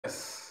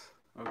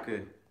Ok.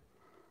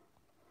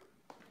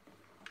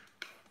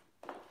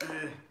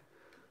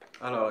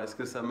 Alors, est-ce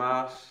que ça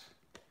marche?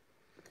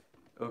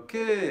 Ok.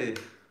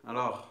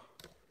 Alors,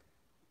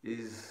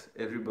 is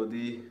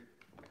everybody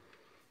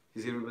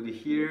is everybody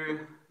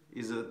here?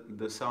 Is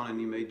the sound and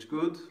image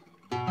good?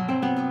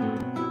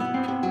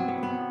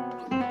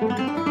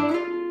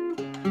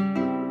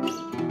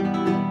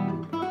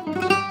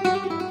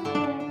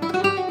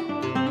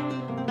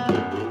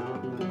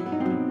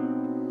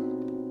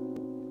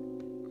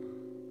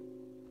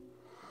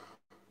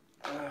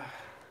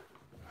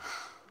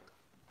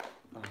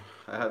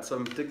 I had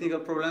some technical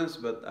problems,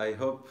 but I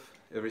hope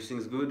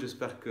everything's good.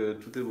 J'espère que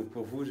tout est bon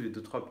pour vous. J'ai eu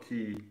deux, trois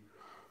petits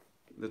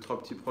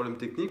problèmes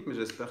techniques, mais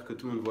j'espère que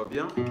tout le monde voit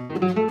bien.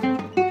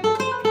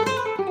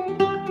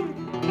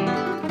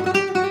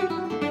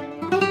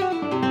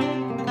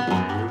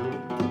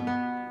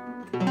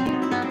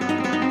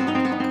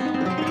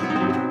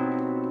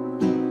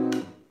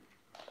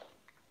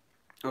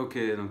 Ok,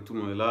 donc tout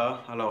le monde est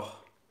là.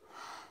 Alors,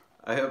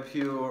 I hope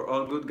you're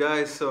all good,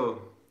 guys. So,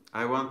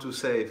 I want to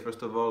say,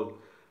 first of all,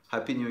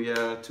 Happy New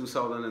Year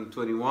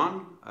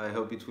 2021. I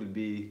hope it will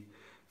be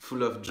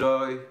full of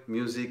joy,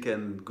 music,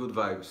 and good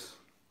vibes.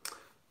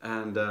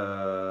 And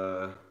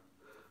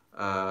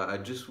I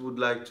just would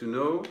like to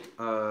know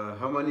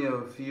how many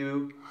of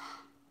you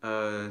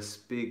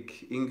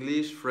speak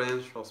English,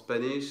 French or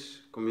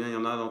Spanish? Combien il y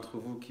en a d'entre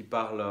vous qui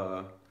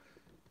parlent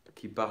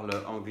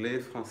anglais,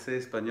 français,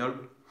 espagnol?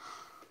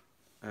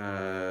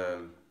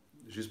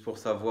 Juste pour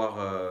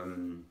savoir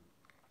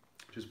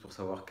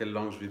quelle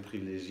langue je vais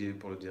privilégier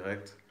pour le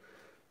direct.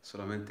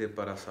 Solamente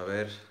para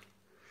saber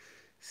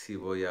si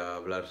voy a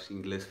hablar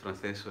inglés,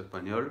 francés o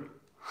español.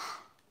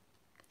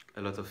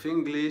 A lot of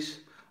English.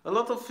 A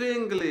lot of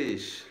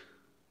English.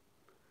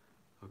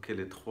 Ok,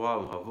 les trois,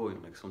 bravo, il y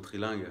en a qui sont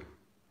trilingues.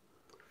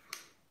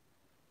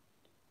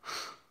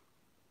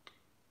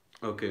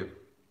 Ok,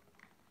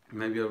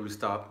 maybe I will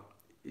start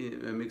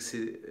a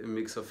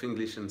mix of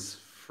English and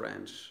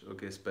French.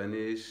 Ok,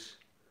 Spanish.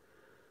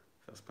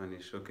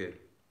 Spanish, ok.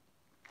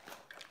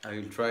 I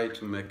will try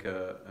to make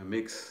a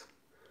mix.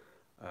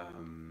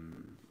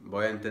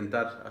 Voy a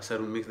intentar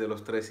hacer un mix de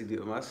los tres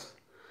idiomas.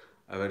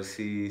 A ver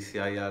si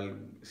hay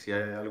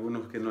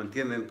algunos que no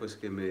entienden, pues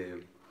que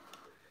me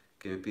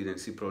piden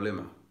sin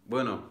problema.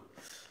 Bueno,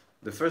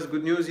 the first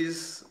good news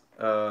is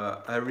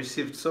I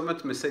received so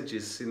much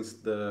messages since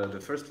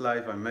the first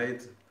live I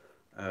made.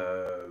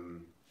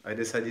 I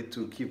decided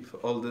to keep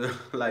all the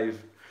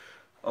live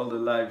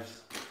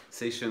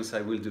sessions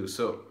I will do.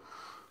 So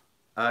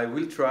I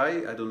will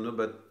try, I don't know,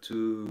 but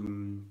to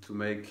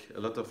make a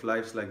lot of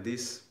lives like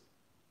this.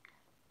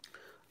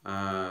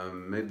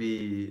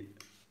 Maybe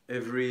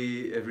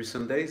every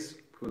Sundays,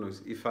 who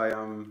knows? If I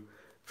am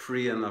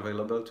free and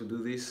available to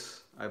do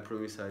this, I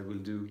promise I will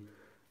do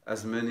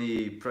as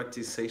many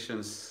practice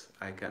sessions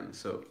I can.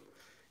 So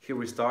here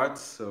we start.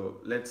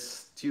 So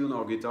let's tune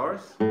our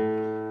guitars.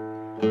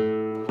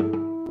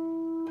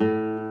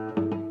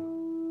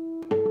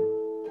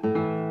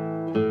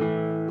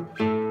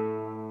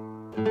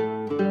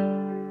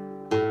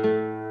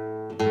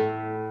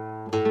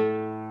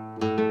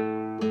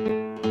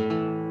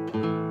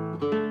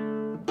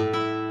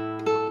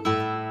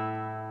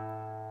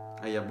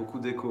 Il y a beaucoup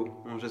d'écho.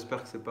 Bon,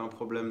 j'espère que c'est pas un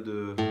problème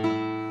de...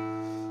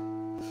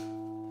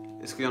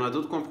 Est-ce qu'il y en a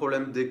d'autres qui ont un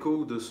problème d'écho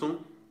ou de son?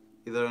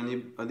 Is there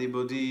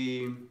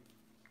anybody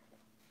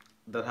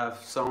that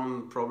have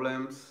sound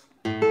problems?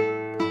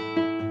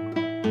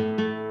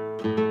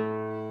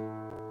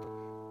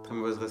 Très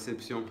mauvaise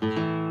réception.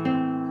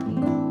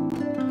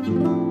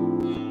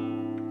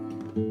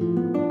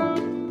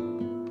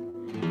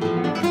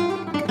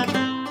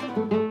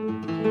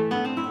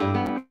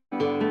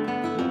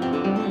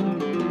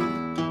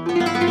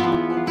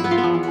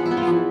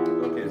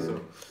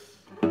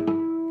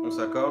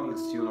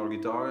 Let's tune our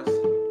guitars.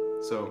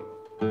 So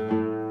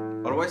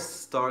always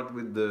start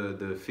with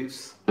the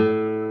fifths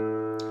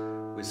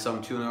with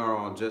some tuner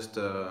or just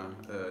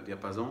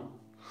diapason.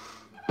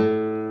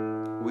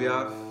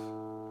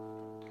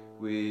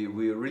 We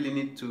really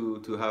need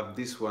to have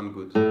this one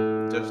good,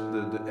 just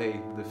the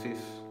A, the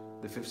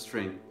fifth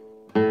string.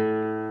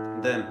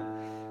 Then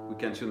we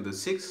can tune the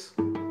sixth.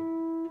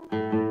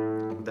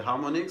 The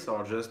harmonics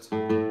are just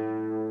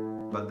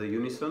but the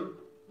unison.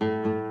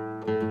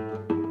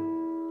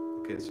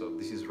 So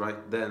this is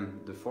right, then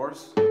the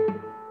fourth.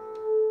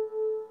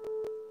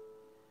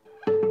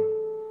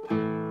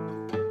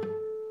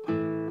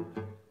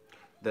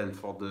 Then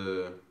for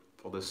the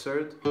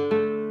third,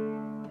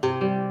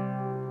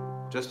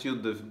 just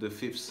use the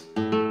fifths.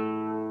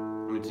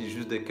 On utilise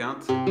juste des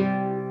quintes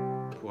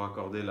pour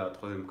accorder la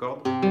troisième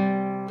corde.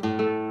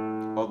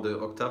 Or the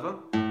octave.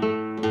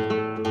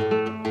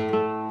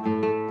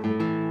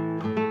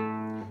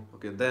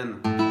 Okay,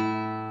 then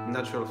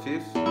natural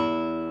fifth.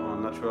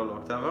 Natural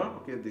octave,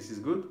 okay, this is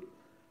good.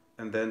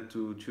 And then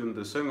to tune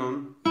the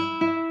second,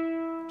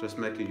 just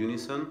make a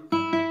unison,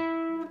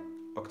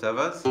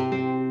 octavas, a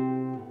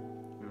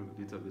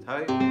little bit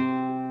high.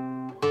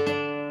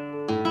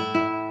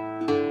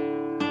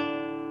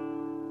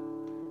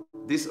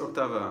 this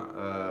octave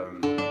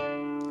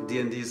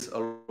D&D is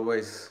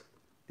always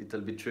a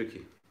little bit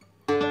tricky.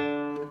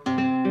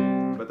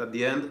 But at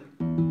the end,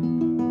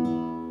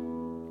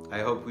 I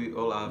hope we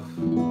all have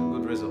a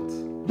good result.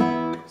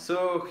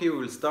 So here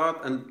we'll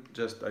start, and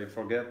just I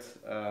forget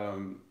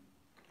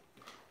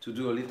to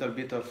do a little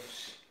bit of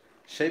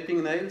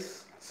shaping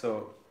nails.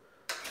 So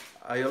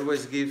I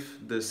always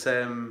give the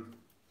same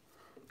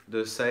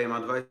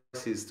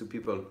advices to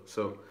people.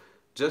 So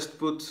just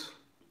put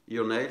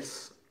your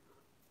nails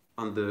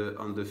on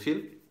the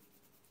fil.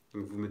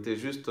 Donc vous mettez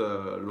juste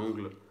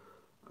l'ongle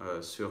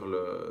sur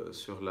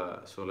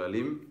la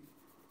lime,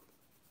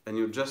 and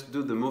you just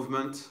do the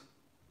movement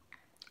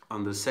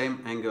on the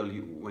same angle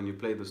when you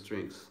play the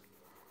strings.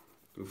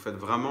 Vous faites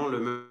vraiment le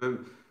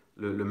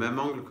même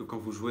angle que quand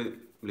vous jouez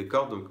les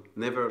cordes. Donc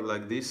never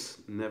like this,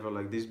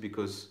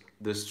 because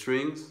the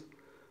strings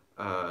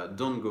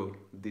don't go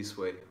this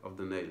way of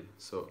the nail.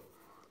 So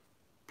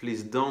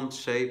please don't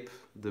shape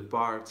the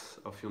part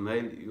of your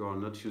nail you are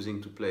not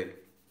using to play,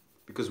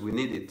 because we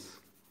need it.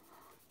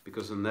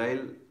 Because the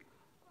nail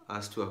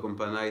has to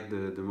accompany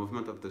the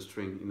movement of the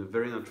string in a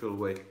very natural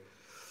way.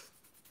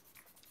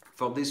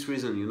 For this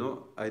reason, you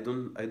know, I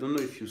don't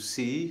know if you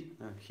see,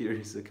 here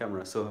is the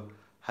camera, so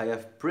I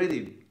have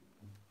pretty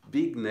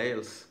big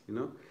nails, you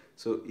know,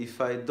 so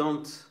if I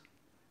don't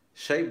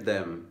shape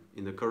them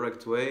in the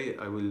correct way,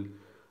 I will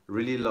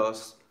really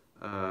lose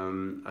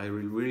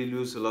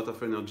a lot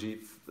of energy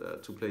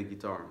to play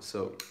guitar.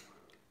 So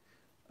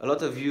a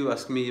lot of you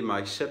ask me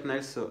my shape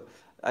nails, so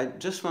I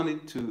just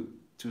wanted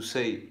to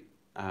say,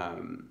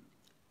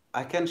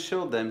 I can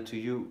show them to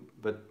you,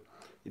 but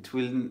it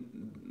will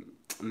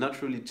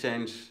not really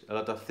change a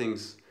lot of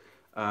things,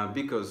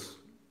 because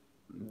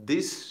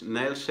these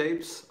nail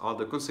shapes are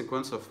the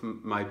consequence of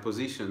my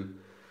position,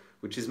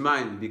 which is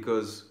mine,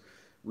 because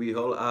we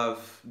all have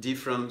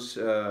different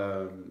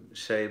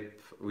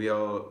shape. We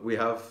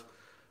have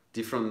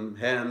different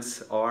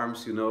hands,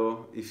 arms. You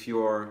know, if you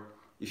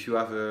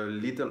have a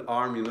little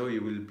arm, you know,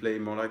 you will play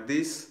more like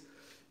this.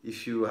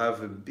 If you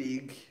have a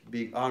big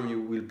arm,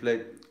 you will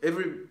play.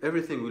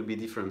 Everything will be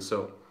different.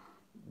 So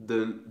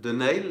the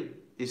nail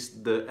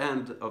is the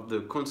end of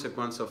the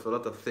consequence of a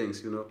lot of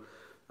things. You know,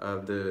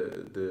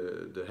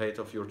 the height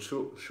of your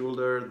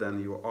shoulder, then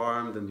your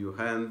arm, then your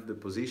hand, the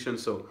position.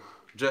 So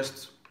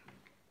just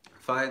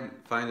find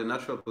a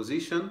natural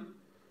position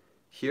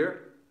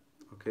here.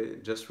 Okay,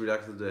 just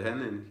relax the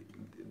hand, and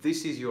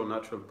this is your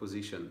natural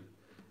position.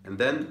 And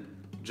then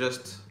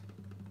just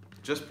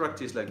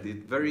practice like this,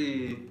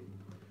 very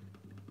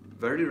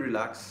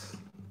relaxed.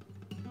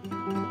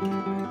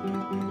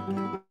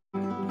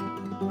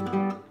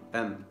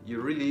 And you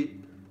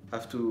really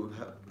have to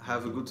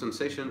have a good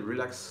sensation,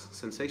 relaxed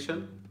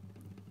sensation.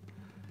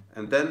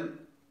 And then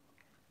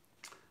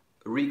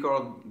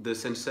record the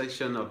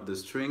sensation of the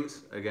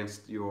strings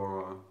against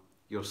your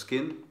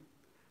skin,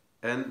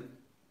 and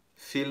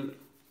feel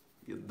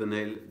the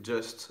nail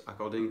just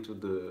according to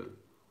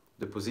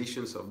the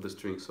positions of the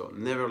strings. So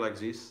never like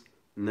this,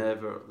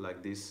 never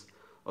like this.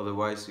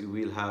 Otherwise you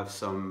will have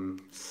some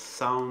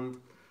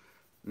sound,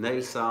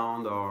 nail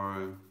sound,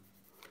 or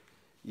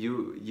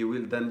you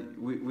will then,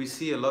 we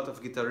see a lot of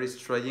guitarists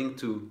trying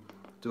to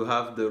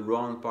have the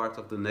round part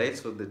of the nail,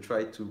 so they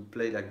try to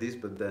play like this,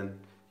 but then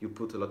you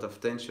put a lot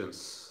of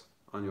tensions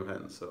on your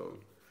hand. So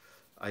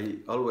I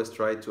always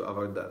try to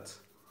avoid that.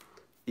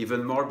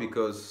 Even more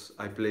because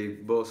I play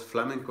both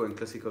flamenco and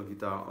classical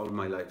guitar all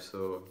my life,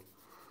 so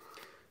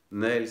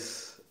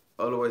nails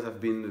always have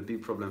been a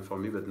big problem for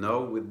me, but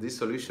now with this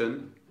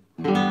solution,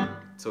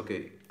 it's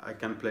okay. I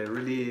can play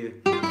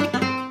really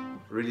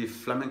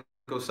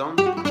flamenco sound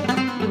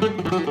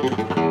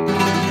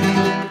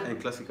and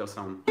classical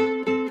sound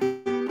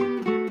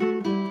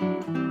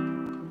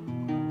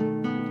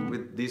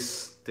with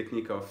this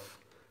technique of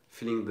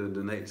feeling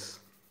the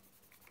nails.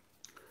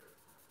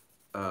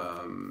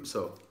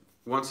 So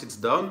once it's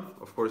done,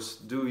 of course,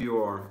 do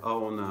your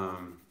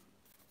own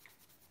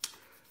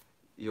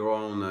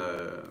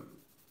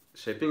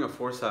shaping. Of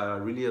course, I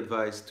really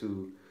advise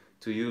to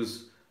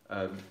use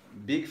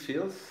big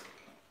fills,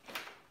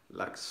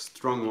 like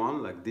strong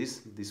one, like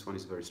this. This one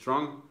is very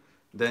strong.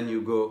 Then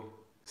you go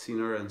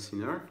thinner and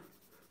thinner.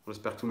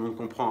 J'espère que tout le monde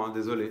comprend, hein,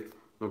 désolé.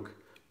 Donc,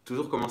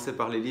 toujours commencer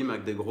par les limes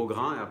avec des gros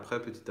grains, et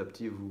après, petit à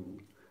petit, vous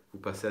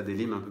passez à des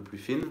limes un peu plus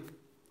fines.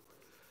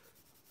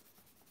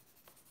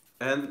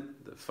 And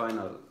the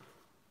final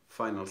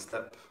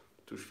step,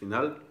 touche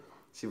finale.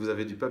 Si vous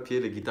avez du papier,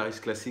 les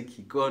guitaristes classiques,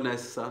 ils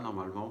connaissent ça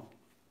normalement,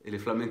 et les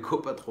flamenco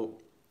pas trop.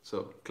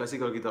 So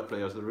classical guitar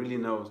players really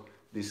know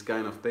this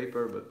kind of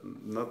paper, but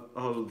not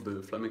all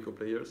the flamenco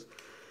players.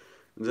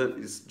 And then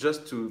it's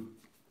just to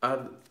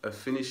add a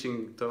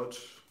finishing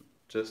touch.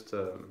 Just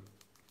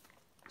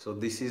so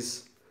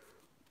this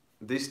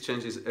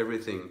changes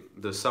everything,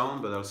 the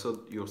sound, but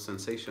also your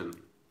sensation.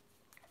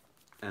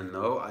 And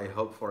now I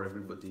hope for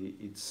everybody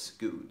it's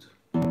good.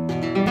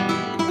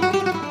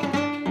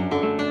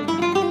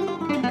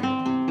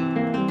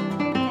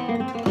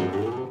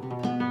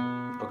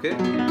 Okay?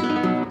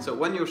 So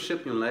when you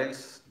shape your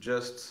nails,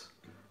 just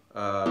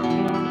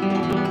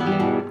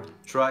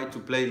try to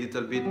play a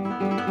little bit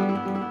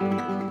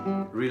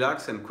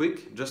relax and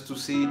quick, just to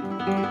see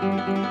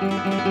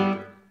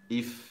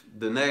if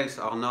the nails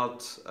are not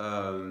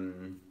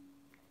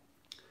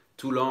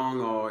too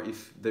long, or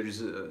if there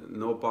is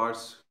no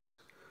parts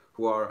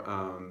who are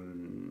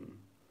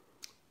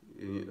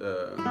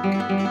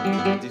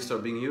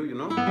disturbing you, you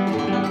know?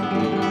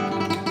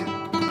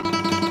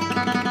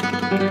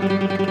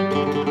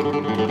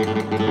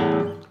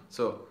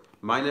 So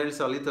my nails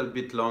are a little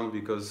bit long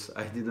because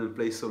I didn't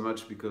play so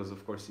much, because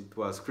of course it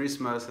was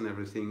Christmas and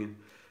everything,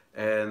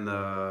 and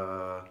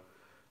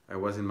I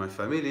was in my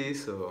family,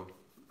 so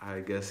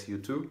I guess you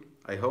too,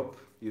 I hope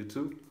you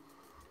too.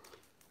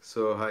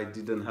 So I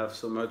didn't have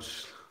so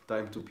much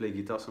time to play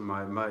guitar, so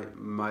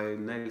my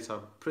nails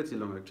are pretty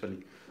long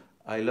actually.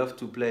 I love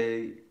to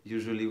play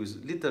usually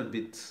with little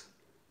bit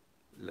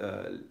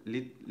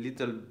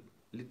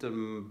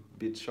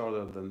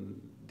shorter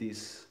than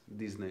these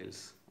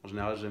nails. En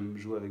général, j'aime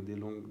jouer avec des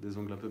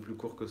ongles un peu plus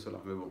courts que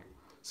cela, mais bon.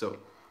 So,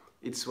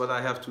 it's what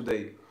I have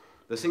today.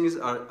 The thing is,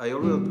 I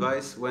always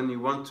advise when you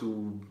want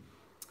to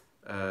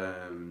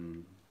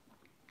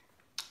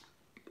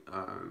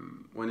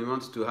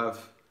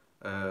have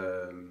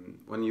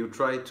when you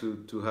try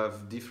to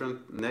have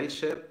different nail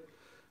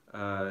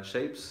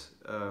shapes,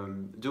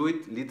 do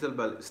it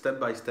step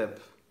by step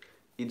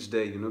each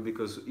day, you know,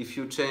 because if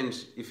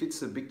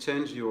it's a big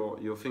change,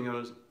 your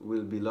fingers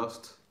will be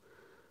lost.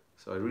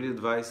 So I really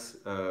advise,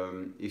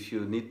 if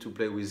you need to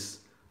play with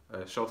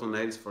shorter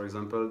nails, for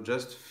example,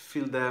 just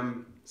fill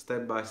them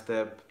step by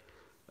step,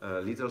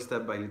 little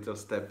step by little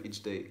step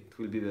each day. It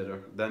will be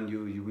better. Then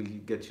you will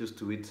get used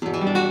to it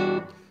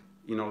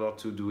in order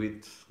to do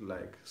it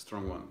like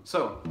strong one.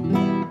 So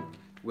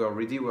we are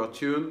ready, we are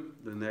tuned,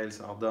 the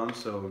nails are done.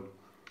 So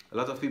a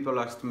lot of people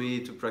asked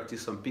me to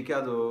practice some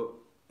picado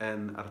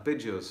and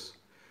arpeggios.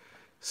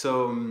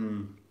 So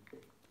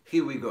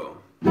here we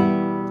go.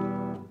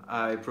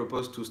 I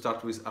propose to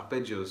start with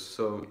arpeggios.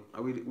 So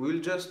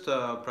we'll just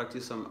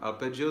practice some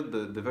arpeggio,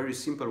 the very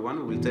simple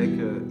one. We'll take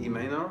E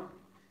minor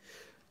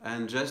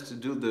and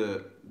just do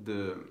the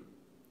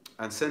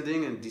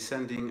ascending and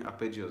descending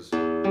arpeggios.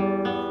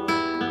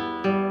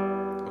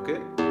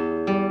 Okay?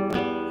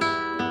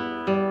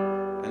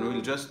 And we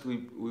will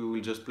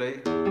just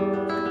play.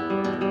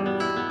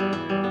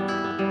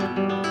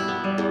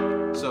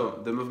 So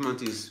the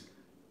movement is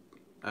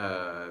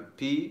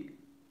P.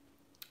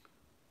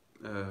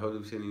 How do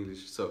we say in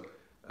English? So,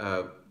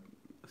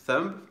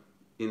 thumb,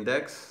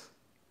 index,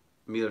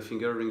 middle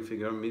finger, ring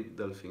finger,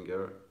 middle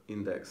finger,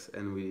 index,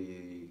 and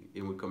we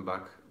come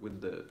back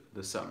with the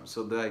thumb.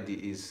 So the idea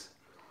is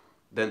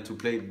then to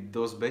play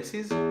those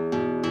basses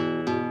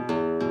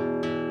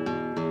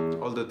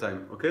all the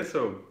time. Okay,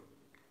 so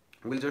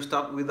we'll just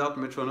start without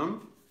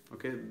metronome.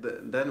 Okay,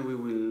 then we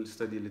will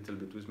study a little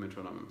bit with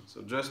metronome.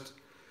 So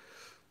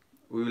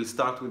we will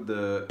start with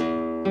the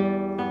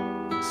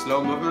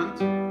slow movement.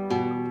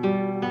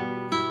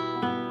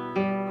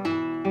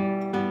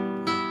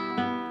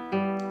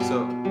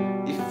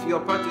 If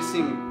you're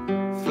practicing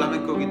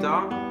flamenco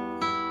guitar,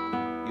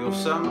 your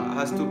thumb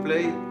has to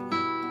play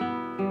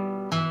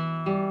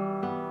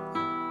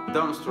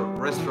downstroke,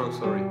 reststroke,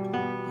 sorry.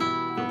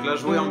 Donc là,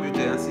 jouer en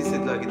buté, hein. Si c'est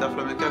de la guitare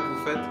flamenca que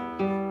vous faites,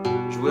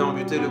 jouez en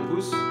buté le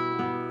pouce.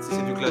 Si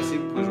c'est du classique,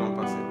 vous pouvez jouer en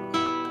passé.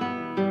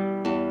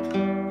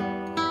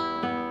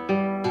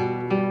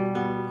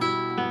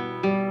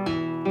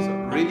 So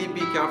really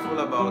be careful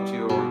about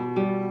your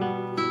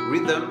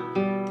rhythm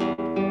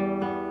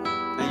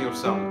and your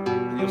sound.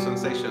 Your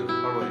sensation,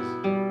 always.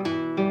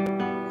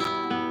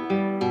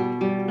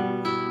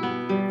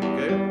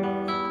 Okay?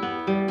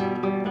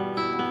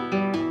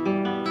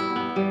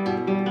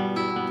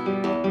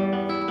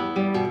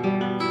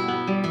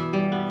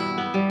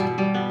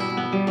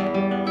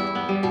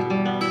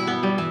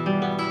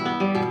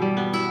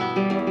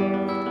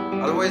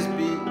 Always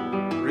be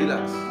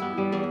relaxed.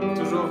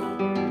 Toujours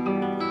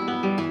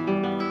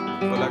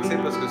relaxé,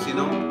 parce que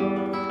sinon,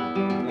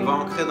 on va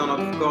ancrer dans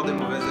notre corps des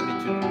mauvaises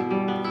habitudes.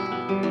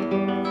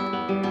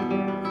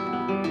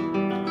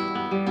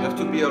 You have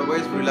to be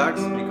always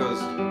relaxed,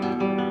 because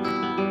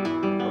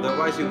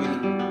otherwise you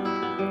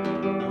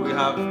will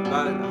have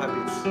bad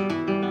habits.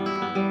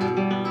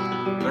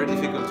 Very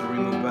difficult to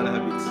remove bad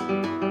habits.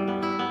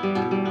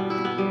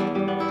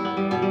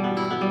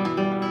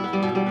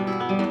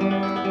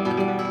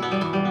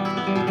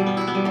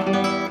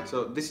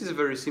 So this is a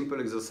very simple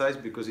exercise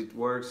because it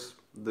works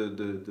the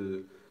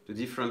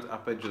different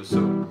arpeggios.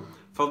 So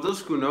for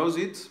those who knows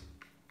it,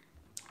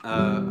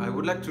 I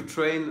would like to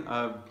train.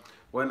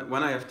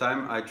 When I have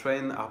time, I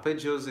train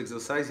arpeggios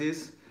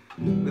exercises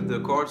with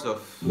the chords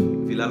of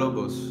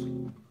Villalobos,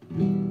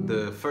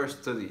 the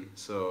first study.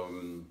 So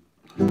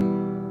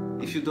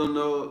if you don't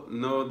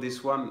know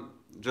this one,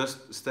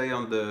 just stay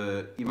on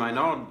the E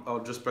minor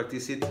or just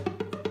practice it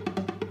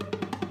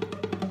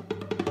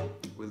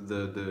with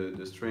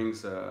the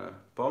strings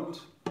palmed.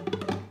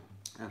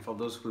 And for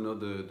those who know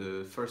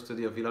the first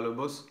study of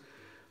Villalobos,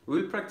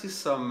 we'll practice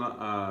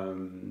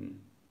some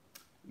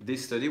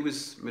this study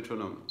with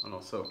metronome. And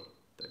also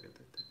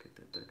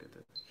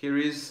here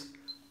is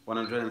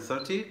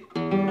 130.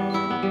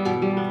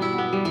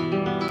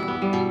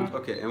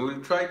 Okay, and we'll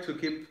try to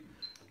keep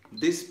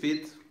this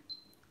speed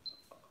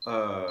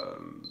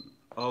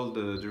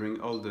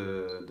during all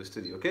the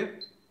study. Okay,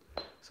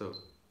 so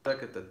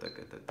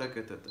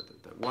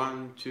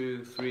 1,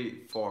 2, 3,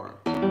 4.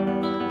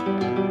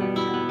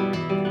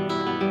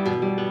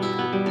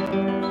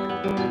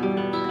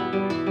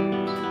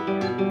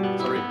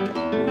 Sorry,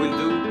 we will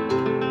do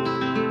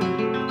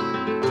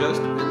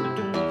just,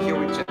 and here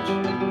we change.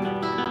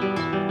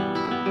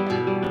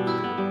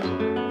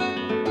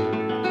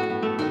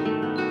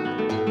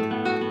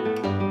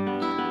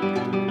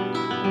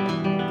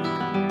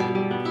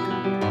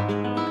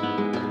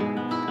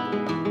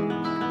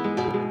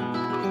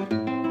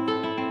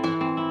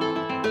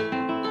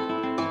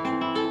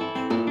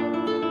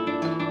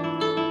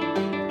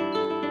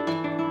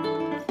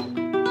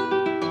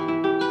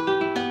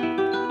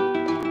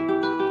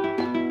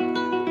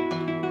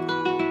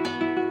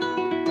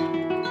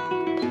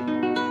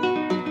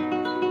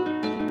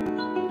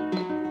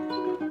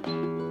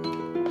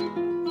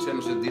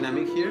 Change the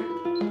dynamic here.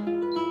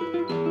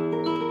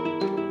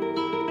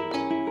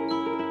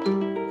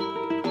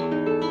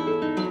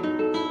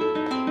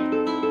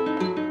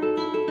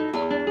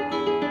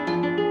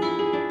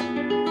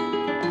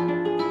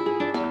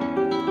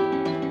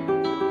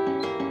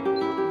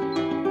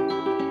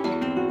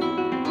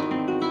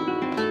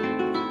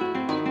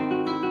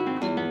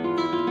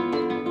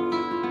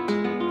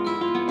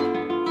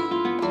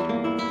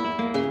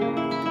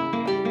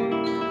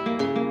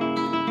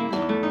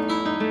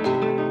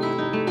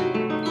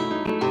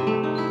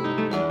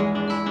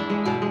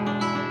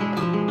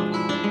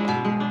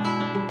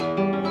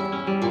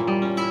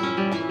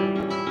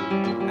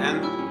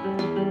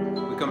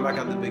 Back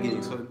at the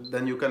beginning, so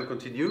then you can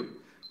continue.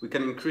 We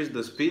can increase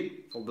the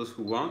speed for those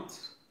who want.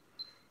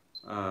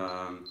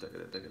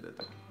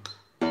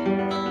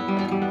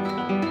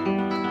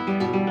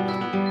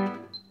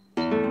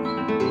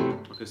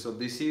 Okay, so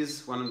this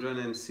is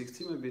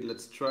 160, maybe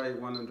let's try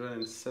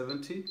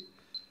 170.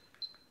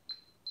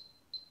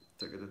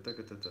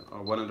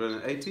 Or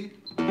 180.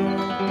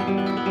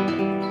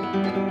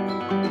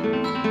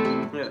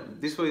 Yeah,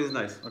 this way is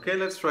nice. Okay,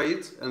 let's try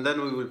it, and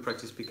then we will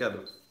practice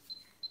picado.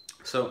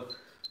 So,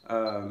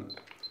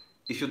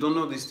 if you don't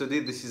know this study,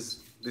 this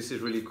is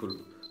really cool.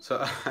 So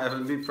I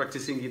haven't been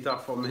practicing guitar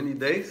for many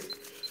days,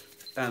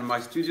 and my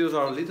studios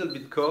are a little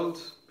bit cold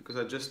because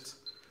I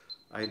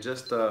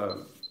just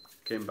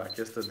came back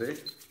yesterday.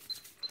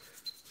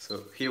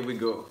 So here we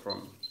go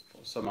for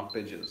some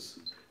arpeggios.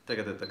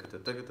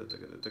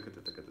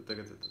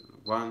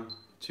 1,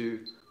 2,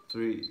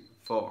 3,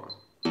 4.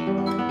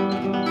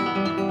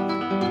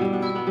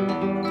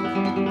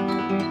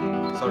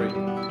 Sorry.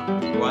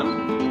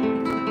 1.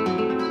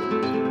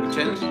 We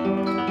change.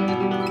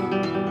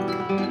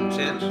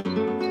 Change.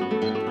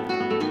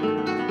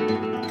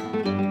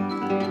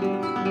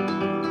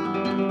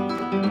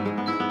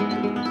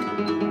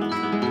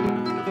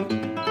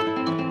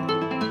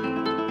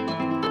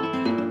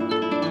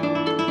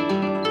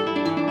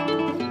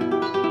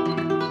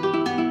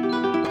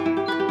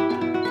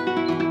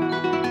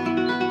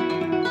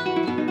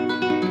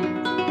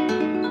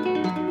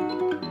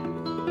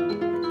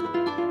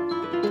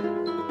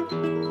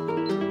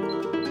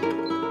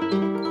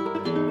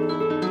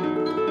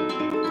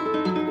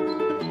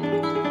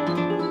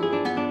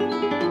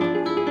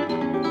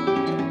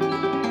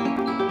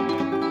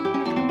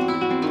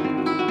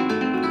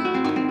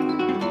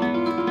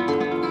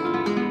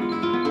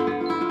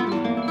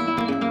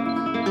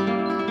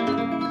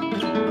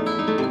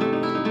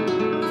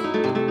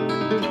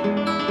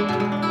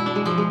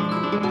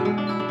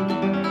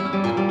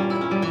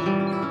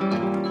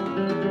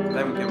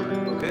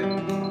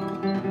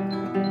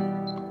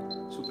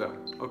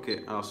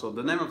 Okay, so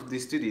the name of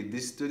this study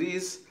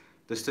is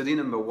the study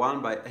number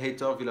 1 by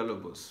Heitor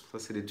Villalobos. Ça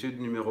c'est l'étude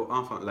numéro 1,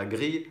 enfin la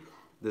grille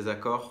des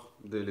accords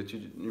de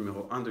l'étude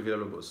numéro 1 de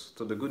Villalobos.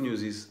 So the good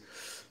news is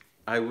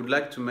I would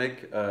like to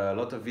make a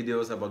lot of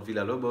videos about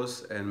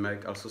Villalobos and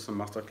make also some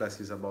master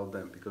classes about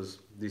them, because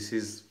this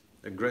is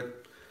a great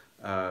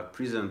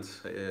present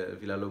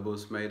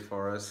Villalobos made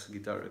for us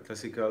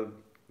classical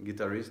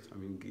guitarists, I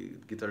mean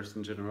guitarists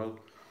in general.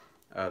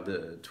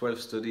 The 12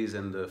 studies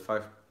and the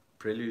 5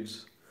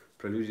 preludes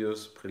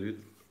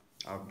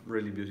are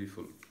really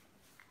beautiful.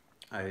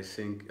 I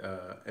think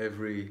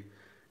every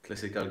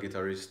classical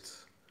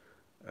guitarist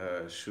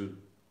should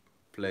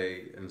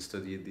play and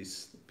study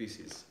these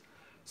pieces.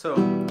 So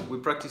we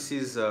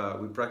practiced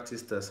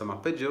some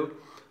arpeggio.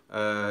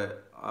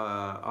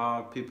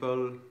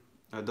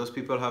 Those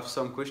people have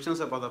some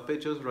questions about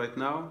arpeggios right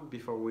now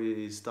before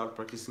we start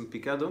practicing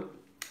picado.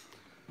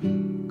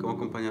 ¿Cómo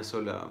acompaña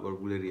sola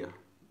borbulería?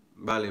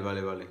 Vale.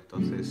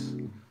 Entonces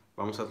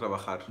vamos a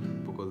trabajar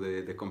un poco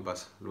de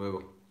compás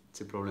luego,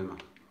 sin problema.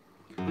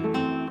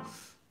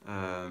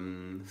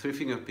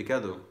 Three-finger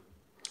picado.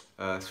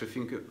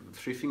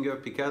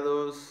 Three-finger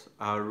picados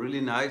are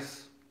really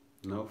nice.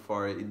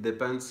 For it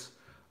depends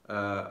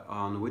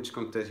on which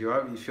context you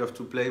have. If you have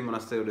to play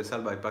Monasterio de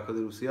Sal by Paco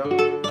de Lucía,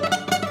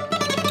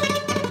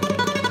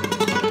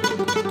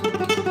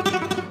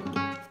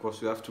 Of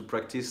course, you have to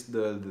practice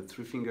the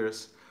three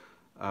fingers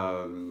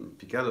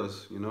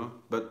piccados, you know.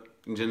 But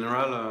in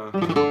general,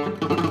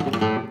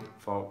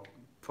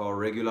 for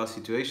regular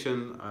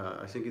situation,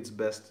 I think it's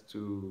best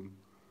to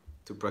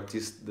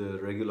practice the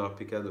regular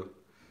piccado.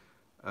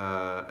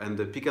 And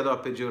the piccado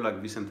arpeggio,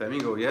 like Vicente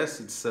Amigo, yes,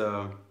 it's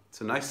a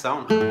nice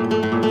sound.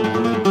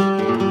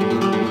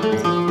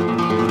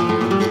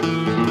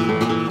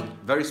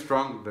 Very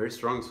strong, very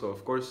strong. So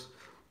of course,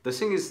 the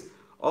thing is,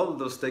 all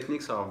those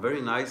techniques are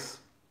very nice.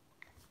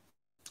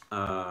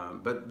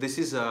 But this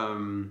is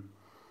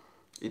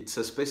it's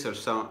a special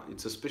sound.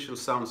 It's a special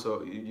sound.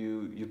 So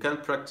you can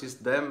practice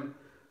them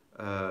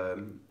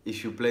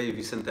if you play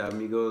Vicente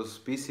Amigo's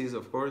pieces,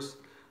 of course.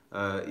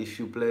 If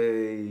you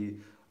play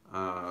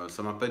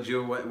some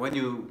arpeggio, when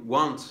you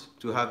want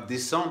to have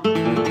this sound.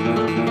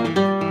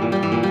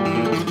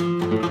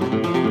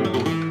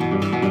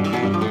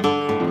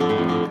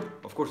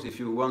 Of course, if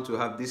you want to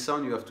have this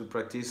sound, you have to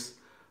practice.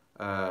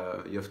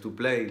 You have to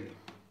play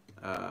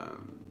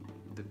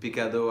the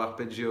piccado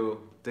arpeggio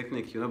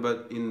technique, you know.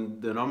 But in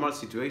the normal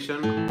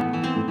situation,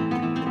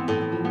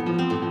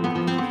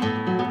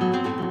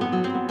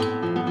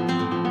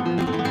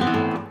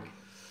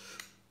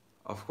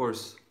 of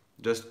course,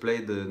 just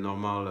play the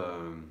normal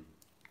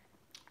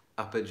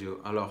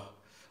arpeggio. Alors,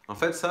 en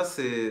fait, ça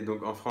c'est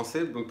donc en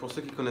français. Donc pour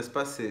ceux qui connaissent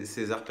pas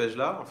ces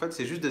arpèges-là, en fait,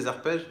 c'est juste des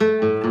arpèges.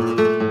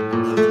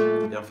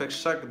 Et en fait,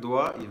 chaque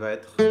doigt, il va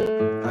être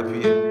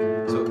appuyé.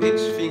 So each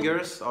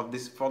fingers of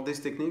this for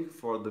this technique,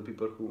 for the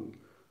people who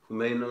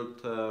may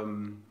not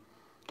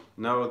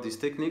know this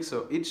technique,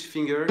 so each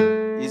finger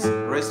is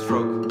rest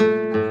stroke.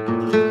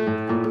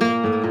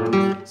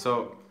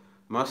 So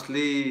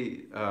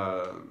mostly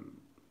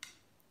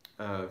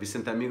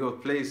Vicente Amigo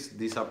plays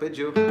this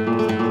arpeggio.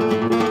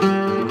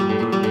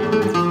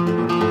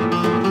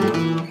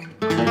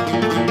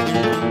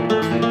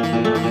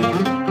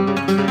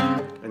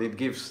 And it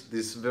gives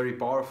this very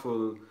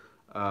powerful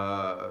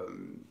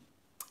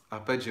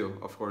arpeggio,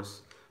 of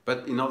course.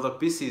 But in other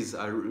pieces,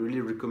 I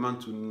really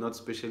recommend to not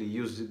specially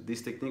use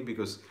this technique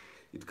because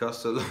it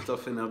costs a lot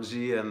of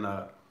energy and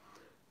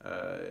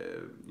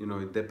you know,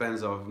 it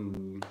depends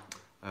on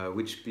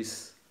which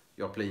piece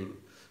you're playing.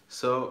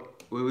 So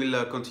we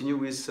will continue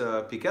with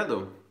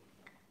piccado.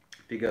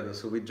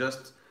 So we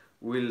just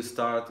will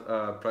start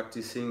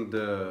practicing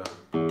the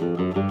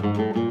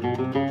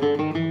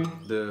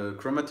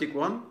chromatic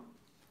one,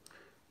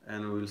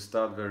 and we'll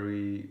start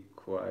very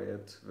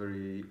quiet,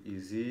 very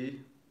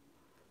easy.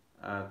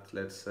 At,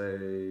 let's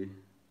say,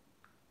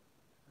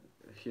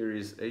 here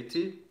is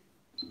 80.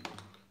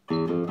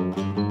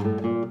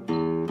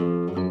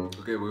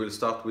 Okay, we will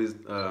start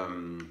with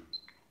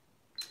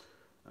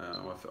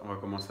on va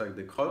commencer avec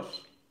des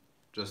croches,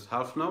 just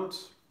half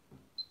notes.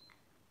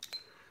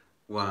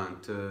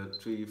 1, 2,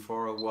 3,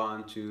 4,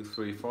 1, 2,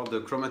 3, 4.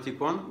 The chromatic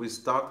one, we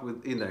start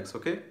with index,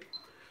 okay?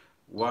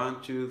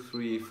 1, 2,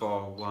 3,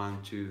 4,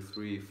 1, 2,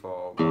 3,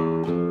 4,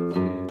 1, 2,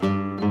 3.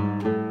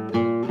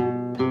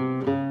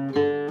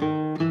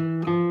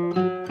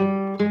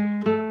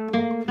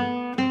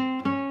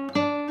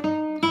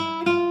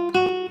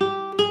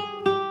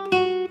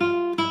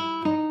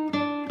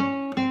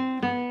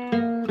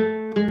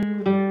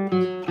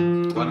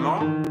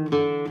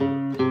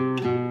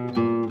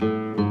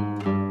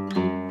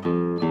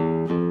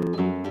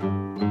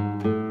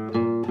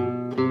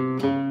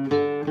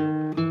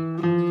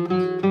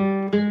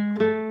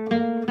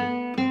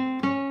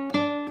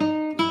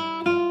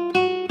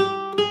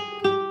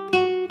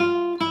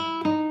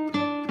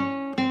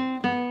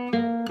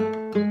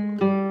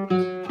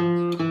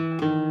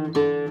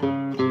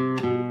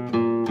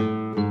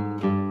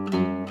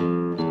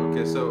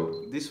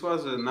 This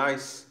was a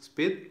nice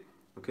speed,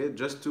 okay,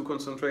 just to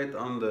concentrate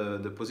on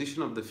the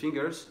position of the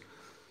fingers.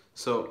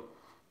 So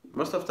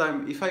most of the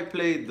time, if I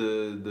play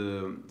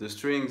the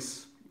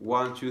strings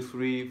 1, 2,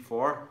 3,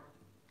 4,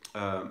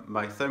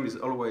 my thumb is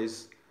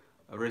always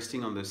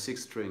resting on the 6th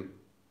string.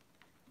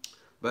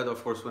 But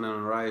of course, when I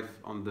arrive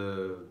on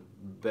the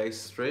bass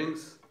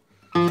strings,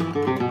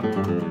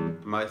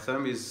 my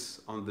thumb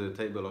is on the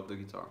table of the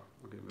guitar.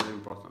 Okay, very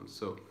important.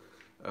 So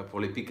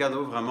pour les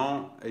piccados,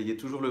 vraiment, ayez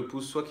toujours le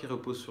pouce soit qui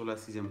repose sur la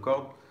 6e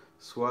corde,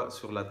 soit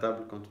sur la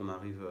table quand on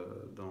arrive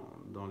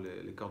dans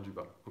les cordes du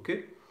bas. Ok?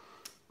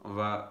 On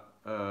va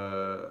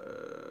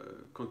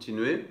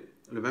continuer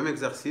le même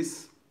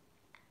exercice.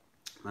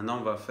 Maintenant,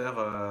 on va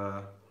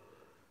faire.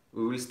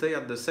 We will stay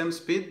at the same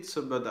speed,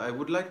 so, but I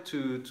would like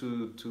to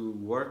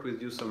work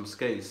with you some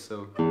scales.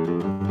 So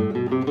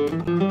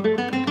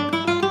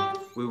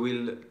we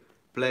will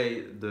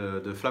play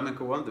the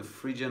flamenco one, the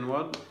Phrygian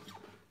one,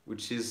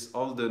 which is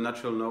all the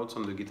natural notes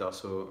on the guitar.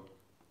 So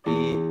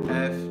E,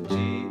 F, G,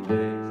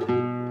 A.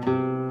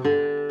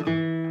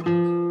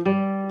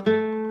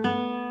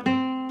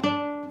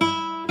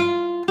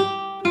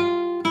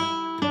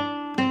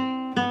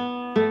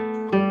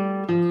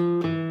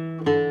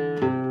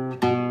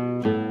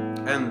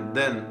 And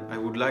then I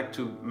would like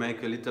to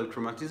make a little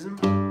chromatism.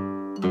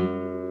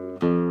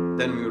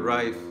 Then we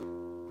arrive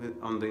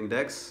on the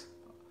index.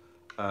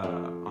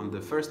 on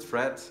the first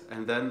fret,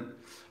 and then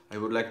I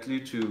would like you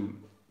to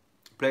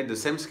play the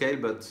same scale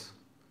but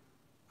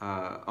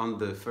on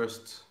the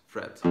first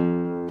fret.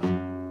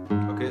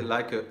 Okay,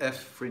 like a F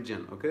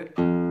Phrygian. Okay.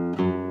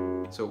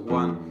 So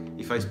one,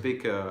 if I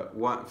speak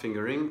one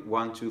fingering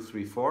 1, 2,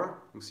 3, 4.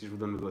 Donc si je vous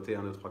donne le doigté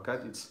 1, 2, 3,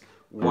 4, it's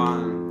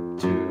 1,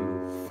 2,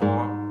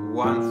 4,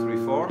 1, 3,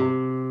 4,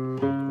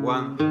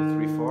 1,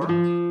 3, 4,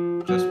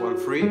 just 1,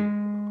 3,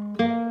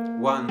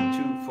 1,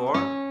 2, 4,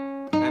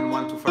 and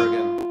 1, 2, 4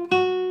 again.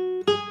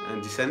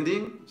 And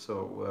descending,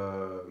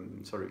 so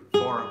sorry,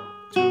 4,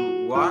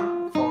 2,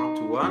 1, 4,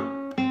 2,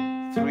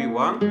 1, 3,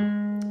 1,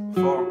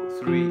 4,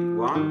 3,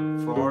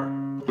 1, 4,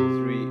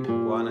 3,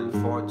 1, and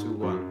 4, 2,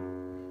 1.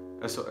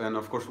 So, and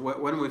of course,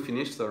 when we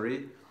finish,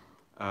 sorry,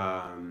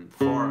 4,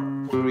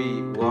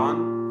 3,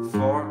 1,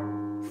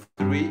 4,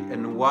 3,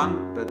 and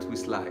 1, but we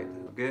slide,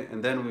 okay?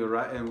 And then we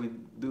write and we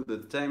do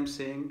the same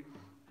thing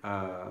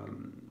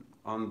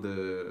on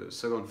the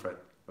second fret,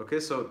 okay?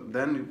 So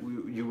then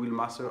you will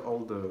master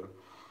all the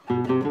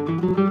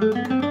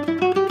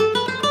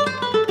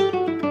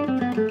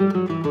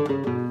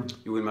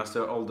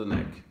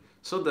neck.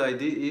 So the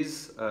idea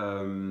is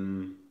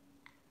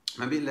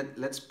maybe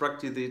let's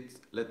practice it.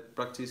 Let's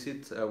practice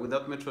it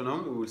without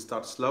metronome. We will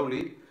start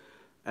slowly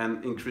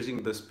and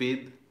increasing the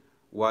speed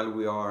while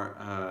we are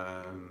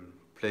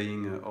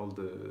playing all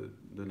the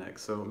neck.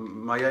 So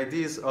my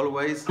idea is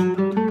always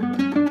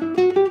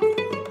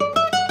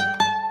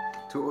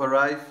to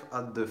arrive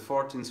at the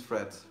 14th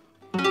fret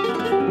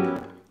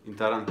in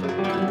Taranta.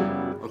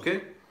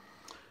 Okay.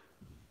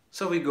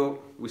 So we go.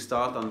 We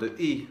start on the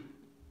E.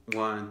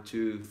 1,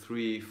 2,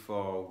 3,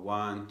 4.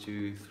 1,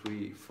 2,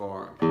 3,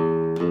 4.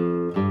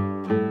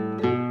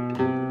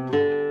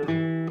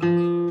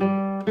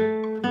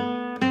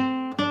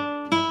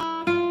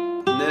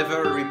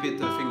 Never repeat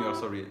the finger.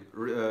 Sorry,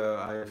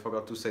 I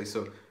forgot to say.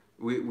 So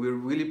we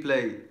really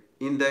play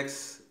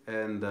index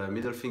and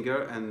middle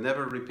finger and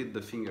never repeat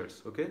the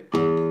fingers. Okay.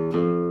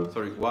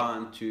 Sorry.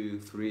 1, 2,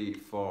 3,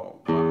 4.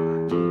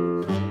 1,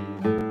 2, 3.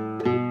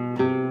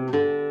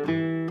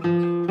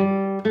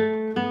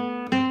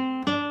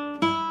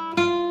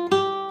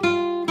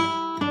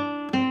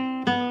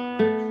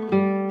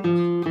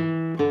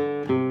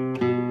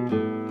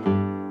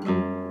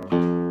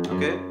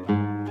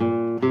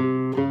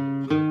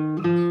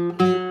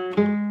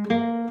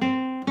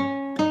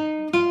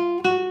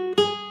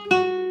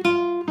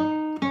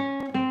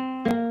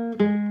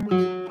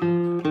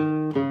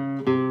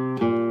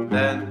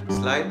 Then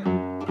slide,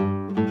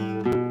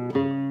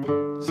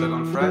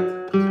 second fret,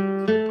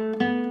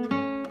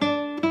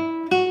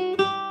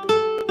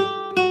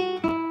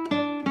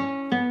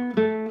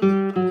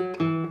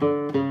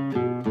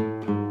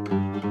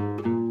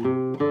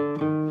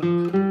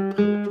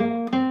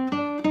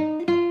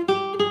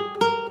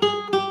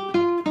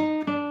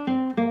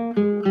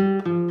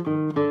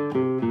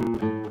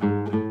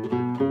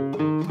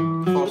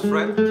 fourth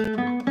fret,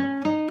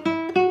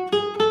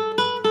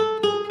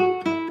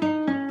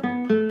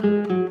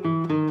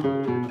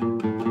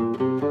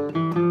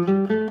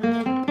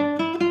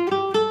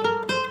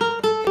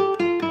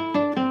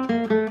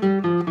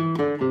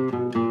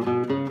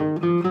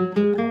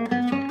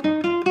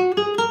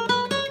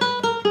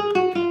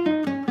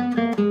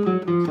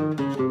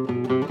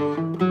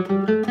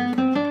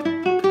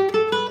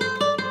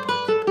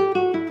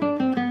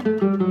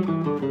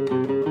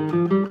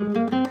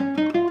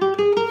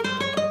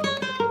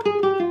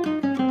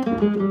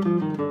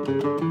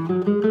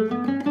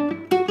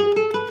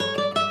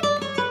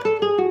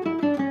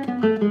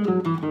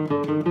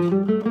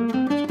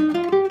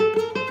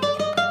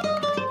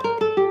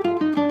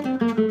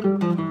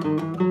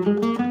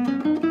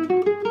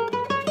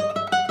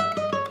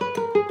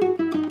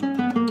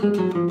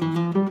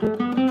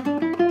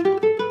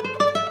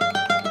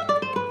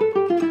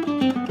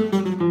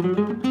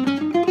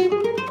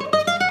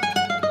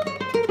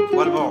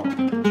 one more.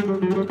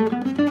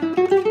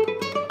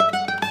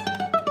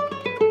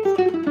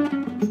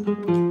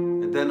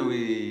 And then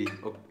we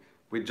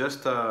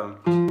just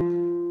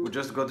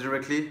go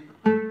directly,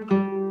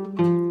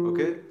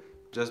 okay,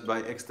 just by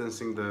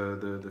extending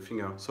the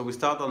finger. So we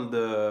start on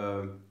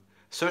the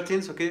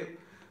 13th, okay.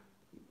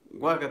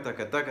 Waka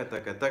taka taka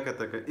taka taka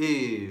taka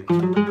e.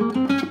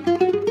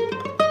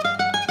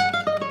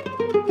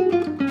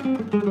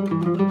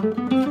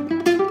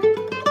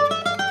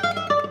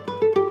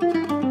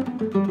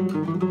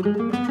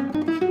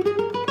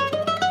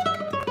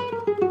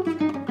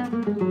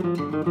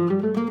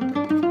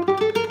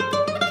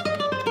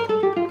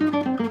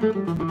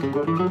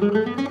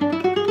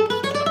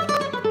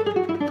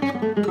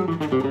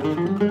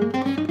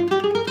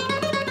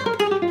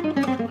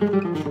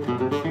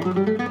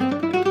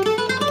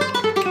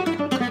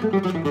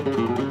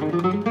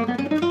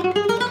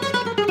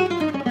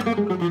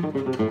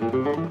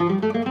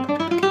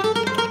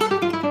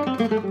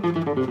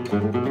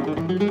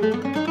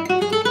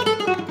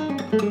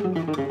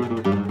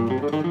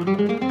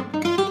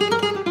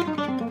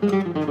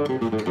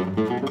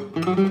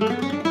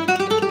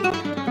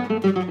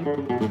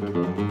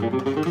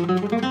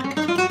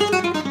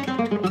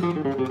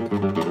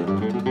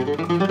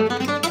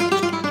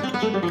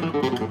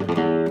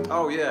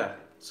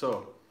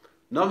 So,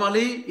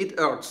 normally it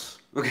hurts.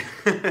 Okay.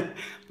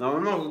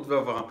 Normalement, vous devez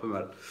avoir un peu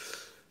mal.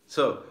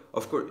 So,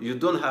 of course, you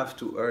don't have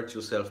to hurt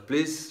yourself.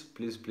 Please,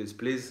 please, please,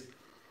 please.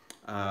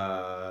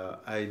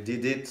 I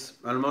did it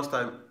almost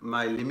at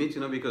my limit, you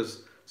know,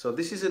 because so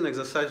this is an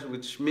exercise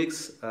which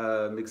mixes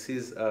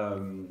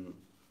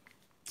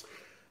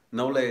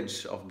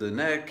knowledge of the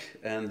neck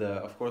and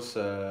of course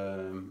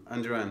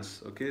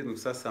endurance. Ok, donc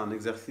ça c'est un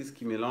exercice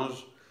qui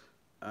mélange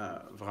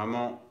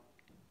vraiment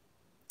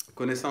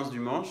connaissance du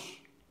manche,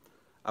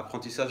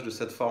 apprentissage de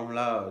cette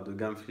forme-là de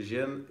gamme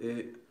phrygienne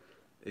et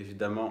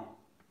évidemment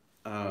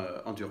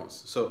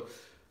endurance.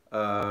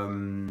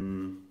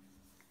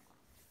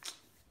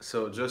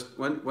 So just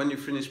when you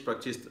finish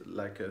practice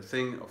like a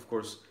thing, of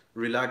course,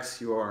 relax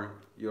your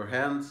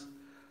hands.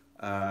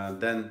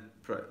 Then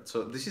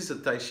so this is a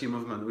Tai Chi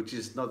movement, which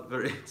is not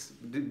very. It's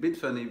a bit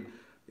funny.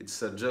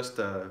 It's just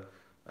down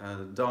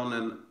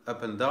and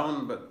up and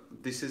down, but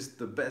this is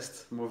the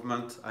best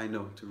movement I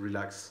know to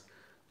relax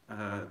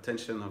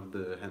tension of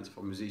the hands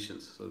for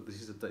musicians. So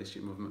this is a Tai Chi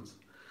movement.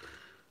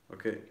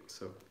 Okay,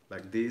 so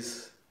like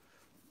this,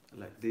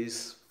 like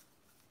this.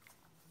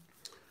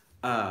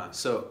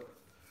 So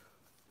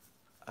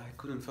I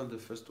couldn't find the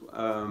first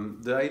one.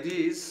 The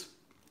idea is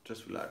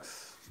just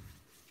relax.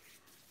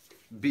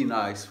 Be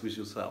nice with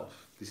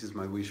yourself. This is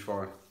my wish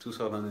for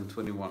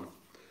 2021.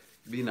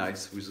 Be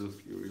nice with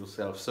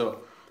yourself.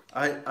 So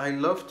I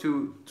love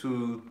to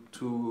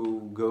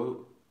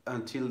go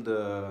until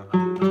the.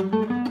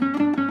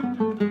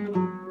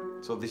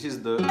 So this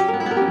is the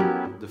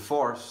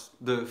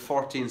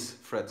 14th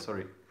fret.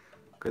 Sorry,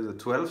 because the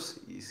 12th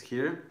is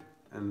here,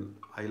 and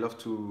I love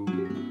to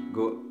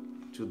go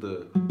to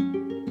the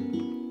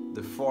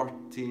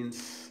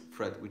 14th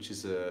fret, which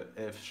is a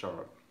F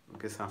sharp.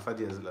 Okay, c'est un fa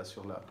dièse là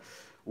sur la.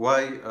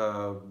 Why?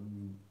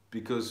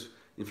 Because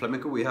in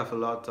flamenco we have a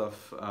lot of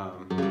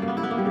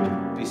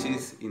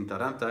pieces in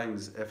taranta, in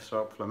this F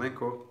sharp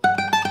flamenco.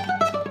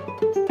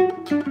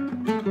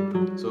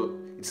 So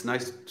it's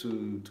nice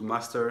to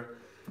master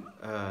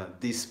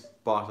this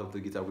part of the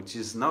guitar, which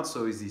is not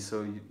so easy.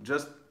 So you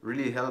just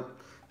really help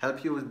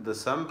you with the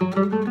sum.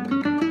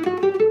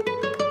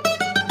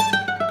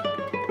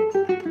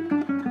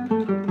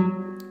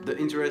 The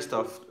interest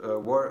of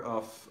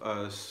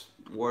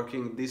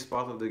working this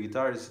part of the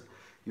guitar is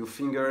your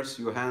fingers,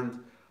 your hand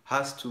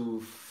has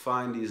to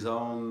find his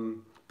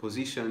own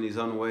position, his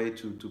own way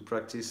to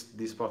practice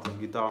this part of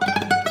guitar.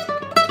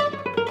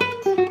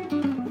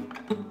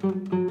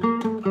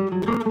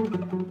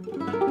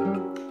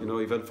 You know,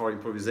 even for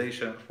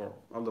improvisation, for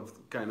all of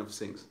kind of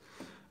things.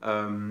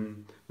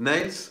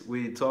 Nails,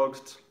 we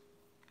talked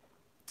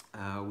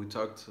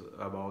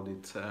about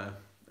it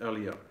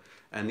earlier.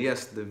 And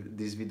yes,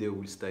 this video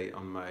will stay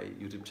on my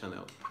YouTube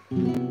channel.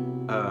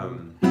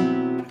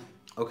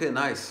 Okay,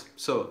 nice.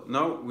 So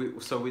now we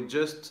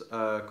just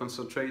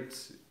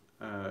concentrated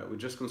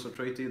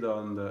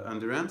on the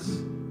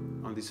endurance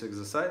on this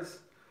exercise.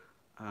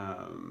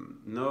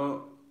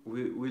 Now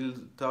we will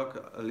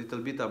talk a little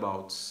bit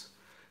about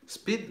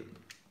speed.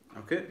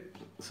 Okay,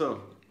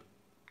 so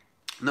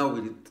now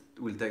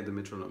we'll take the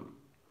metronome.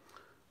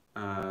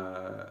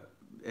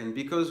 And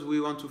because we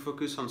want to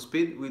focus on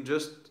speed, we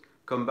just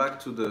come back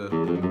to the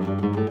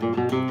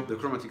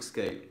chromatic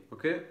scale,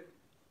 okay?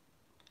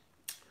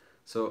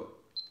 So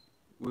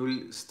we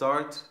will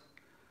start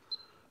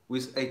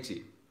with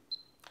 80.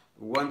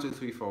 1, 2,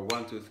 3, 4,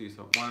 1, 2, 3,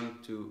 4, 1,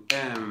 2,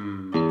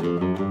 M.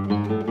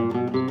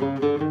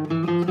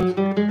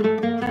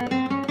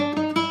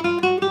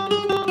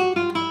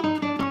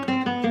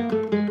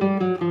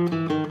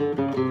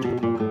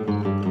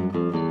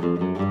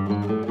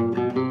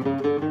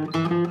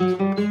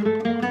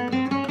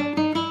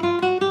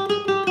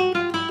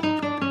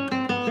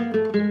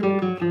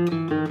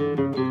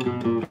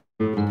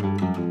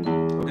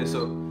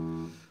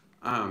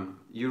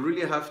 You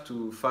really have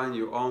to find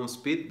your own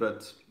speed,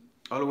 but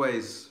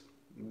always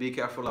be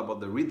careful about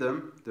the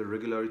rhythm, the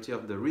regularity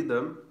of the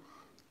rhythm,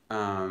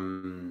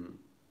 and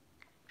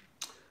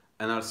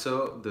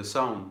also the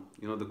sound,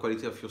 you know, the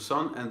quality of your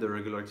sound and the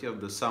regularity of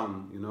the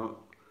sound, you know.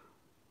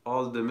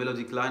 All the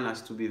melodic line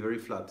has to be very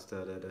flat,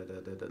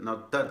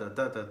 not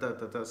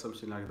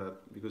something like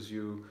that, because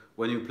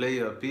when you play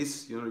a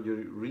piece, you know,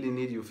 you really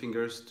need your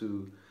fingers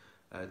to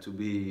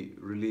be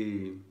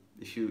really.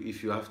 If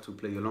you have to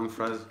play a long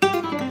phrase,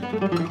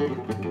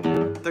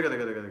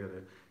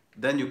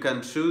 then you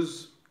can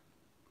choose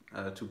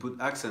to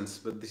put accents,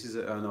 but this is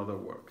another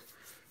work.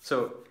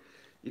 So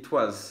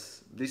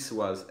this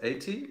was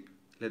 80.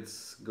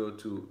 Let's go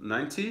to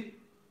 90.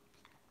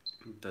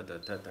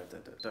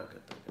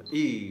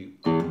 E.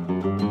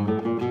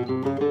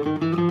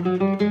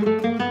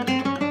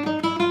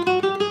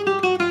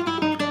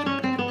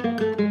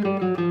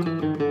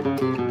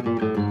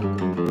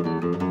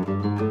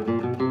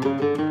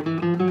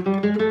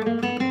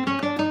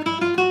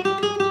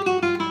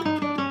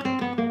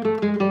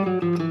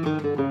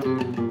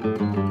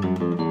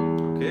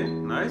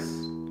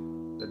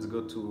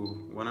 To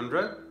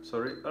 100,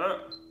 sorry,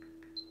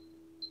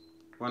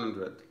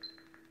 100,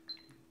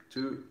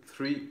 2,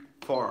 3,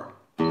 4.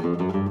 Okay,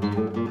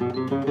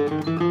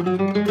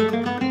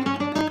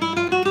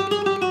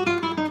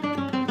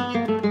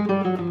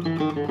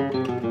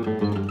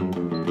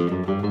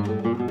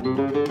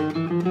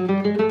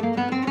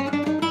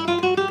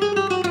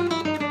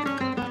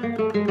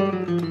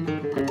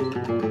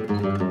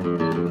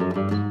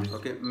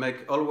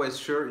 make always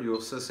sure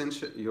your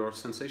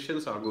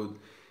sensations are good.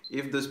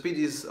 If the speed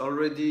is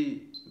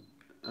already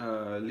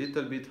a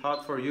little bit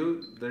hard for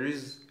you, there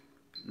is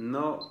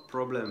no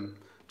problem.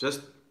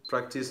 Just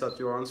practice at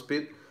your own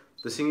speed.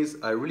 The thing is,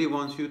 I really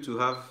want you to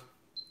have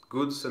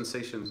good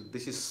sensations.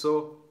 This is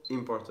so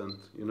important,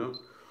 you know.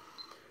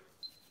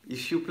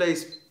 If you play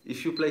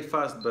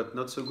fast but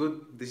not so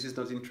good, this is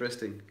not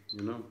interesting,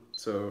 you know.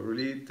 So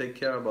really take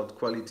care about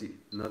quality,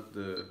 not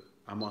the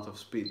amount of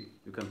speed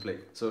you can play.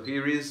 So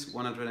here is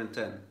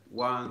 110.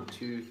 1,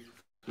 2,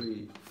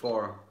 3,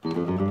 4.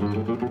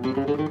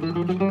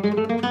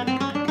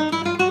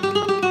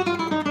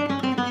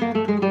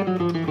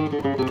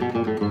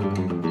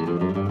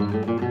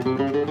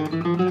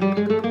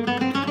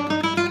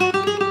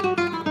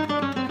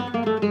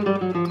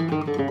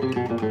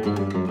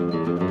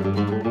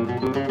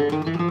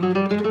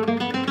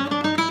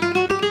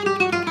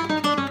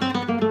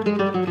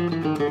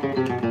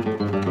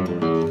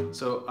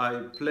 So I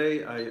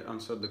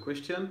answered the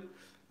question.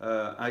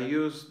 I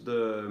use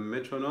the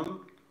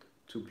metronome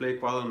to play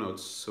quarter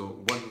notes.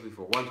 So 1, 2, 3,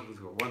 4, 1, 2, 3,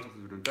 4, 1, 2,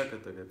 3, 4, taka,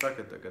 taka,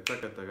 taka, taka,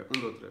 taka, taka,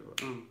 1, 2, 3,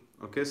 4.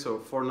 Okay, so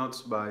 4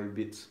 notes by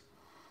beat.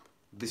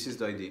 This is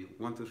the idea.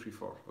 1, 2, 3,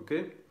 4.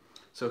 Okay?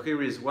 So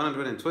here is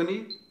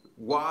 120.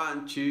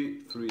 1,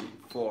 2, 3,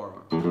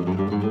 4.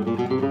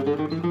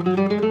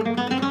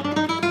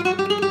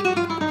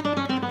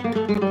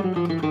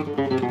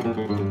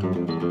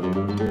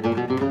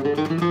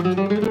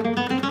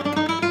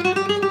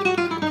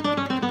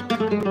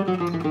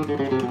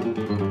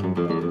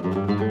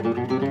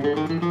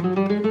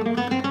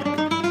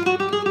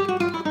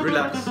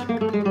 Relax,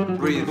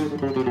 breathe.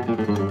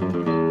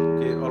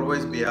 Okay,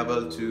 always be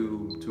able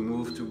to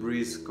move, to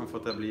breathe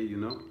comfortably, you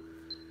know.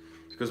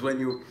 Because when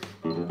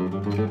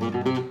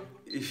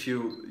if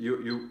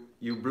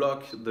you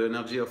block the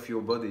energy of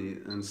your body,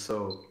 and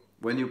so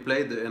when you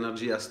play, the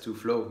energy has to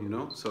flow, you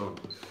know. So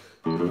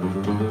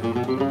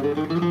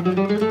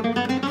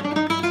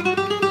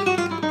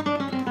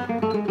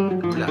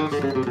relax.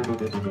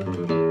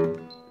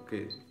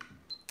 Okay.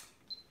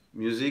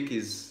 Music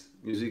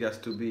has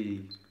to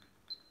be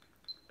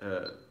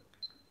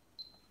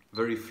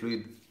very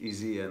fluid,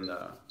 easy, and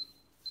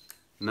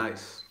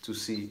nice to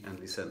see and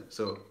listen.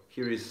 So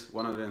here is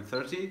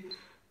 130.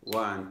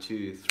 1,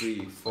 2,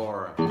 3,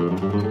 4.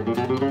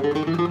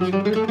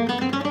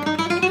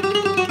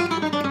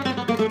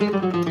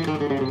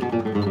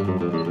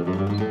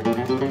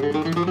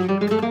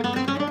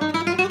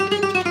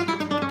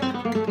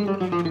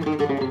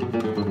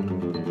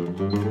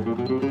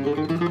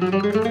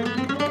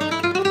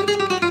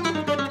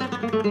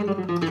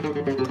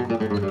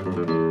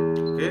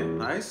 Okay,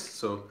 nice.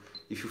 So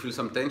if you feel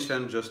some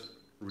tension, just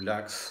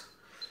relax.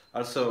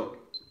 Also,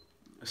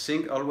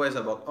 think always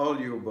about all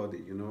your body,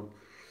 you know,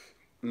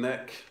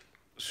 neck,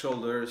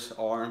 shoulders,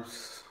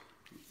 arms,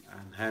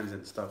 and hands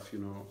and stuff, you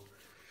know.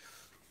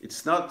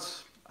 It's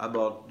not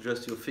about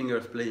just your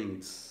fingers playing,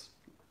 it's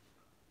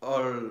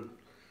all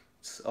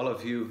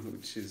of you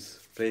which is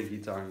playing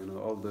guitar, you know,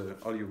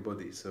 all your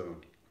body. So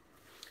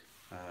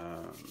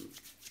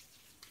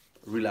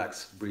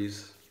relax, breathe,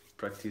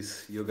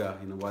 practice yoga,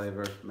 you know,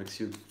 whatever makes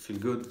you feel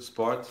good,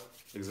 sport,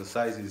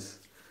 exercises,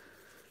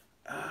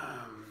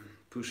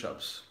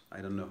 push-ups,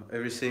 I don't know,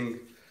 everything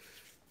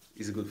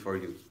is good for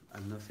you.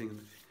 I'm nothing.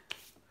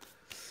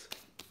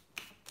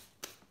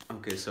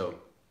 Okay, so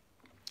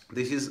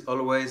this is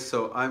always,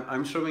 so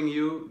I'm showing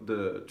you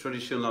the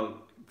traditional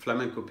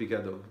flamenco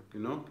picado, you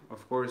know.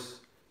 Of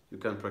course, you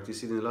can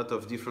practice it in a lot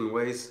of different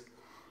ways.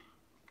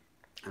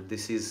 And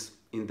this is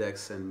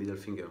index and middle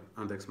finger,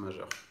 index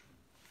major.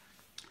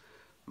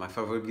 My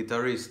favorite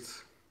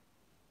guitarist.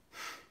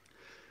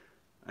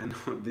 I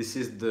know this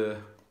is the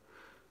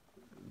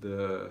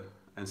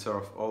answer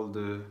of all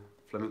the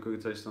flamenco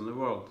guitarists in the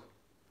world.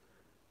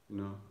 You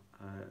know,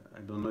 I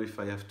don't know if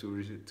I have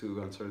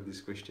to answer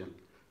this question.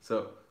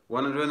 So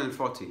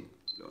 140.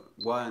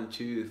 1,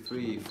 2,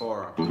 3,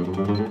 4.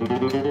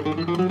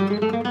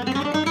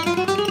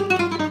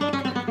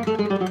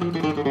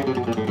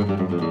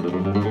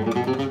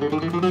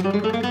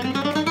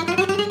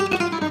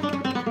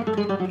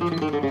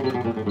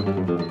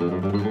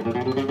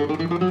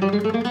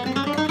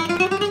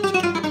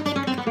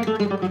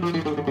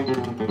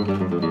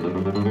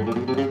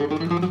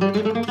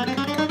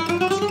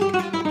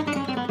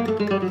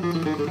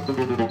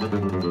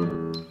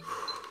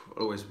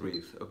 Always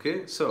breathe.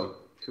 Okay, so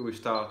here we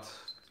start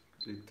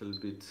a little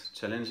bit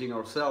challenging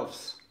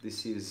ourselves.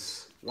 This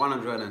is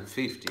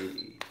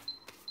 150.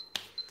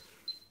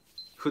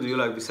 Who do you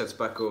like besides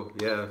Paco?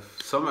 Yeah,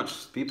 so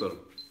much people.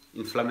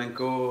 In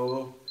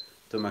flamenco,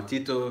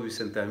 Tomatito,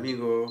 Vicente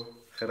Amigo,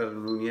 Gerardo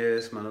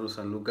Núñez, Manolo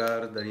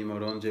Sanlúcar, Dani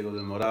Morón, Diego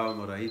del Morao,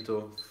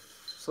 Moraito.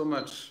 So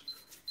much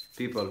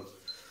people.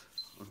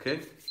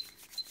 Okay?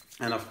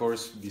 And of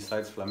course,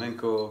 besides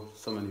flamenco,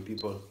 so many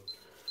people.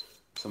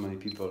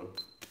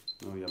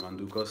 Oh,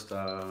 Yamandu Costa.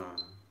 I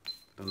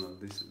don't know.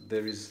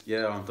 There is,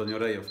 yeah, Antonio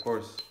Rey, of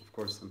course.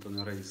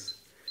 Antonio Rey is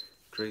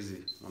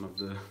crazy. One of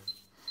the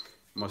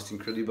most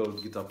incredible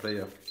guitar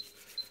player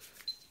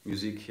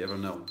music ever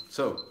known.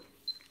 So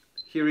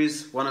here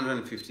is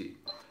 150.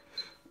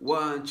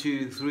 1,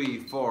 2, 3,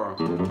 4.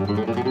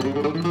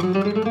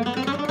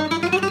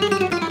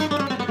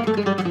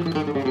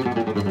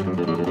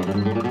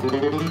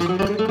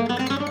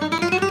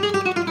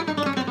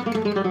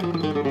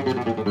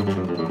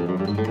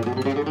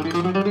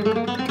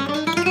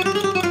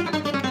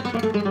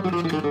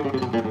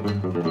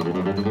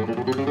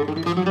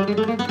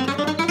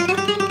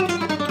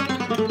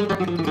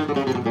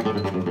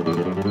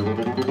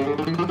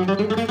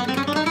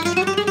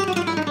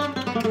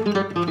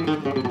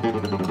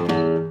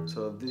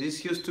 So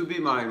this used to be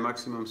my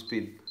maximum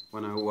speed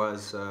when I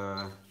was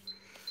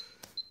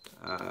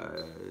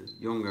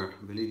younger.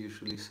 I believe you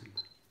should listen.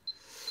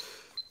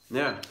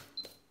 Yeah.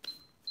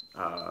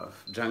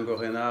 Django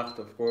Reinhardt,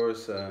 of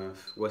course,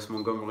 Wes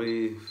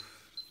Montgomery,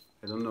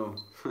 I don't know,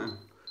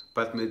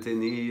 Pat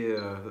Metheny,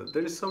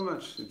 there is so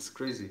much, it's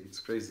crazy.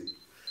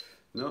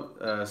 No,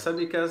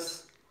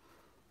 Savikas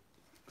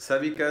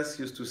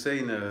used to say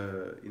in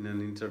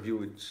an interview,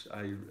 which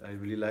I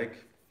really like,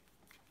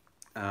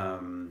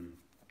 Savikas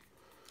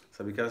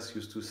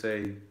used to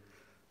say,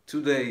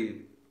 today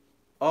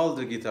all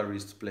the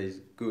guitarists play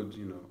good,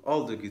 you know,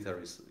 all the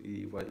guitarists,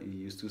 he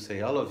used to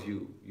say, all of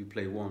you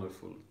play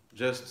wonderful.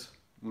 Just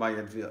my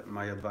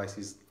advice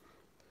is,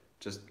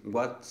 just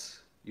what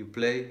you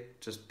play,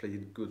 just play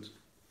it good.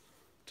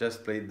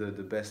 Just play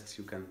the best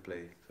you can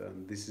play. So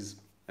this is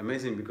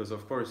amazing because,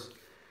 of course,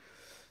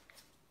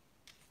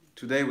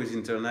 today with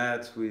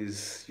internet, with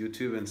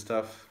YouTube and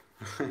stuff,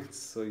 it's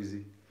so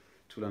easy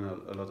to learn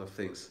a lot of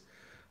things.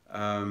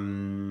 How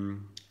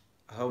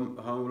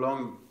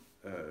long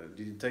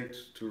did it take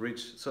to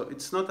reach? So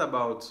it's not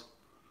about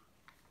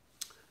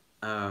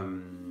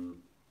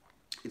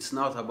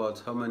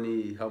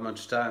how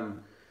much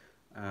time,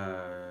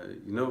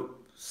 you know,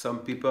 some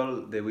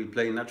people, they will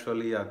play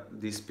naturally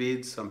at this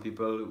speed, some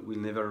people will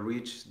never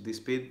reach this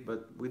speed,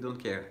 but we don't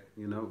care,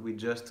 you know, we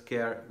just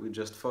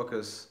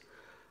focus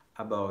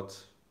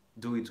about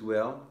do it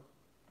well.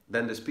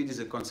 Then the speed is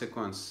a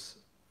consequence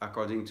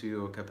according to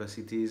your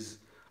capacities,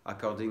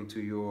 according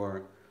to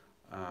your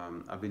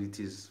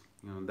abilities,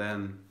 you know.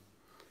 Then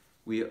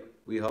we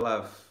all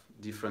have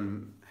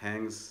different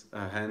hands,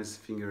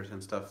 fingers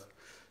and stuff.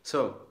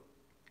 So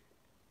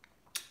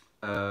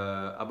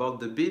about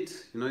the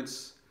beat, you know,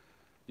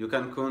 you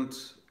can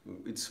count,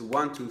 it's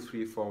 1, 2,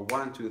 3, 4,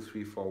 1, 2,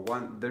 3, 4,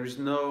 1. There is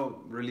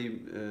no really,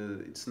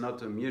 it's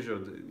not a measure.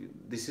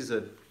 This is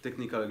a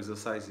technical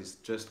exercise. It's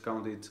just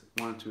count it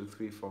 1, 2,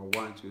 3, 4,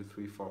 1, 2,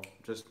 3, 4.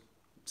 It's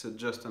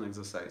just an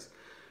exercise.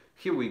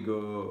 Here we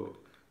go.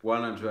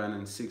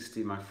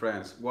 160, my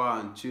friends.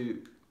 1,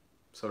 2,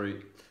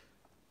 sorry.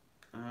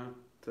 1,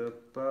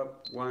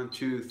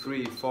 2,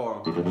 3,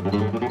 4.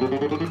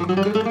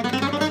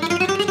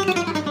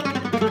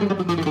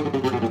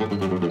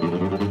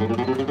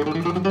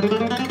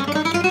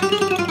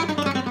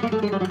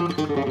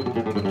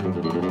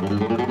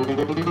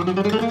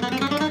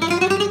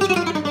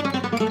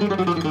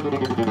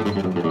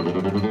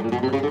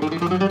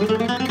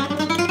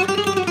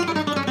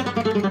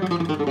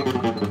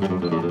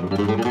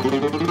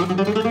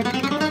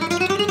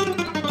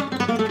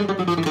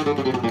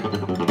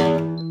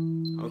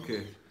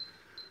 Okay,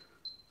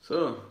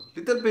 so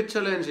little bit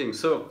challenging.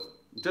 So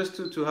just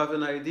to have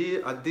an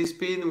idea, at this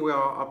speed we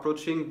are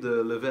approaching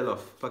the level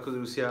of Paco de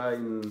Lucia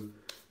in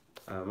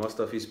most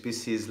of his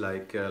pieces,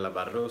 like La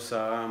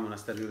Barrosa,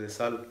 Monasterio de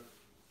Sal.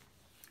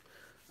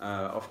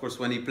 Of course,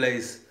 when he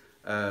plays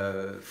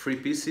 3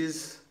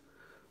 pieces,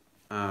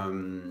 I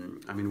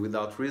mean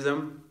without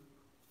rhythm,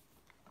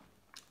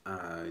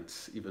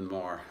 it's even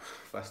more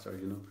faster,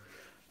 you know.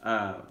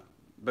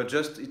 But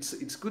just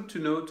it's good to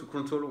know, to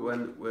control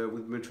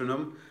with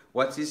metronome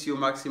what is your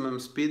maximum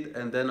speed,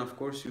 and then of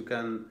course you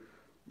can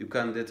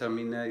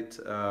determine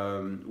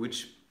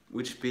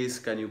which piece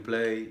can you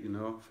play, you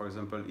know. For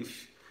example,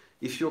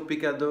 if your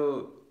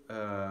picado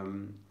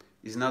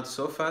is not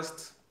so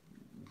fast,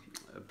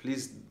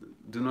 please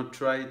do not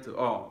try to,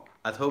 or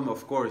at home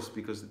of course,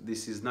 because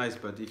this is nice,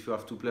 but if you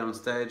have to play on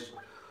stage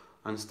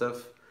and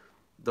stuff,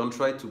 don't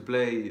try to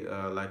play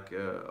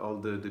all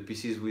the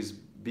pieces with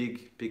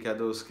big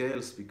picado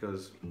scales,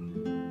 because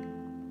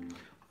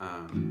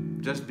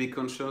just be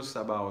conscious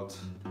about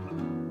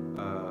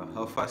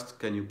how fast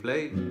can you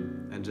play,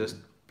 and just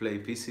play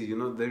pieces, you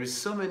know. There is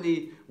so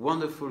many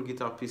wonderful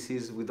guitar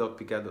pieces without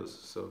picados.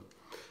 So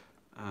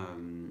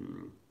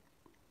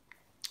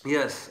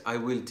yes, I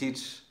will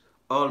teach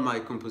all my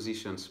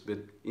compositions, but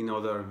in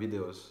other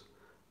videos,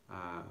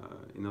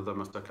 in other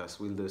masterclass,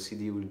 the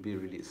CD will be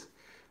released.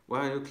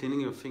 Why are you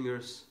cleaning your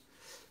fingers?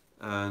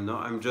 No,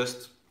 I'm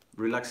just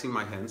relaxing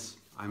my hands.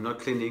 I'm not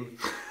cleaning.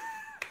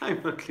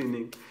 I'm not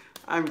cleaning.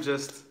 I'm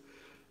just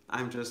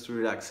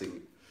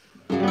relaxing.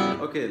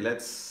 Okay,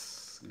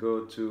 let's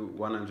go to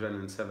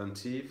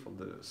 170 for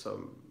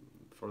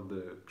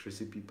the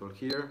crazy people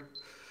here.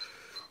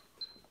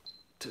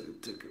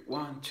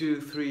 1, 2,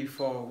 3,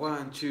 4,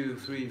 1, 2,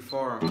 3,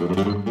 4.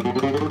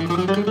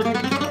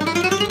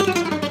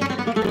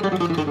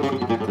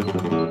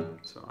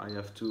 So I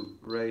have to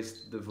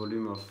raise the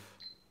volume of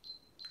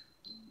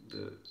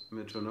the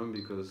metronome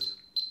because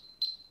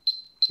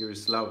here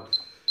it's loud.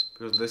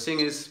 Because the thing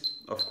is,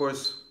 of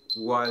course,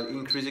 while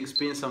increasing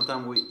speed,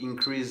 sometimes we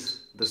increase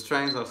the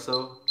strength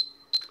also,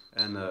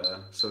 and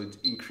so it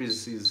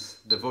increases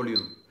the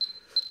volume.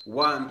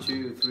 1,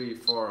 2, 3,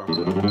 4.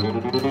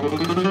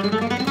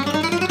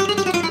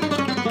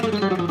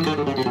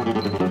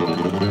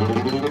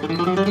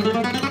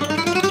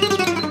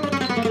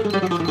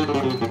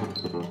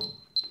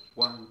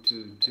 1,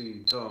 2,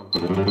 3, 4.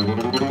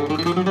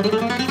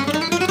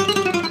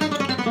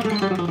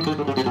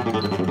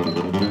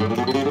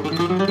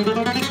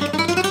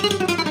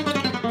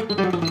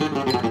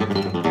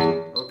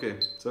 Okay,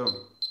 so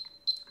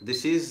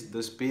this is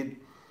the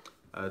speed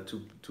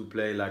to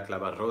play like La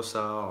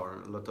Barrosa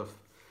or a lot of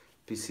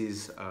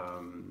pieces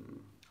of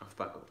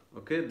Paco.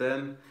 Okay,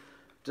 then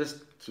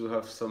just to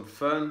have some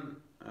fun,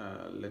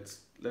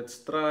 let's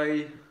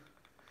try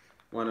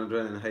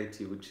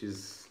 180, which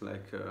is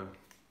like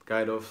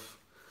kind of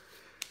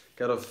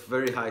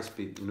very high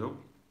speed, you know.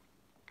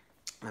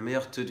 La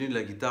meilleure tenue de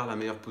la guitare, la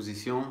meilleure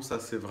position, ça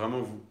c'est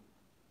vraiment vous.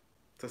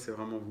 Ça c'est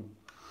vraiment vous.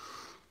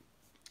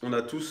 On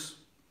a tous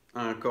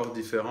un corps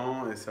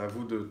différent et c'est à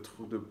vous de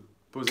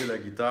poser la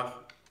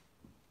guitare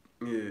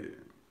et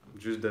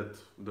juste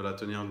de la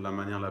tenir de la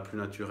manière la plus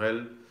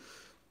naturelle.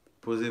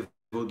 Posez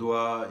vos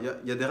doigts.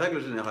 Il y a des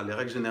règles générales. Les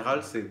règles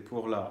générales, c'est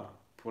pour la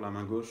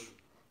main gauche.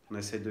 On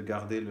essaie de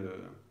garder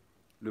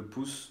le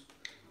pouce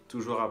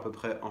toujours à peu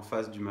près en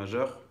face du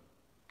majeur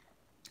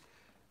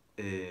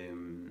et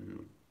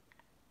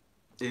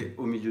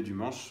au milieu du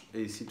manche.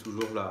 Et ici,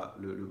 toujours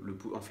le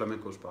pouce, en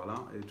flamenco je parle,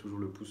 hein, et toujours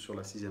le pouce sur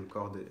la 6e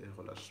corde et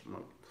relâche.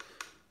 Voilà.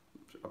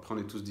 Après, on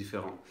est tous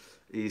différents.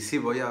 Y sí,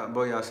 voy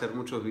a hacer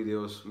muchos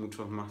videos,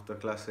 muchos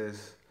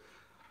masterclasses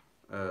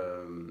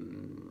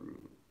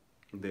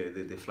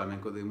de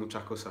flamenco, de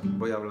muchas cosas.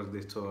 Voy a hablar de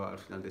esto al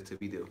final de este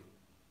video.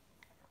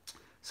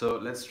 So,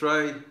 let's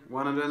try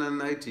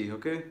 180,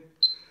 okay?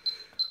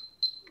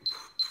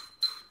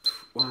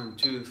 1,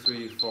 2,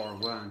 3, 4,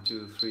 1,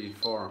 2, 3,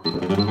 4.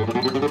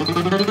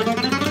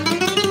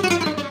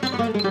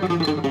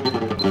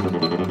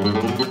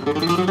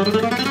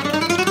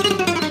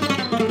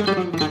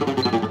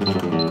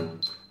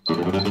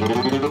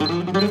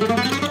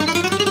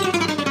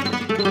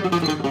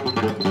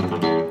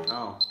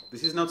 Oh,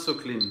 this is not so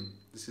clean.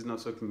 This is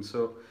not so clean.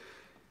 So,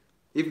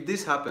 if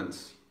this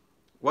happens,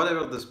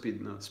 whatever the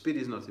speed, no, speed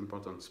is not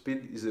important.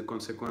 Speed is a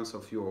consequence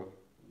of your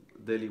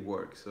daily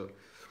work. So,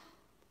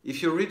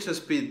 if you reach a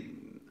speed,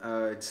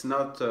 it's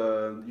not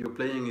your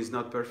playing is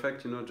not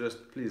perfect. You know,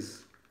 just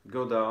please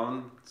go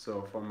down.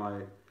 So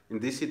in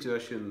this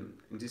situation,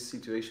 I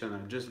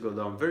just go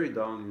down, very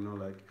down. You know,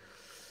 like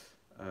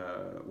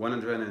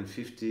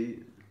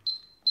 150.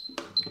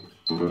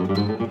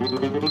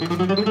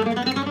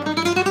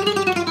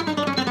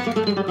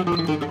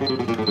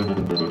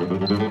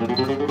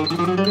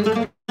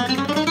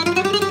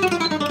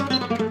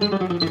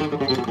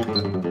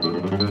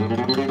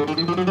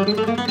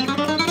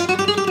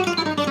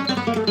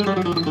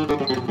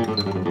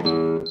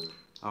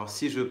 Alors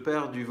si je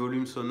perds du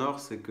volume sonore,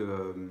 c'est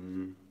que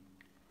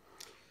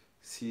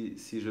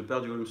si je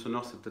perds du volume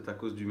sonore, c'est peut-être à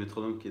cause du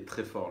métronome qui est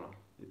très fort là.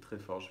 Il est très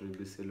fort. Je vais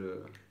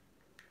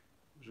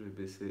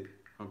baisser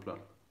un plat.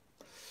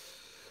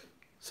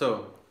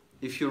 So,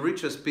 if you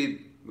reach a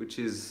speed which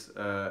is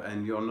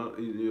and your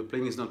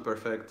playing is not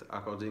perfect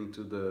according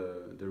to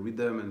the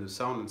rhythm and the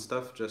sound and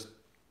stuff, just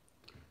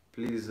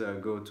please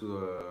go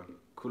to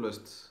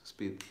coolest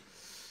speed.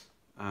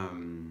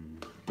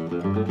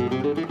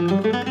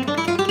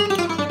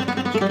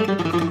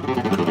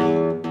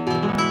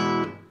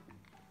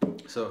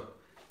 So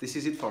this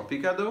is it for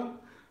picado,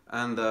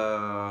 and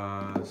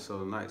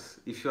so nice.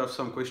 If you have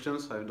some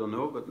questions, I don't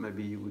know, but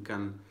maybe we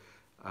can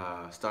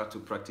start to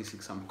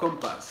practicing some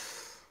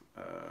compass.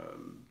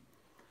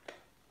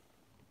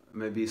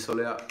 Maybe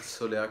solea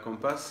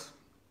compass.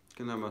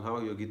 Can about how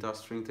your guitar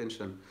string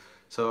tension.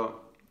 So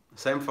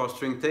same for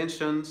string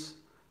tensions.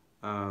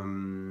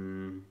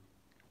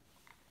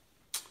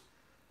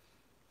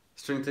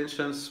 String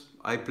tensions,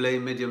 I play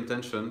medium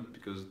tension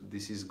because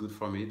this is good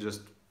for me.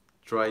 Just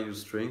try your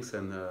strings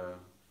and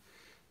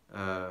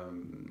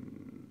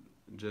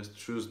just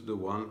choose the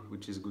one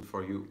which is good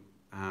for you.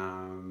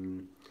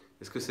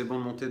 Est-ce que c'est bon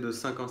de monter de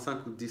 5 en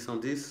 5 ou de 10 en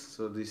 10?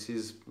 So this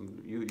is,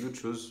 you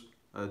choose,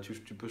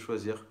 tu peux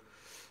choisir.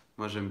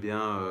 Moi j'aime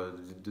bien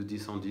de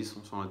 10 en 10,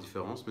 on sent la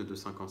différence, mais de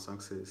 5 en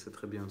 5 c'est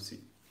très bien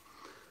aussi.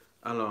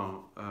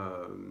 Alors,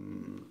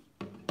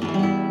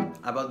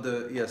 about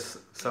the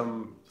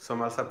some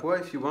alzapua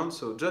if you want.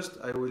 So just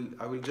I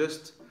will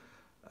just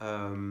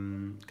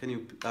can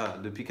you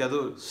the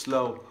picado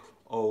slow.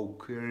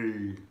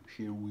 Okay,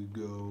 here we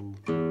go.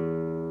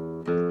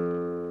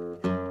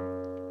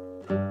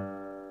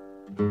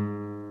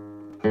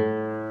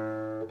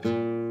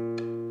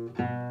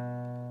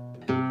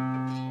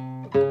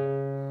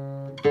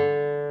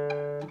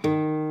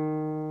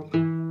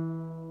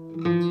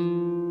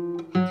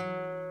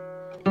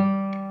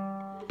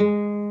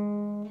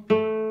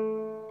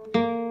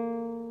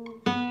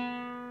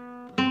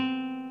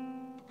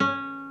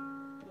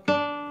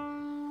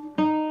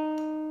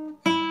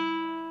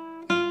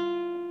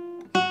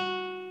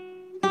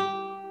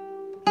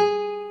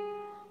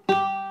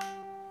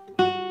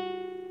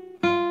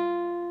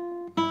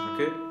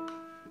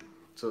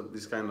 So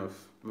this kind of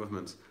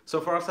movements. So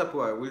for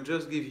Asapua, we'll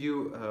just give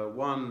you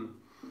one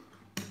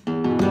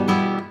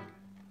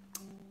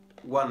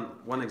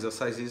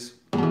exercises.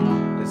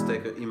 Let's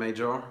take an E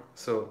major.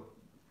 So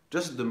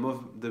just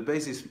the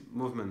basis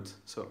movement.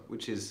 So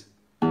which is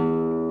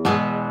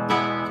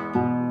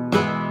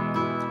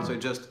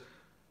just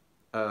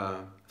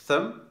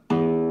thumb,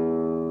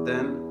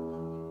 then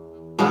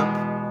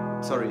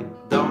up, sorry,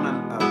 down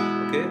and up.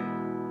 Okay.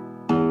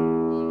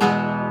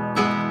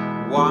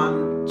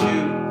 1, 2,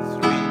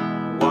 3,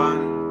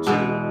 1, 2,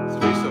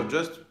 3. So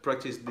just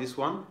practice this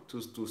one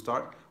to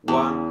start.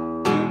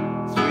 1, 2,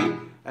 3,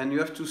 and you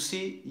have to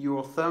see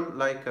your thumb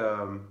like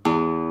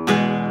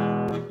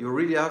you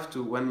really have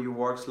to, when you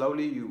work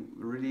slowly, you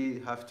really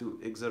have to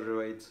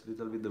exaggerate a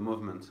little bit the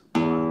movement.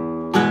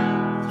 1, 2,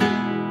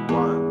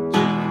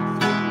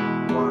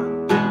 3,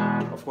 1, 2.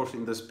 Of course,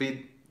 in the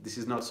speed, this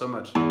is not so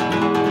much.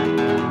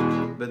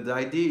 But the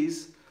idea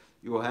is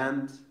your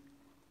hand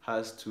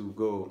has to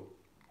go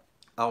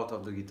out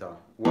of the guitar.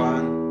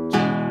 1, 2,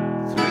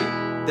 3.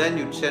 Then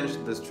you change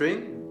the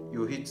string.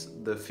 You hit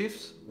the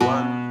fifth.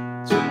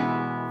 1, 2, 3.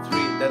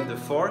 Then the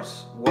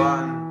fourth.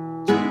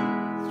 1, 2, 3.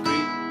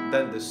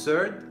 Then the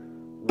third.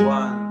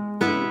 1,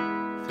 2,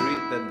 3.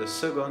 Then the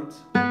second.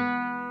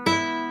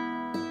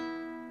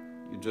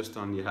 You just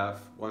only have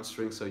one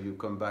string, so you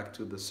come back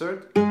to the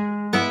third,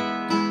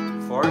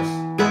 fourth,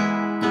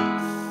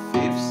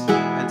 fifth,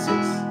 and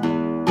sixth.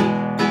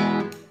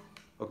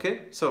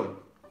 Okay, so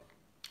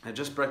I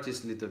just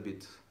practice a little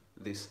bit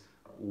this.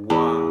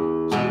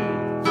 1, 2, 3.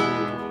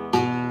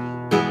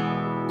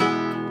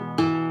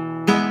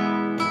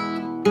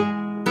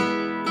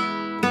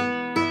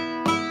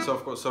 So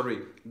of course, sorry,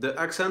 the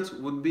accent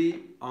would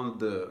be on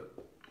the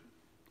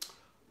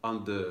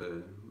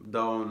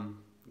down,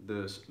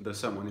 the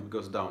thumb when it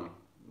goes down.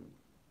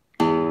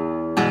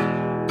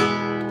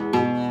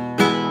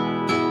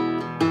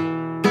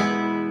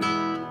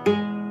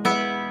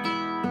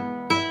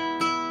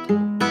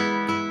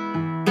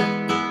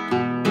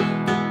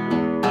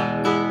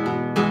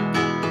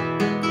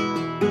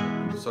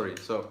 Sorry,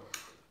 so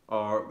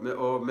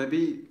or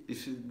maybe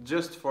if you,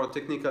 just for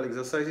technical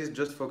exercises,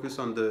 just focus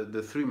on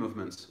the three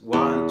movements.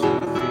 1, 2, 3,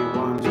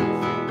 1, 2, 3.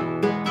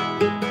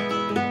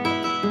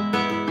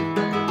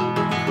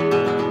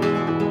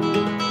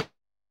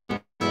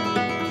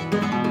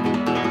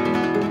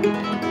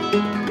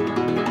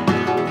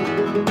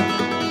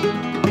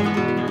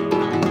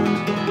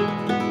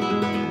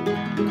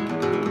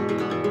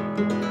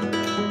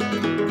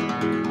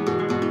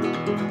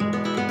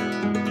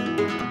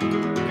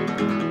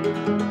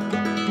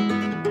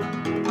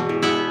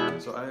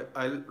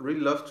 I really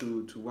love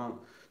to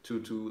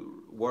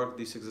work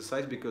this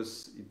exercise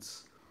because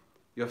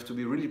you have to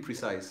be really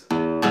precise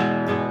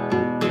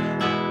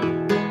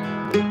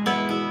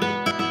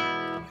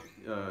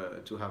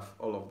to have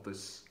all of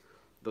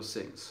those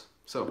things.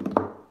 So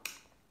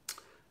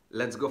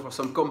let's go for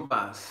some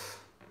compass.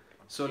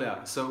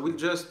 Solea. So we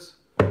just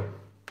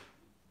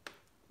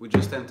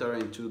enter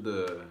into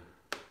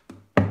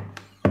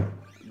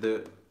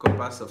the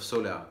compass of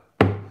Solea.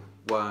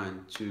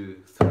 1,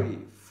 2, 3,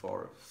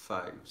 4,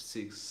 5,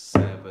 6,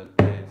 7,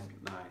 8,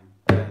 9,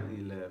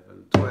 10,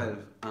 11, 12,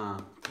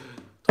 1, 2,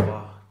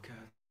 3,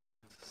 4,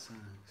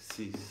 5,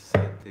 6,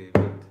 7,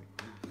 8,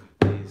 10, 11,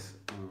 12,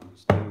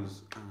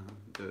 1,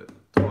 2, 3,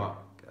 4,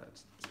 5,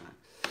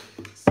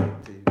 6, 7,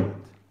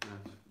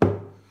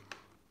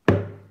 8,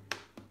 9.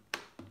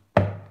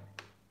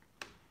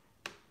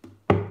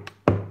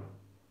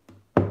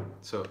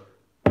 So,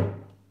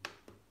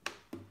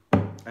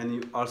 and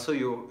you also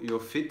your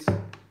feet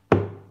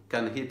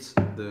can hit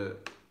the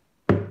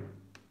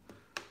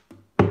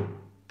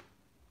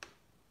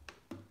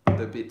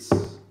beats.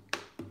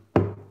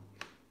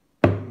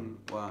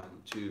 1,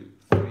 2,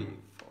 3,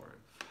 4,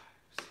 5,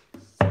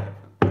 6, 7,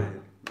 8,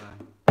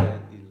 9,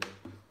 10,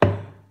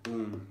 11.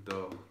 1,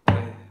 2,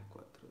 3,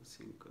 4, 5,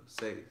 6,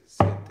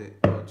 7,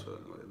 8, 9.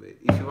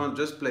 If you want,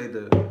 just play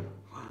the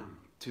 1,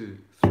 2,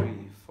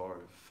 3, 4,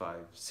 5,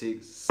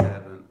 6,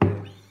 7,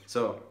 8.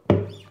 So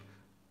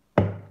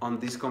on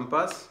this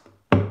compass,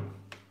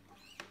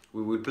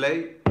 we will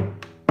play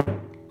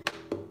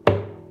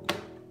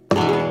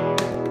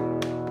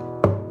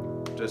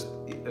just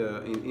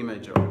in E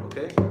major,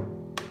 okay?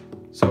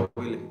 So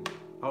we'll,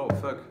 oh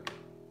fuck,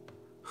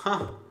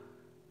 huh?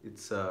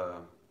 It's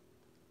a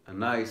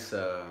nice,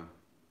 I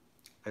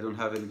don't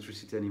have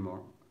electricity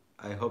anymore.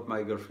 I hope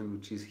my girlfriend,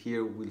 which is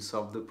here, will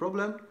solve the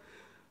problem.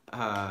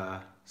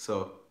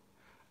 So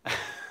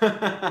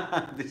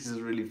this is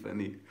really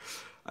funny.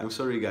 I'm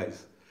sorry,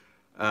 guys.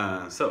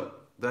 So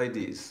the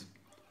idea is,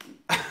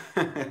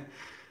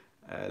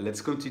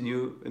 let's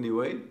continue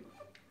anyway.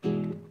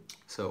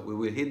 So we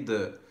will hit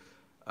the,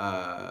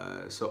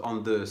 so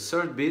on the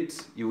third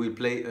beat you will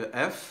play a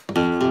F,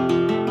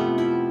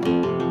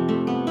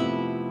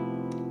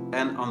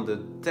 and on the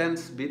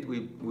 10th beat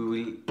we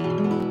will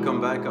come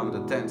back on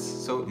the 10th.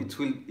 So it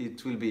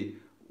will be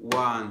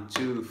 1,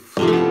 2,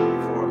 3,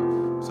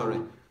 4,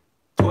 sorry,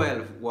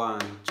 12, 1,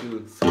 2,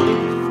 3,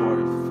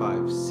 4,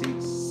 5,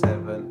 6,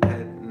 7,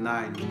 8,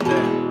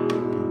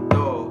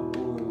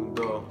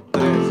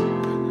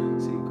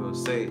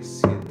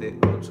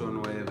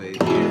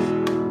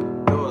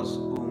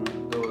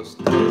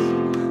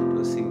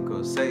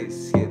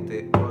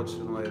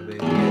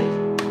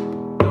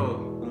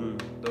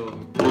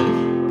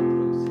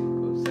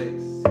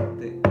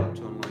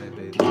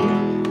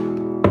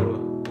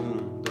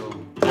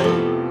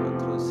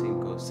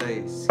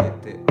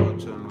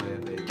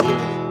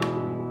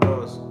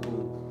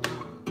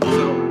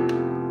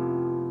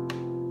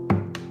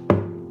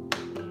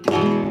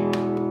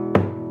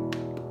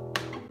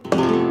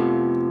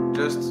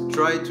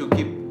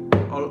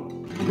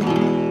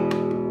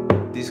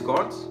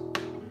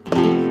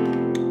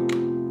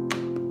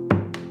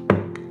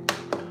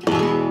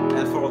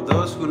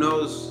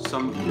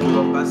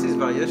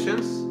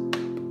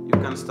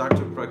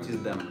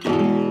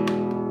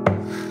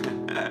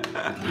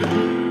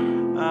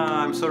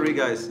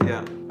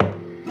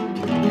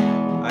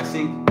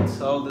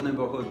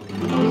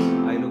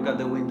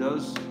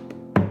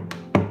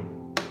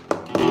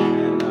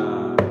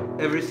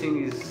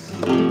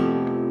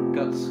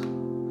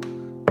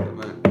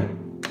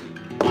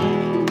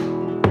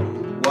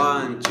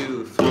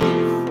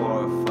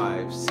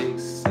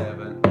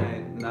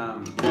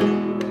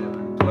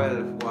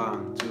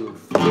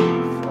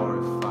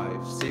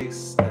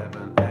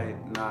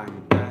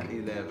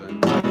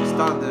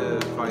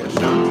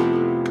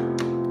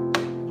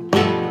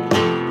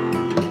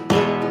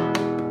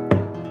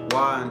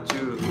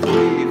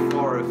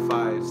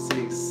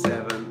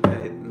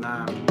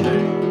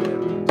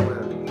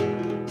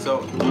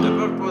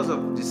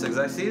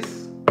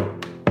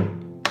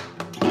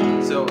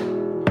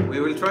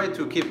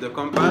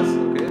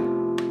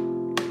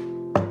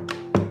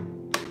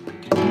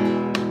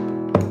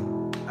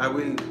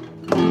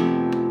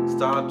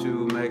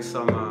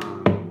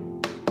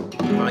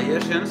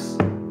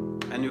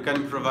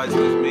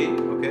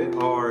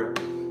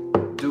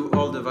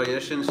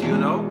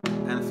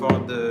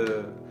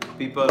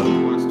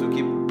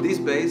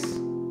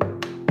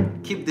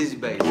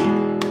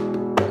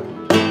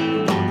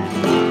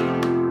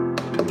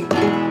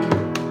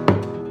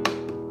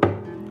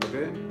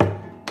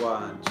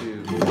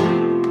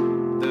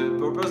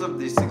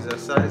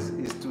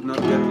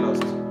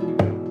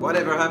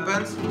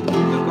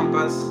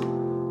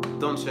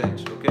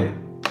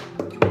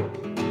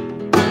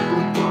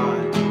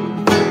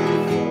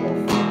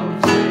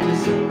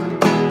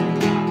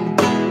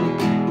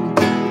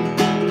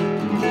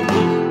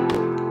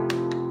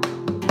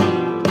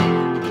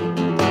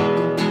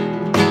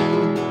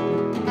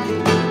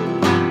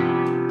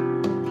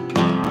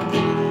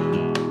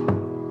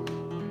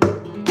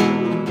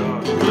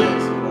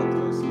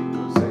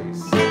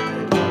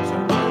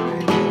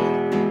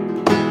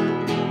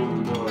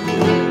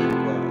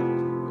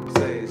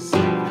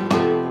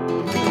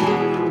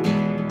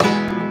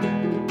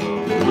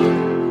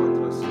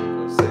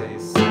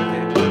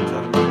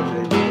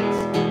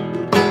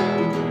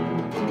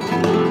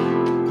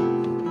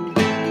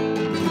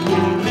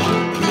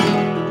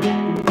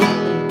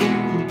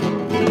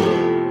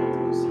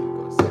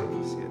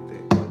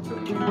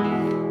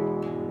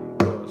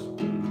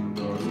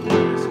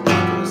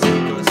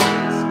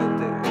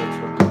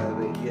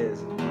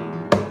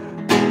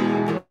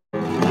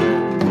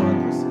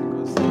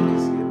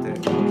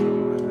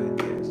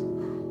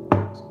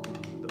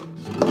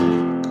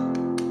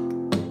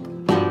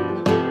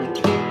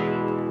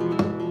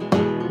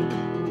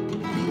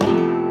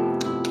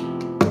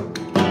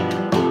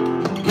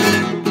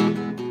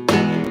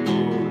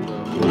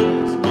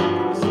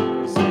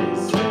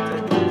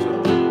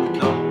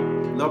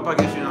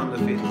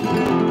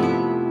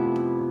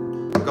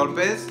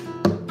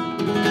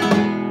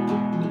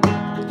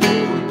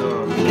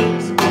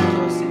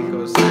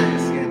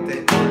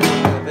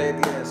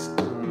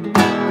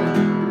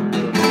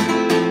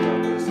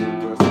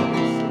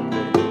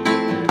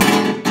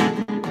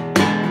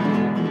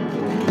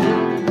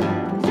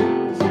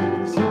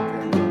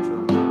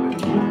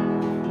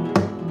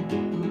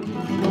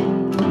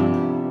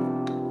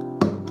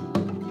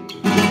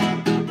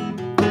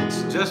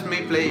 It's just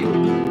me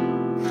playing.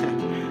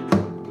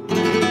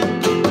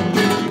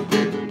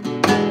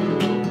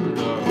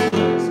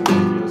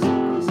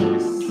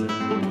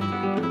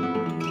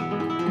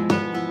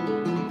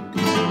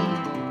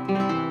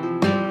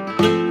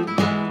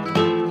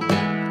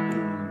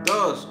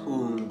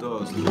 Un,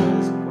 dos,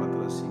 tres,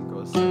 cuatro,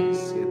 cinco, seis,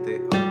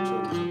 siete,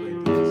 ocho,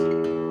 nueve, diez.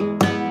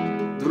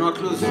 Do not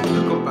lose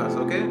the compass,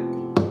 okay?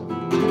 Un,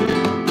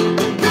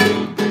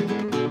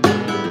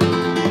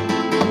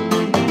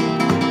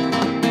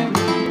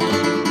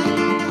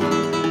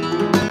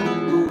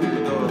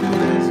 dos,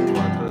 tres,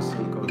 cuatro,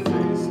 cinco,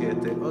 seis,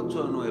 siete,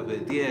 ocho,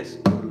 nueve, diez.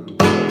 Un,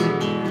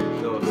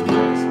 dos,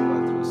 tres,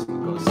 cuatro,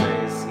 cinco,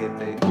 seis,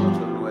 siete,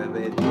 ocho,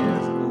 nueve,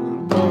 diez.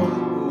 Un,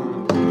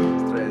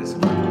 dos, tres,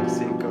 cuatro,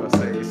 cinco,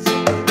 seis,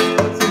 siete.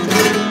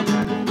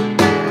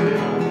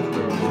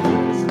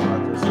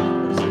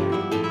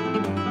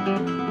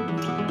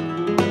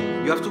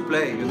 You have to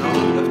play, you know,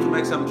 you have to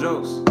make some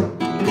jokes. 1,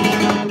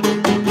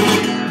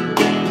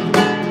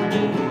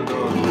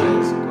 2,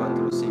 3,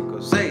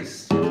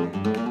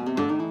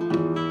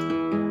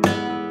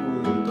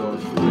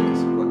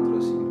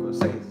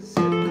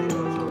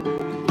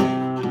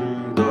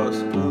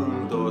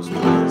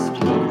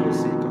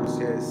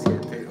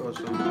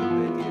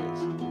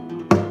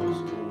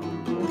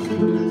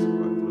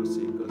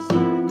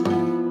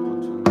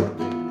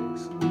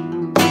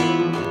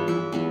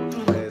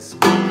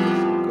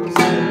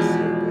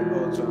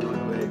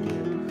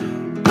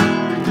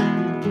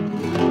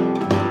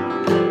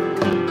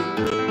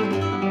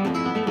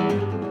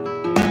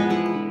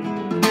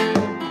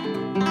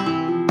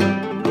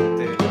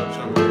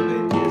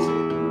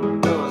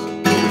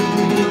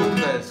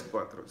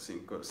 4,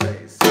 5,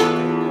 6,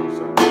 7, 8,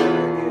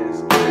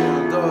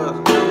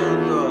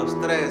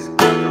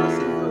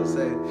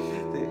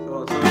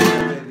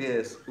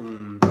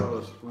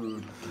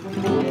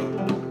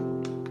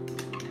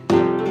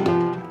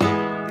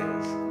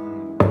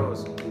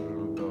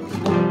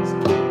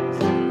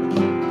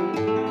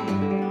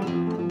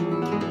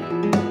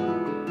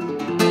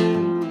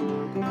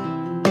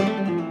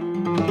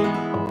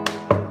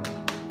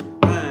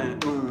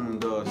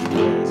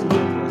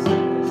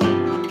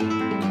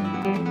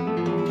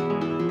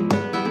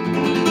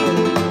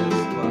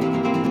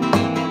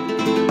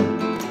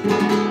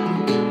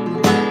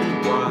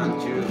 10, 1, 2,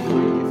 1, 2,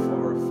 3,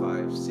 4,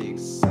 5,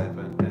 6,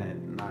 7,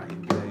 8,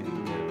 9,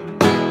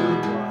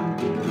 10, 1,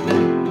 2, 1.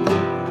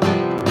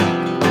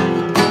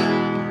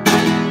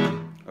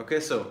 Okay,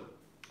 so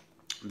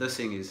the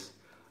thing is,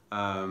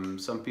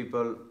 some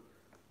people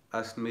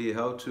ask me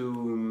how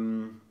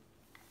to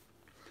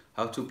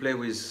play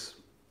with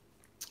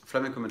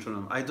flamenco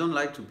metronome. I don't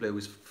like to play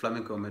with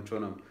flamenco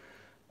metronome,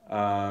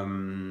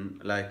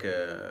 like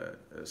a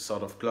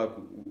sort of clock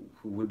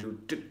who would do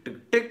tick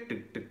tick tick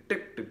tick tick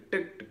tick tick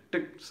tick tick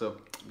tick. So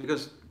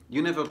because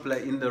you never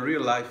play in the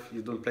real life,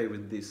 you don't play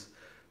with this.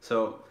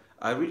 So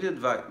I really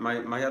advise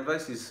my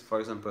advice is, for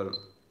example,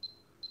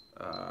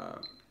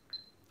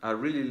 I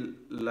really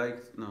like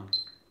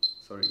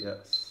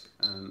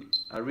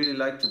I really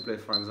like to play,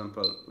 for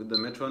example, with the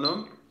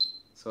metronome.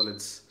 So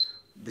this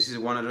is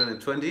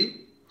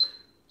 120.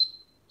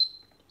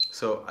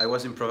 So I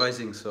was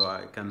improvising, so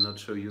I cannot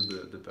show you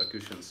the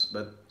percussions,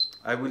 but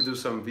I will do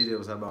some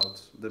videos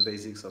about the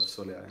basics of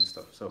Soleá and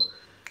stuff. So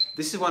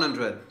this is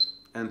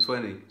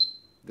 120.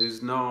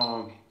 There's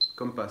no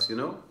compass, you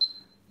know.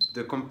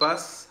 The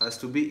compass has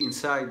to be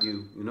inside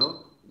you, you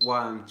know.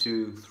 1,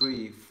 2,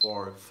 3,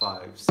 4,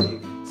 5,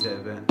 6,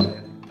 7, 8.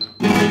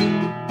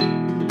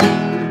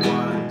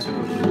 1,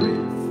 2,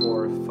 3,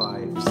 4,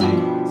 5, 6,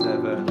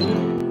 7,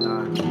 8,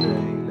 9,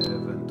 10,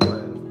 11,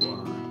 12,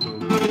 1, 2,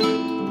 3,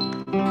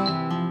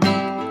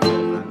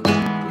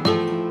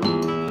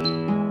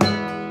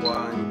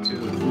 1,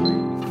 2,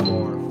 3,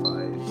 4,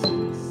 5,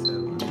 6,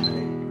 7,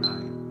 8,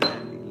 9,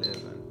 10,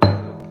 11,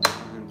 12, 1,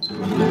 2,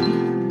 3.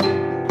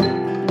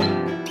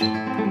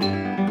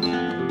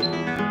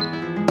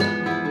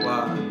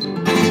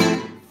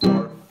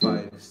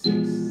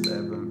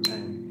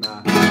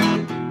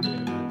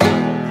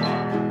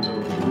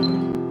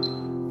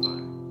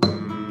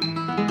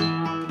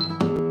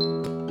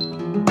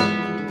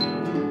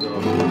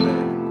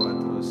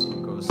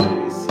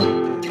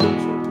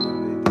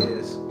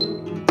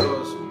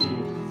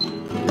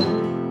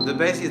 The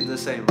bass is the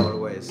same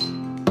always.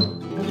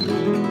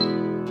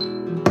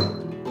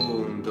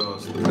 1, 2,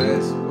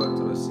 3,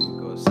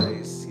 4,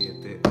 5, 6,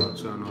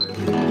 7,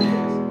 8,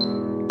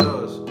 9, 10.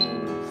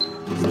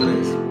 2,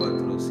 3, 4,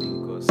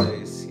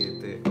 5, 6, 7, 8, 9,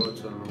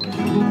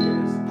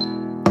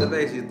 10. The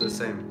bass is the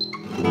same.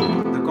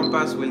 The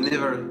compass will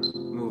never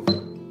move.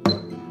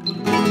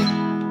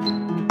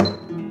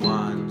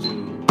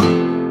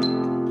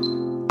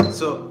 1, 2.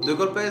 So the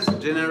golpes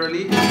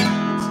generally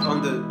it's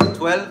on the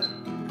 12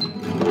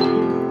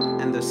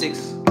 and the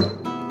 6.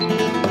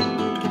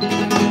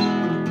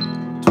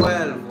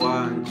 12,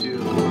 1, 2,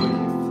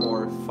 3,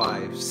 4,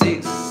 5,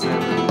 6,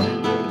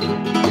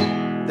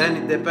 7. Then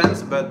it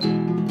depends, but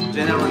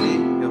generally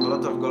you have a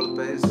lot of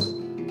golpes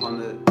on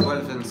the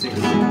 12 and 6.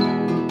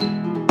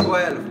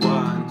 12,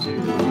 1,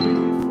 2,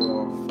 3,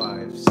 4,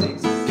 5,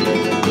 6,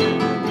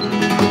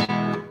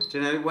 7.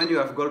 Generally when you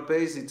have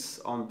golpes it's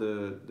on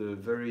the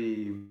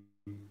very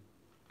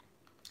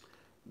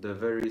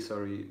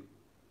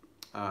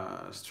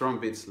strong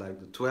beats, like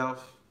the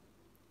 12,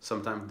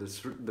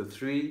 sometimes the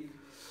 3,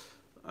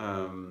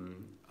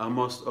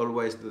 almost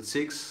always the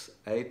 6,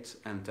 8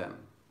 and 10,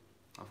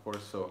 of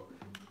course. So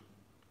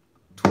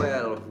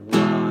 12,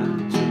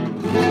 1,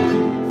 2,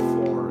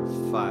 3, 4,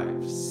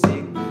 5, 6,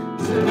 7,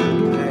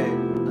 8,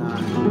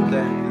 9,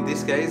 10. In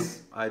this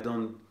case I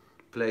don't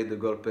play the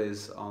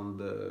golpes on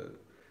the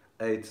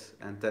 8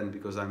 and 10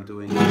 because I'm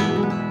doing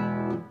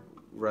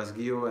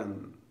rasguillo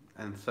and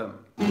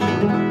thumb.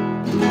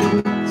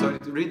 So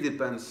it really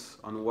depends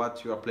on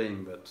what you are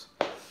playing, but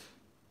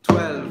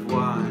 12,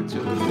 1,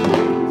 2, 3,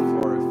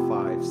 4,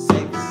 5, 6,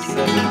 7,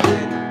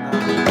 8,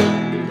 9,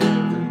 10,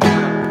 11,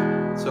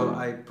 12. So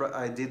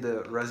I did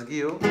a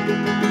rasguillo,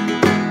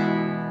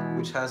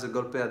 which has a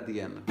golpe at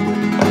the end.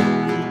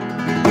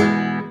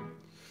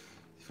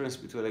 Difference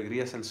between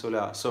alegrías and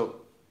soleá.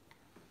 So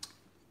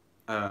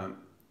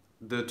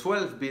the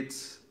 12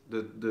 beats,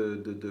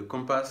 the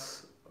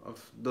compass of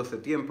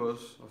 12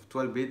 tiempos, of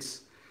 12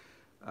 beats,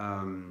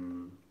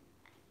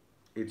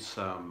 it's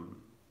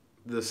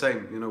the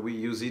same, you know. We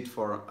use it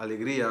for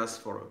alegrías,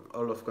 for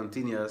all of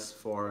continuas,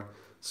 for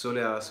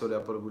soleá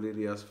por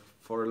bulerías,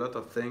 for a lot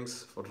of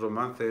things, for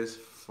romances,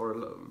 for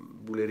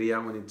bulería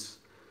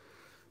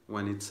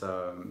when it's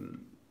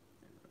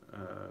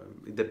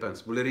it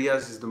depends.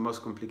 Bulerías is the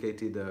most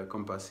complicated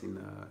compass in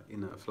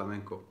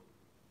flamenco,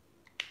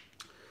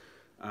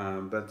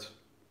 but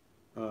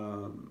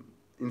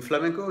in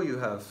flamenco you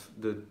have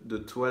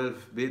the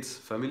 12 beats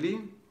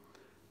family,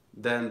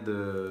 then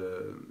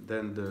the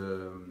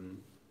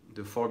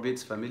 4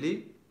 beats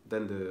family,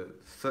 then the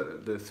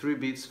 3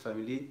 beats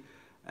family,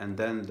 and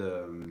then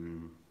the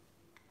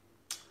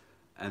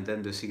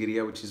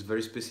Sigiriya, which is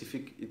very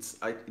specific. It's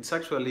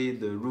actually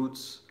the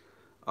roots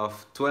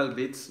of 12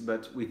 beats,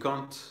 but we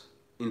count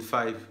in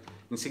 5.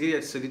 In Sigiriya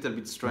it's a little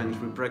bit strange.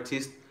 We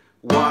practiced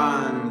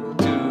 1,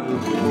 2,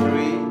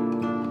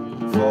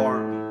 3,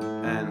 4,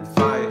 and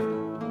 5.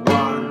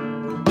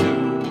 1, 2, 3,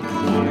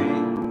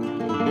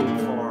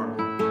 4,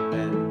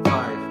 and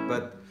 5.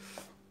 But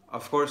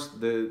of course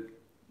the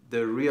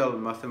real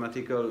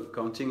mathematical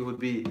counting would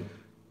be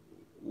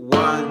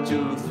 1,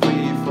 2,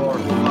 3, 4,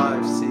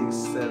 5, 6,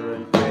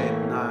 7,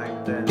 8,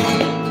 9, 10,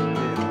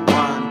 11,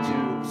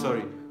 1, 2,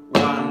 sorry,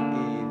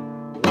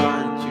 1,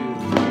 2,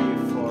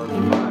 3, 4,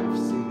 5,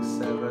 6,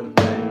 7,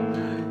 8,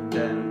 9,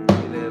 10,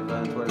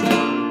 11,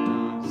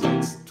 12, so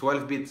it's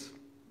 12 bits.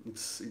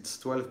 It's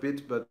 12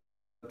 bits, but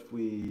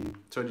we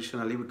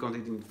traditionally we count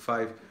it in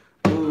 5.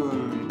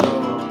 1, 2,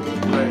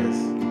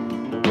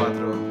 3, 4,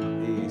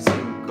 y 5.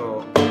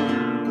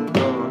 1,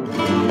 2, 3.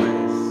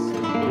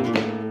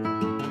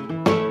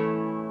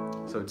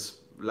 So it's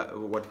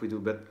what we do,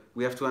 but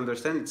we have to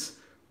understand it's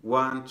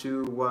 1,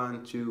 2,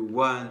 1, 2,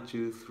 1,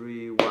 2,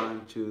 3,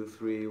 1, 2,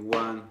 3,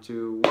 1,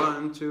 2,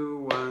 1,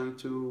 2, 1,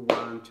 2,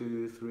 1,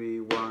 2, 3,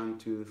 1,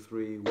 2,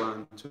 3,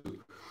 1,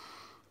 2.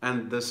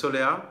 And the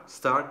solea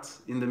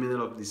starts in the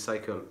middle of this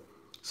cycle.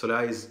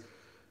 Solea is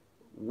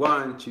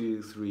 1,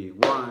 2, 3,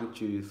 1,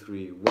 2,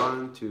 3,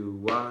 1, 2,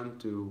 1,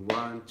 2,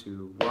 1,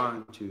 2,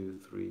 1, 2,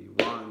 3,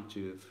 1,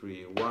 2,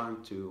 3,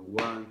 1, 2,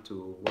 1,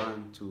 2,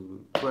 1,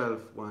 2,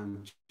 12,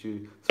 1,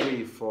 2,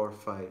 3, 4,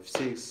 5,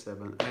 6,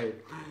 7,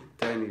 8,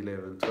 10,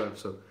 11, 12.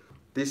 So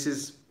this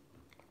is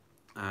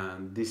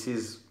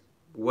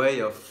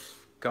way of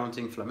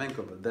counting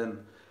flamenco, but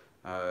then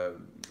a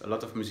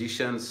lot of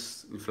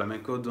musicians in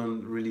flamenco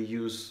don't really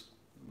use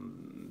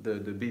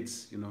the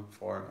beats, you know,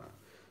 for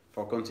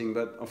counting.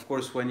 But of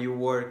course, when you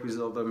work with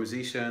other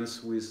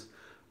musicians, with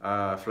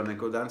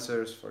flamenco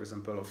dancers, for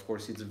example, of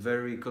course, it's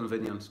very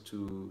convenient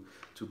to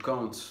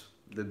count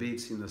the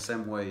beats in the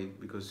same way,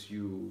 because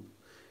you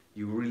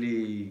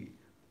really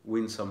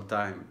win some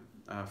time.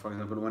 For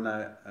example, when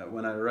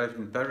I arrived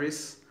in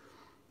Paris,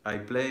 I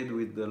played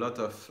with a lot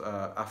of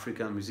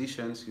African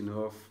musicians, you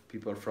know,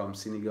 people from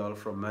Senegal,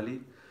 from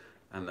Mali,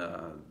 and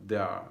they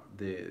are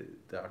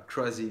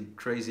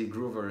crazy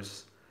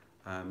groovers,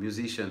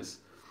 musicians.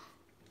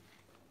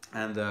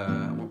 And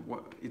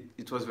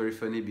it was very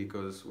funny,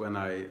 because when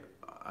I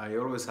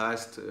always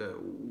asked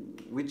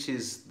which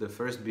is the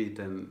first beat,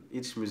 and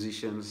each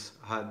musician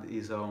had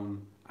his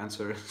own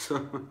answer.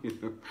 So, you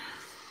know,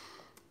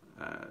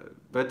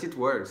 but it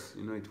works,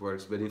 you know, it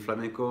works. But in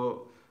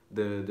flamenco,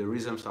 the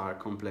rhythms are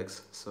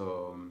complex,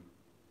 so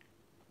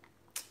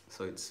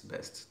it's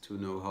best to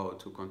know how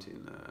to count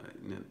in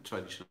a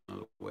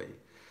traditional way.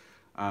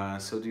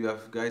 So do you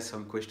have, guys,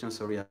 some questions?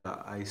 Sorry,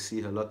 I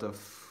see a lot of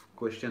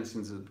questions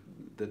in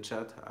the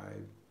chat. I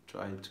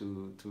try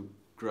to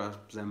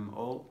grasp them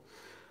all.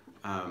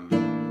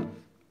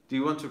 Do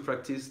you want to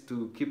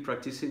keep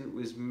practicing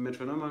with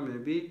metronome?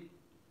 Maybe.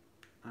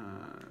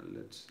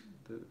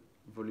 The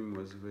volume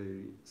was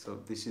very, so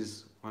this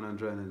is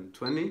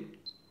 120.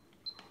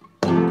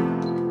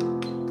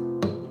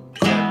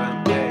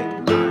 7,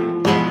 8, 9, 10,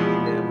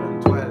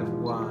 11, 12,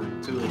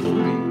 1, 2,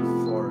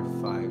 3, 4,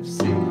 5,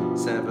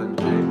 6, 7,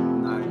 8,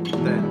 9,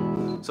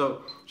 10.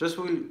 So just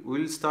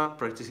we'll start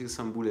practicing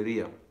some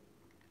bulería.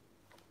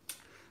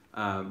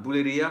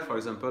 Bulería, for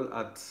example,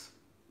 at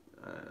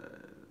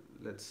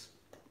let's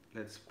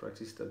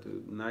practice at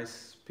a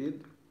nice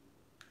speed.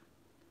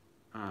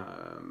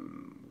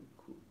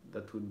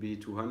 That would be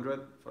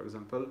 200, for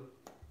example.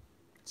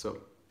 So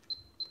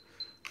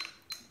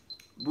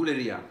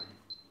bulería.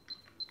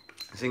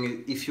 I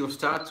think if you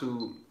start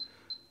to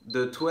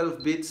the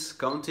 12 beats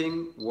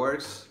counting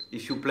works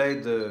if you play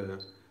the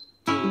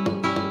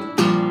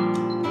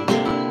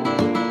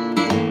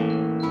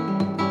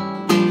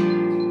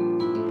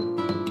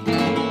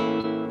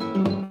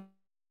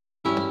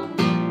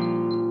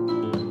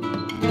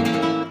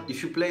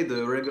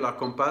regular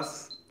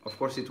compass. Of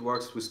course it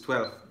works with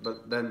 12,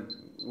 but then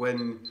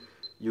when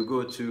you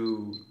go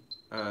to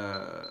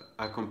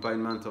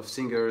accompaniment of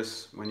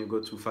singers, when you go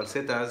to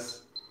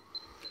falsettas,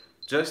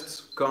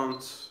 just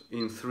count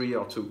in 3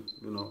 or 2,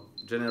 you know,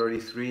 generally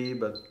 3,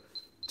 but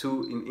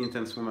 2 in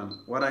intense movement.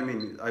 What I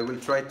mean, I will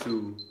try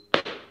to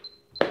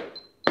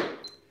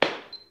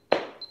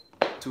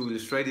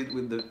illustrate it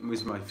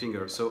with my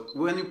finger. So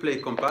when you play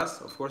compass,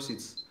 of course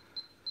it's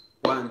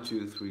 1,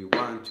 2, 3,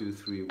 1, 2,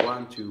 3,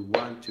 1, 2,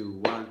 1,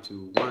 2, 1,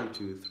 2, 1,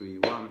 2, 3,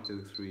 1,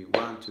 2, 3,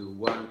 1, 2,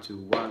 1, 2,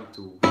 1,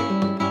 2.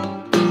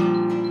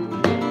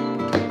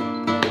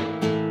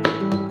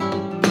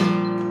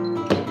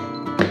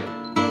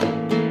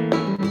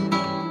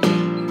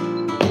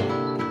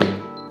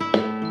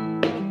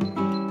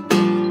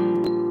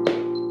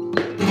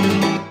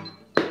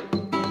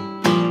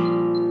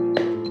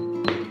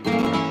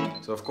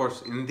 So of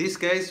course, in this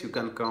case, you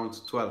can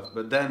count 12,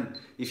 but then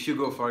if you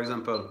go, for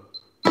example,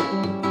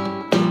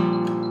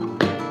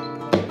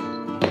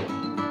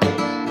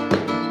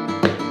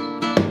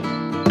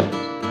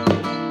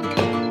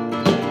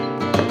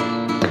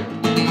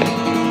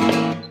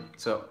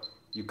 So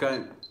you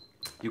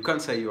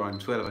can't say you are in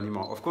 12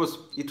 anymore. Of course,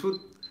 it would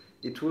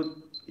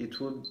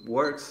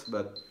works,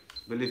 but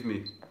believe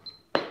me,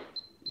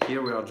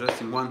 here we are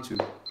just in 1 2.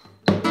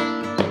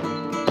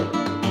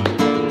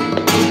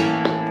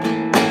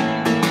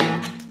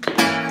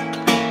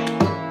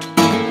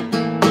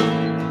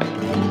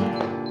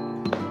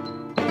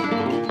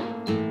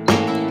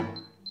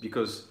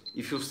 Because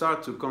if you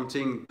start to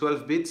counting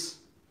 12 beats,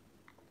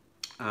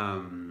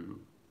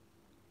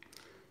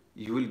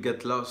 you will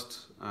get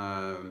lost,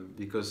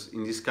 because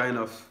in this kind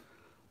of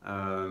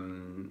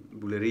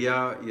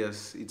bulería,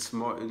 yes, it's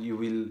more you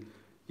will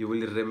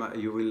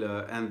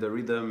end the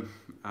rhythm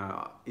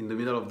in the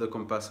middle of the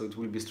compass, so it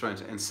will be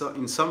strange. And so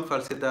in some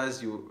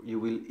falsettas you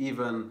will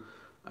even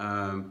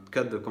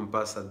cut the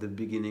compass at the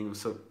beginning.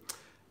 So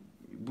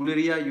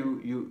bulería,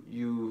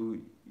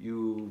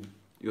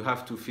 you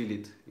have to feel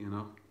it, you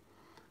know.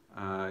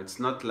 It's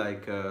not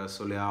like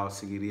solea or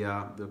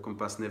seguiria, the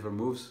compass never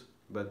moves,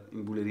 but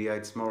in bulería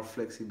it's more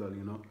flexible,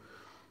 you know.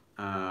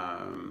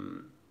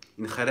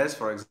 In Jerez,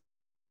 for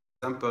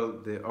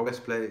example, they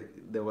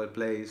will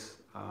play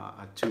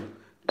at 2,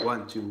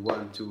 1 2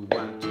 1 2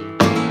 1 2.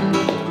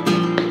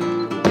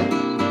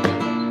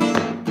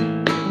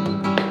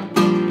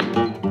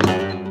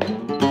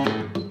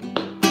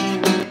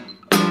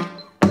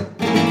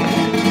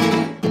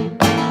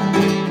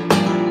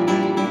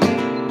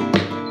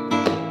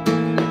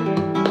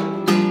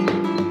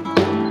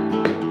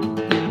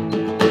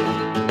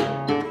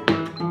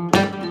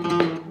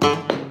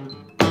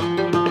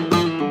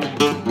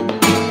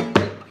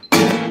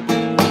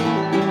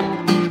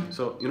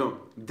 So, you know,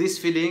 this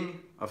feeling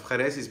of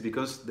Jerez is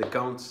because the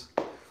counts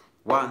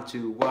 1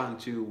 2 1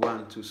 2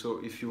 1 2. So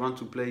if you want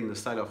to play in the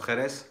style of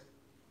Jerez,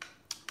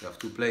 you have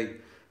to play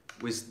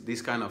with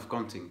this kind of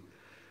counting.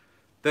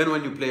 Then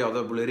when you play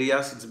other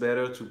bulerías, it's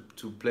better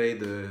to play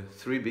the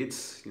 3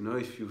 beats. You know,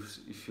 if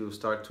you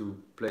start to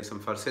play some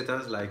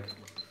falsettas like.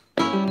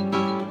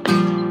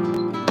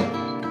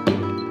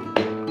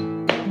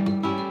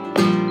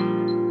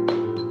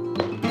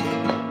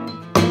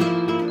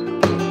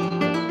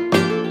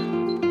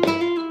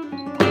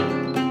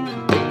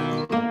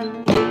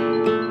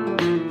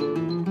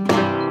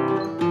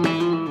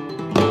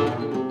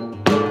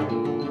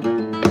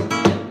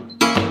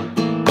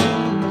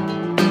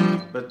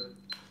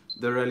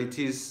 The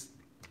reality is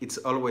it's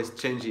always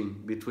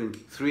changing between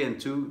 3 and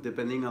 2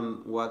 depending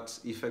on what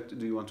effect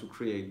do you want to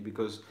create,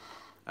 because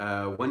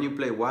when you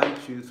play 1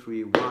 2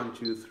 3 1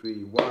 2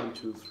 3 1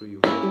 2 3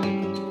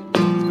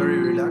 it's very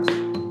relaxed.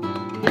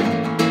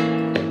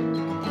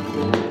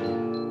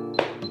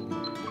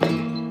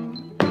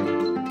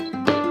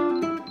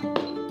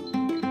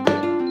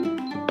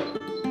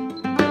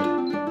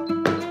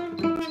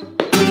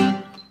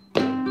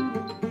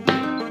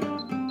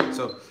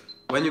 So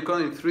when you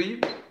count in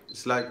 3,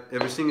 it's like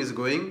everything is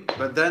going,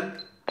 but then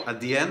at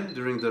the end,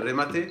 during the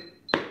remate,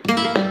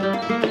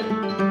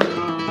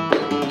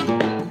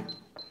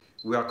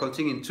 we are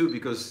counting in 2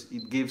 because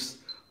it gives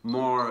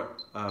more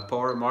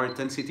power, more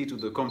intensity to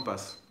the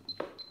compass.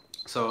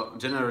 So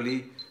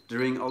generally,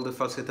 during all the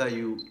falsetta,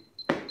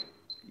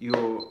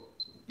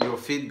 your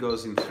feet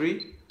goes in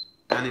 3,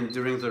 and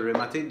during the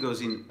remate, it goes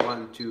in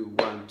 1 2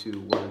 1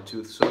 2 1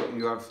 2. So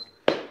you have,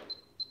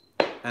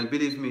 and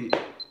believe me,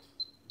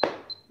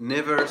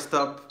 never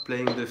stop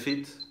playing the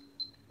feet,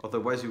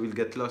 otherwise you will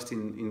get lost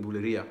in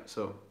bulería.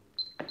 So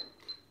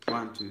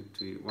 1 2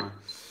 3 1.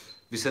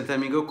 Vicente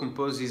Amigo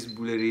composes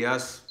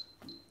bulerías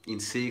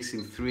in 6,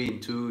 in 3, in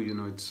 2. You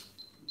know,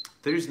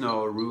 there is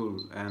no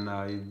rule, and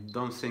I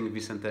don't think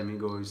Vicente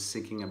Amigo is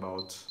thinking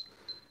about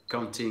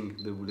counting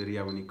the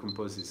bulería when he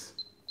composes.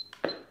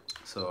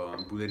 So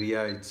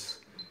bulería,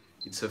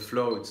 it's a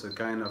flow, it's a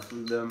kind of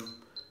rhythm.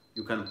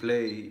 You can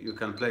play.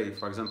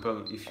 For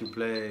example, if you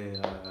play.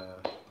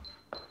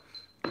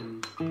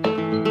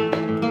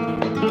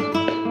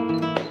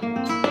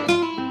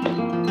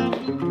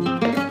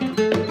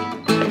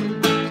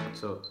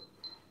 So,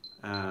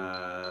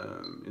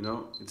 you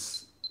know,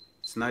 it's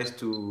nice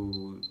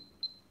to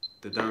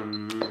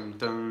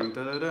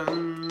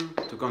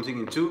counting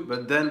in 2,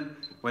 but then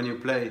when you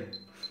play.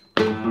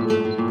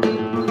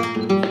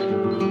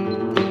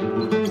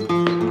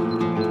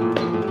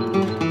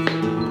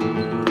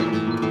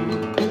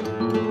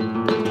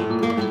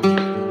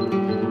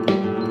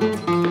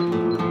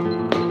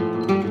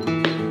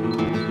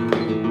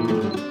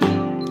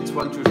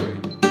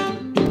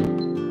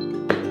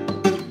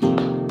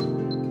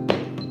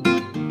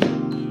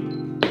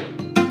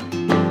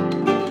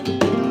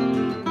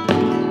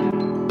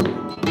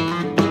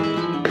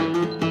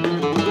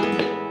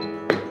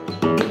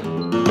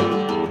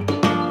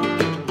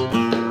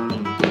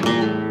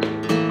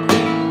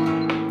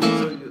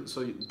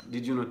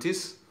 Did you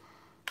notice?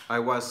 I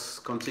was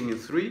counting in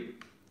 3,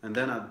 and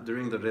then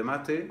during the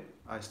remate,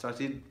 I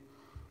started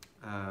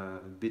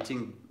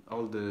beating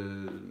all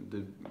the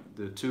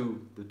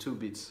two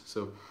beats.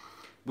 So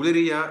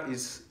bulería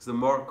is the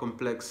more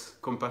complex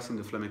compass in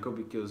the flamenco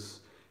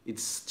because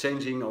it's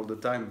changing all the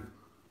time,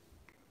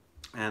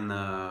 and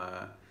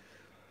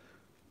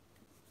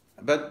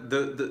But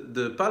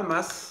the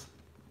palmas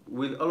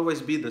will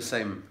always be the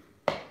same.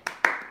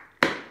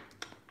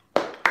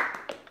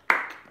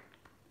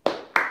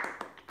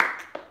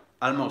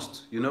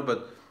 Almost, you know,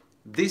 but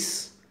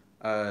this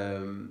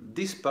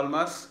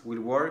palmas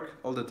will work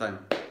all the time.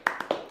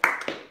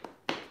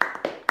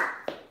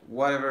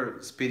 Whatever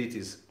speed it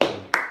is.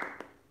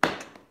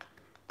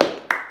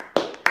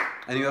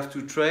 And you have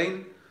to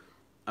train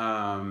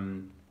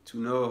to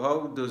know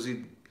how does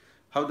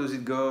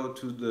it go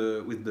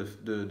to with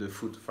the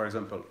foot. For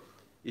example,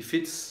 if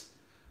it's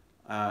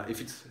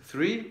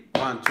 3,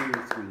 1, 2,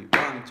 3,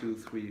 1, 2,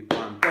 3,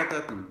 1, da, da,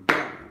 dum,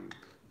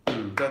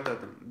 da, da,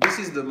 dum. This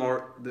is the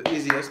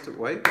easiest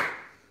way.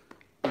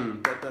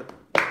 Da, da,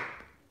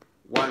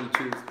 1,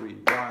 2, 3,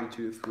 1,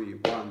 2, 3,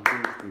 1,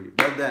 2, 3.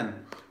 But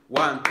then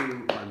 1,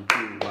 2, 1,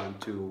 2, 1,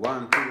 2,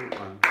 1, 2,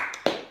 1.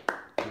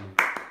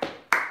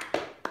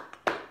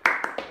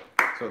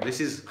 So this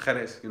is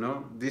Jerez, you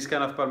know, this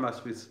kind of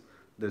palmas with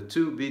the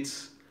 2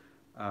 beats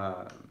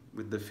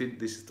with the feet.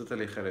 This is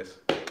totally Jerez.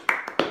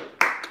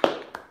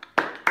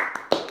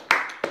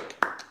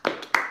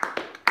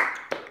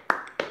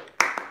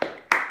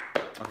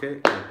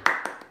 Okay,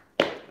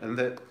 and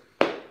then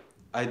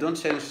I don't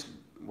change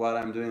what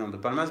I'm doing on the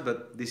palmas,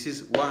 but this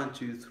is 1,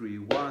 2, 3,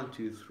 1,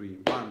 2, 3,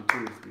 1,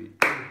 2, 3.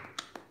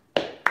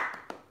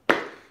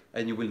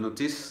 And you will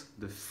notice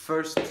the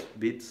first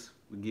beat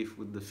we give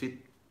with the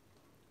feet.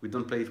 We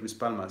don't play it with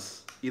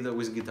palmas, either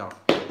with guitar.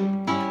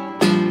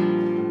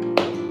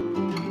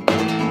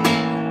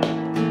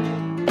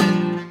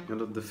 You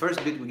know, the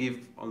first beat we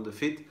give on the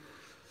feet.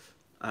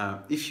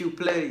 If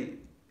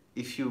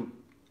you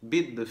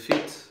beat the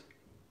feet,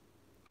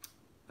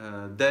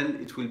 then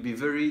it will be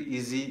very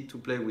easy to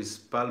play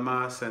with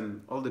palmas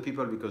and all the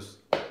people, because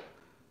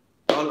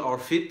all our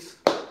feet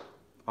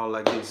are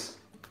like this.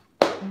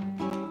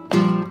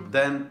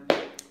 Then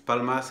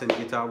palmas and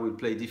guitar will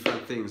play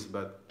different things,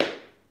 but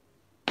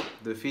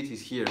the feet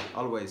is here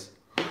always.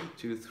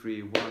 2,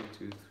 3, 1,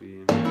 2,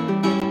 3.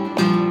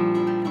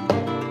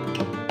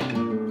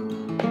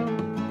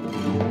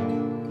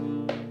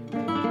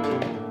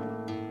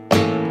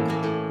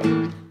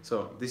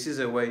 So this is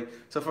a way.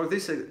 So for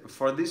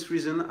this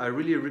reason, I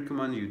really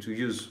recommend you to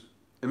use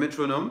a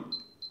metronome,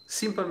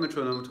 simple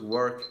metronome to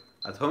work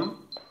at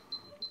home,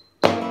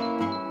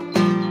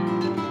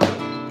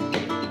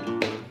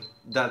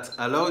 that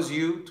allows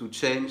you to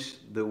change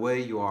the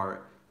way you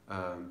are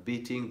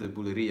beating the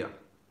bulería.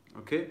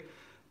 Okay,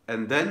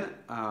 and then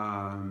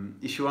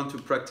if you want to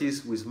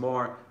practice with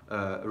more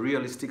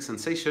realistic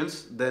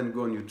sensations, then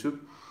go on YouTube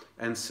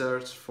and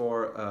search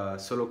for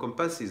solo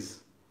compasses.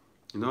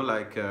 You know,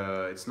 like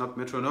it's not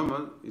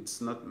metronome,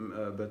 it's not,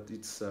 but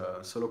it's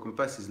solo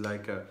compasses.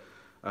 Like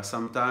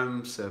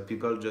sometimes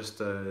people just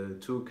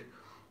took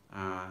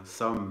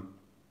some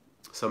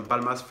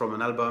palmas from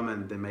an album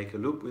and they make a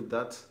loop with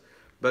that.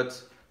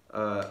 But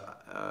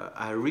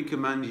I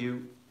recommend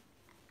you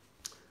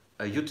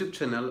a YouTube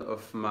channel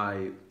of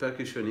my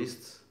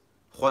percussionist,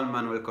 Juan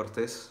Manuel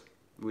Cortés,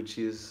 which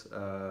is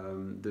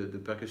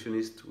the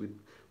percussionist with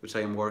which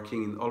I am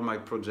working in all my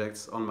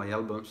projects, all my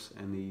albums,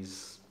 and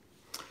he's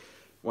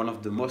one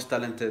of the most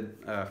talented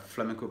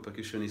flamenco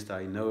percussionists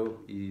I know.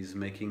 He's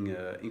making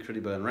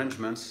incredible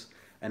arrangements,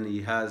 and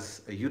he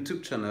has a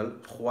YouTube channel,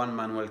 Juan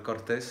Manuel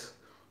Cortés.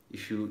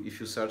 If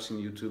you search in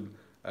YouTube,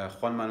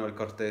 Juan Manuel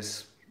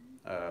Cortés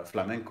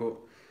flamenco.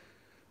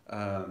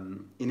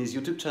 In his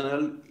YouTube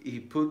channel, he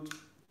put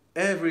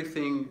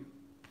everything,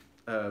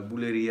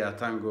 bulería,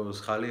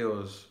 tangos,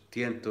 jaleos,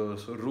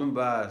 tientos,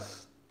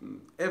 rumbas,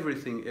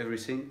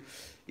 everything.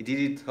 He did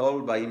it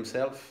all by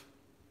himself,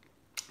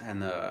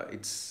 and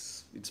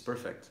it's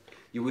perfect.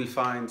 You will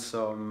find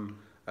some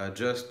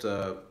just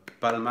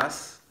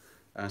palmas,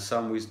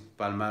 some with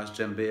palmas,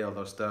 djembe,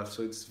 other stuff.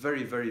 So it's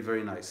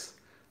very nice.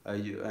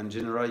 In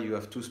general, you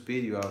have 2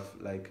 speed. You have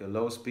like a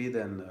low speed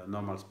and a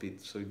normal speed.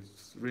 So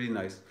it's really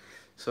nice.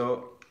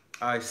 So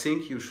I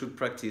think you should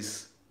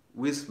practice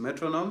with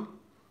metronome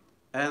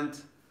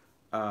and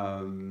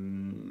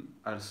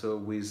also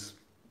with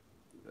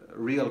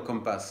real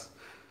compass.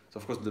 So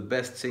of course the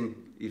best thing,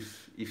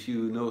 if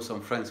you know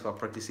some friends who are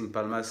practicing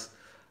palmas,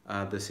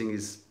 the thing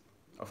is,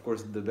 of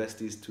course, the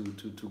best is to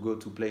go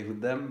to play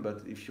with them.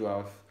 But if you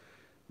have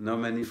not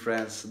many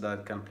friends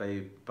that can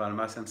play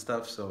palmas and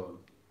stuff, so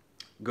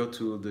go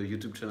to the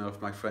YouTube channel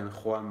of my friend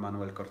Juan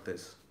Manuel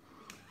Cortés.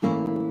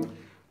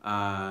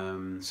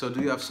 So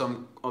do you have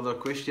some other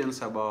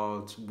questions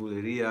about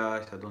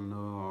bulerías? I don't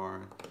know,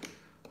 or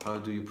how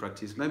do you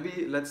practice?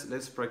 Maybe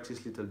let's practice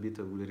a little bit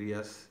of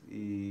bulerías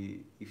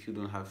if you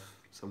don't have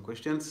some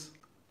questions.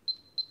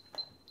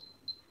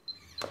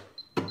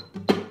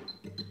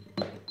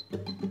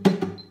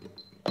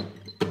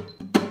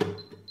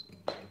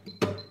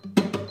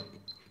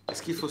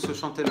 Est-ce qu'il faut se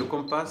chanter le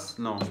compas?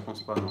 Non, je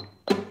pense pas, non.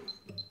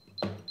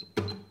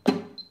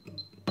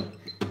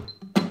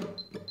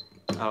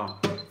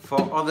 Alors,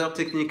 for other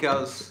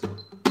technical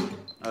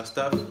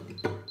stuff,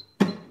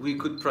 we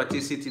could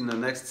practice it in the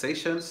next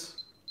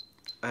sessions,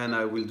 and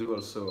I will do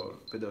also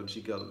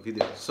pedagogical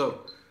videos.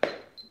 So,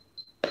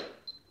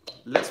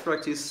 let's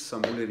practice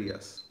some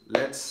bulerias.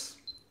 Let's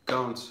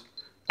count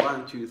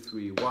 1, 2,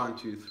 3, 1,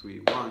 2, 3,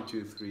 1,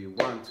 2, 3,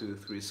 1, 2,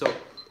 3. So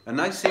a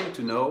nice thing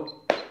to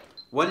know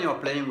when you're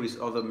playing with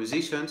other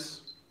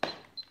musicians,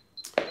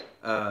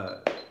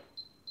 of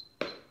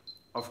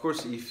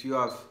course, if you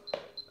have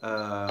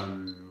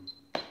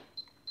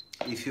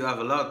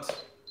a lot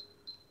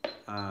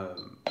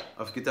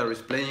of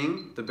guitarists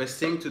playing, the best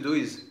thing to do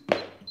is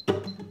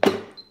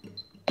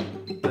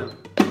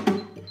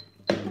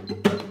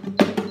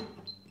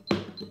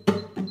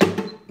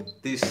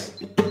this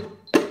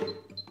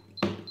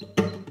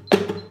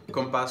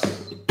compass,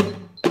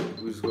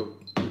 we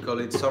call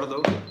it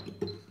sordo.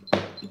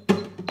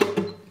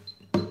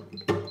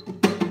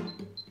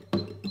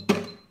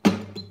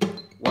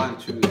 One,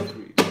 two,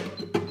 three.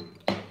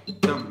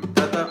 Dum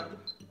da da,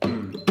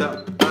 dum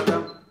da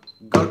da.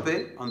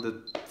 Golpe on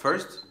the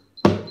first.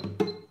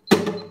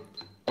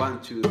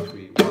 1, 2,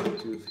 3. 1,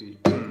 2, 3.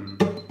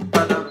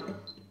 Da da,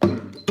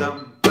 dum da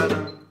da,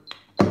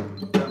 dum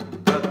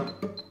da da.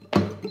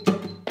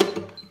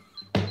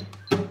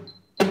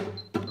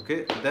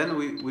 Okay, then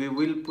we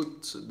will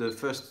put the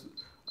first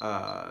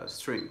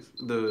strings,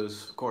 the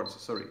chords.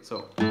 Sorry.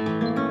 So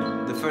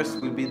the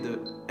first will be the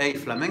A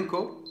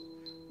flamenco.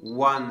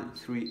 1,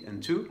 3,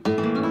 and 2,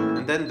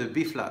 and then the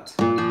B flat.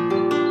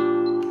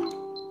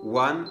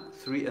 1,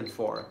 3, and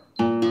 4,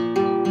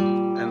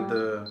 and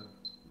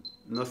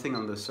nothing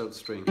on the third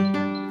string.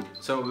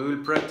 So we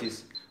will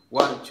practice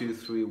 1, 2,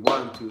 3,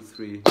 1, 2,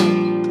 3.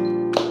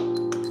 1,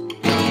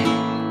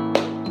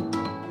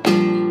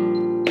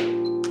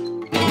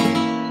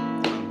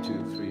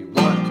 2, 3,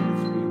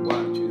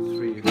 1,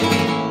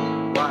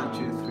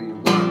 2,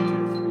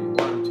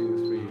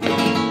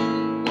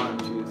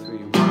 3,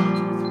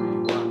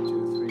 1,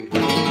 2, 3.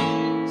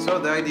 So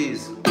the idea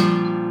is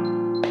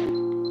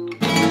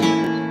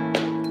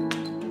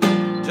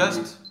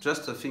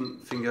just a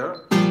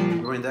finger,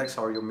 your index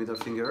or your middle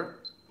finger,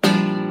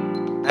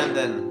 and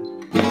then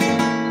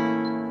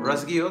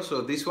rasguillo.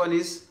 So this one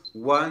is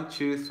 1,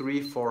 2,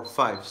 3, 4,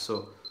 5.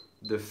 So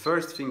the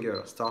first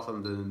finger starts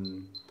on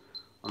the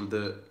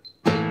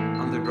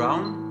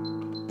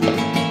ground,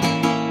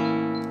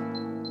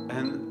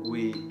 and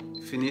we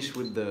finish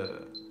with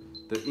the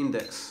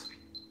index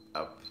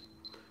up.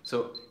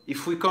 So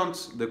if we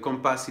count the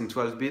compass in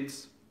 12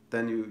 beats,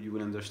 then you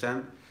will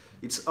understand.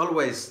 It's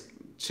always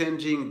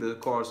changing the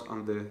chords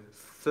on the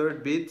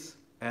third beat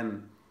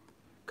and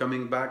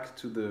coming back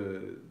to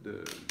the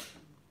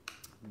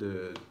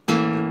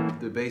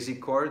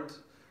basic chord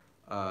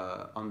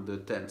on the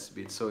 10th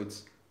beat. So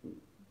it's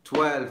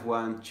 12,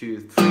 1,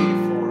 2, 3,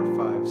 4,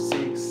 5,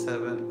 6,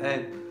 7,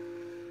 8,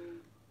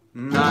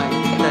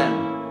 9,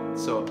 10.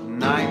 So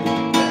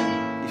 9, 10.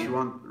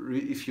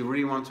 If you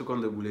really want to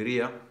count the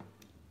bulería,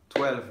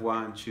 12,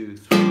 1, 2,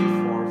 3,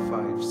 4,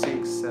 5,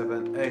 6,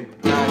 7,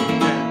 8,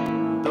 9,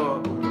 10.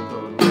 Do, 1, 2,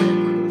 3,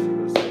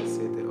 4, 5, 6,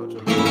 7,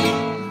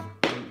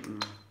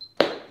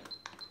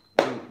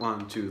 8,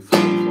 1, 2, 3,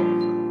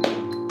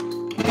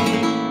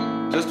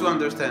 4. Just to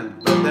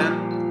understand. But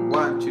then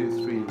 1,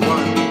 2, 3, 1, 2,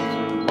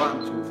 3,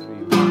 1, 2,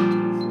 3,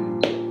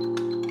 1, 2, 3.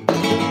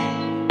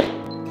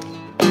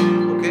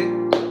 Okay?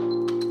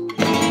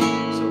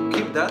 So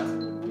keep that.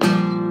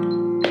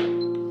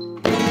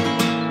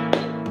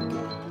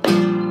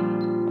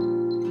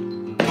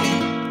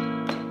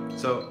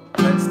 So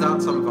let's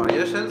start some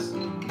variations.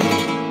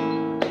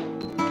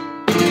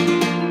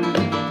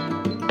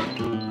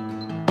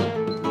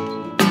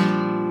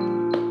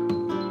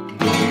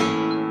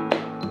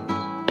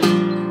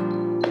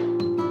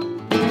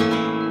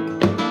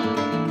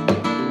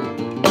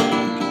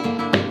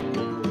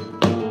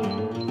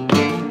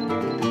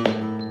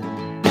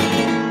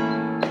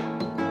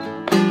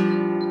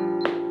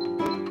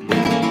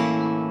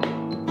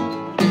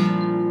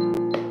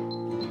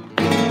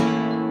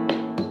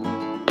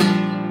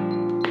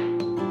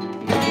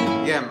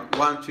 Again,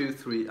 1, 2,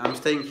 3. I'm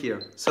staying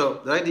here. So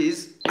the idea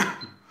is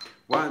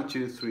 1,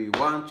 2, 3,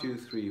 1, 2,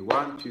 3,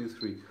 1, 2,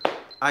 3.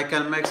 I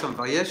can make some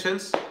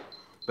variations,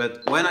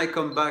 but when I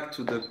come back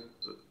to the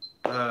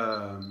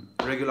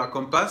regular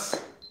compass,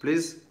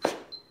 please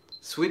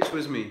switch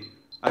with me.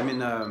 I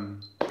mean,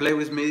 play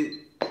with me.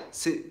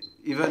 See,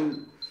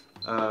 even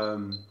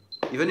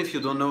if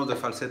you don't know the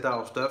falsetta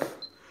or stuff,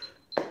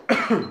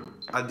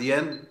 at the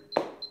end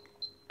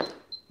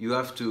you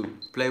have to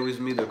play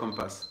with me the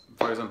compass.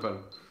 For example.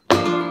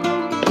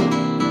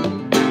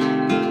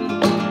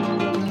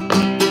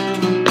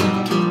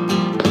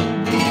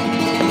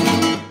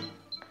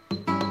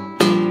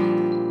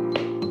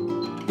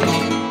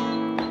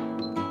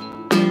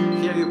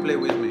 Here you play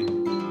with me.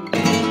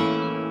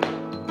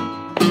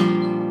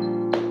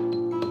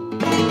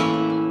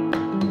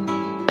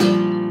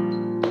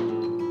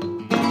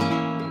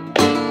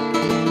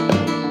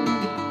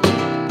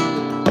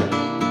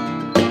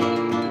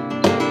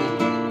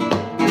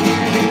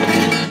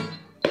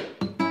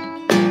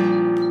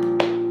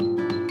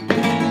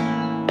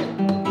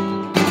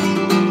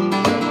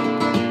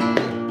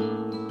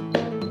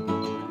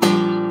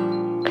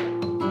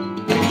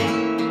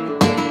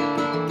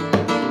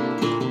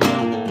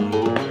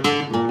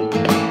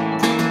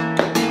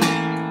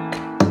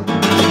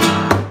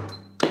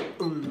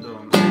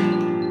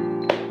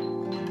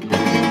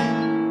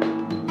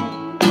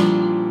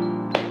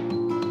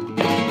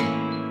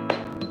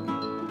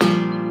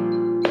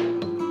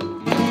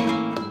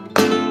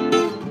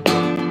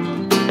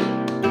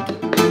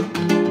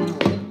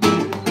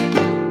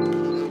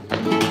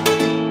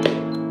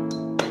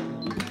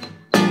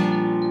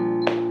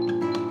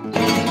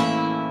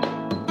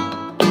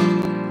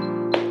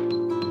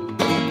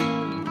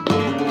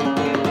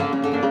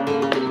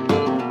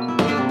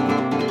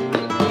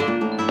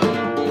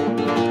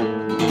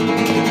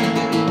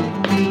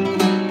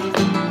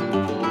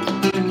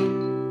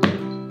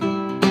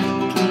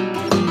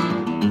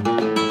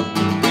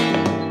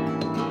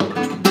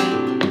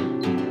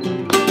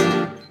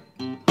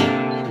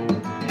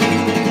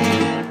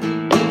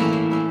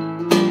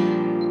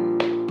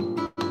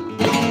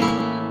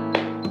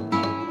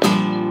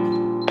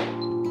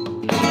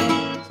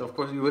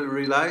 you will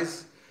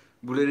realize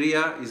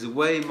Bulería is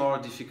way more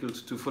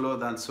difficult to follow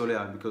than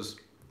Solea, because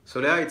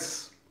Solea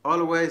it's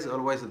always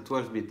a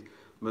 12 beat,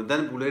 but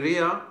then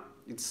Bulería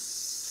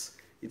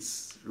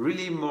it's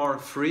really more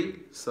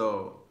free.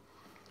 So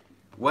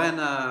when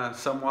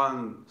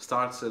someone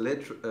starts a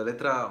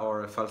letra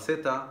or a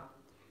falseta,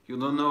 you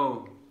don't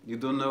know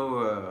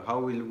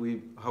how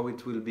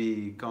it will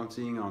be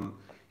counting on.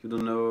 You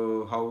don't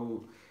know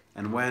how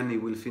and when it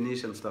will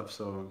finish and stuff.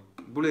 So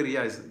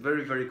Bulería is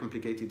very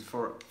complicated.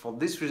 For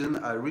this reason,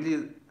 I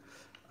really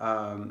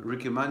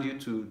recommend you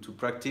to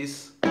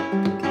practice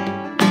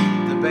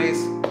the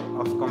bass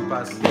of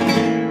compass,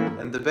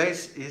 and the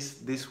bass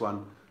is this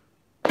one.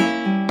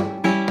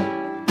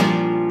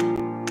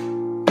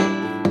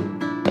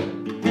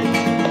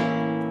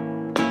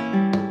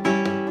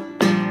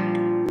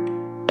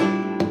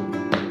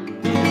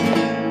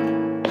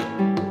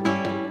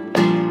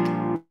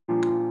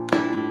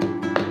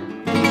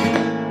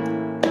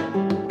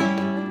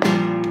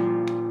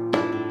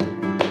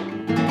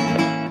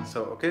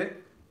 So okay,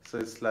 so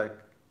it's like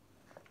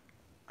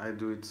I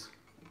do it.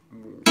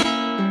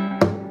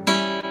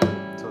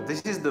 So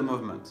this is the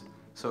movement.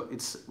 So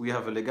we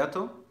have a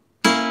legato,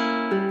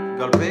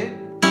 golpe,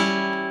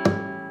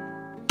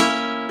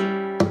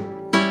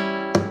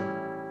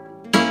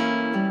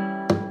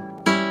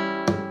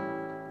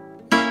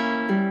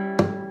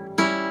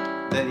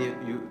 then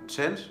you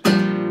change.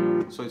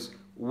 So it's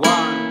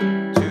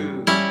 1,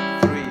 2,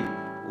 3,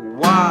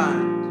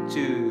 1,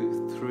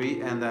 2,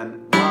 3, and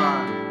then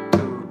 1,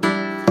 2,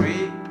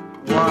 3,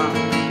 1,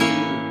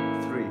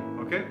 2, 3.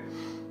 Okay?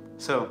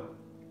 So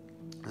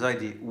the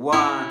idea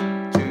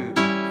 1, 2,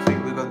 3.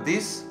 We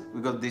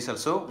got this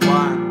also.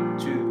 1,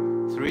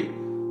 2, 3.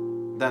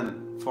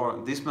 Then for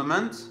this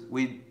moment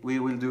we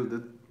will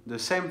do the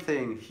same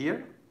thing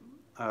here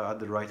at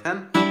the right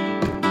hand.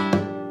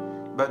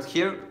 But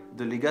here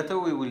the legato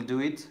we will do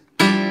it.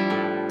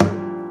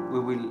 We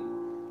will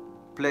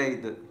play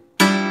the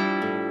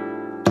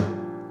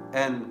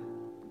and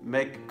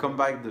come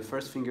back the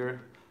first finger,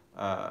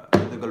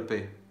 the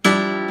golpe,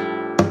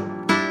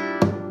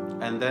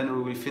 and then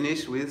we will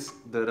finish with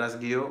the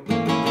rasgueo.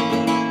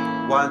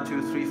 1,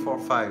 2, 3, 4,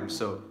 5.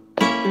 So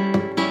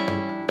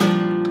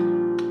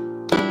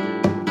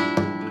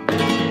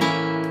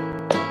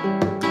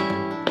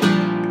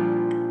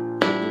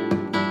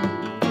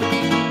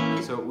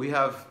we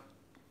have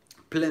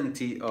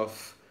plenty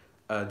of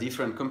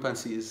different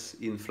compasses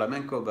in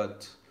flamenco,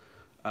 but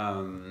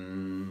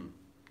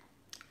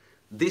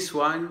this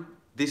one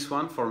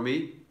for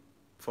me,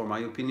 for my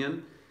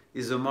opinion,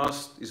 is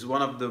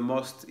one of the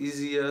most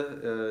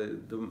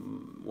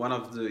one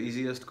of the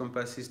easiest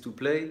compasses to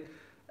play,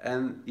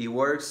 and it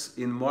works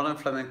in modern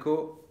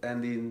flamenco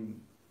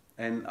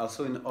and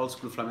also in old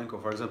school flamenco.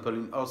 For example,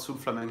 in old school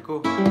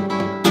flamenco,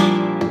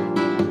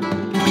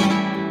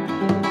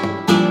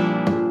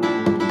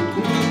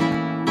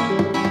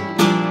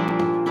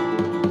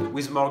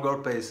 with more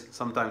golpes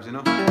sometimes, you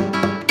know.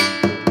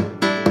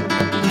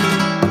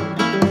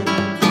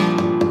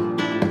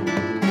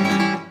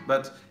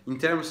 But in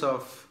terms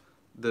of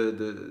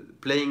the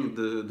playing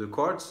the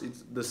chords,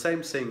 it's the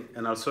same thing,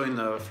 and also in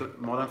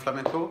modern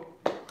flamenco.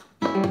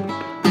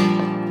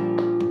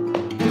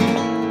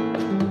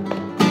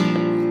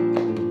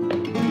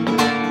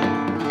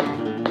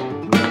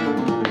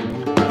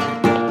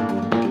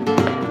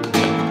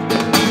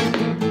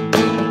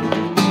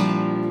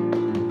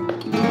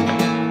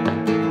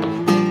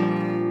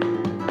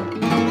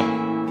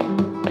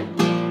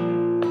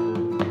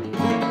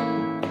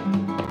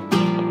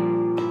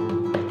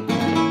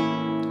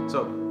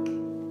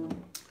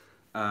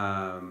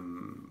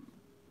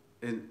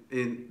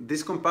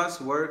 This compass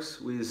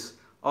works with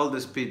all the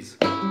speeds.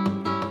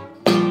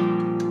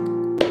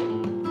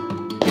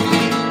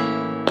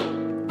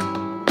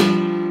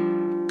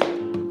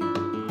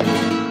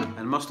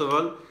 And most of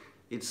all,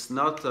 it's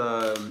not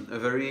a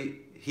very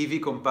heavy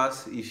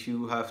compass if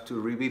you have to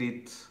repeat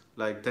it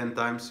like 10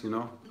 times, you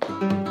know.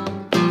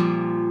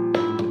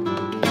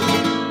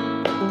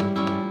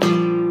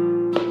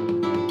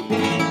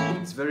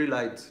 It's very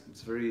light,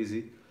 it's very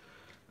easy,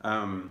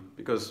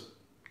 because,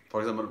 for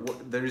example,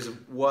 there is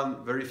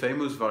one very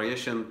famous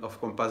variation of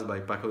compass by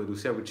Paco de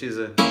Lucia, which is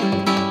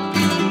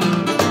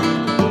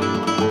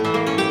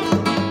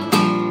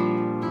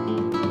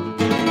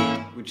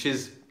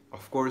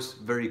of course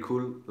very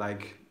cool.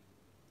 Like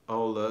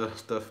all the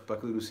stuff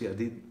Paco de Lucia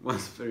did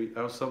was very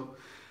awesome.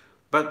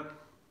 But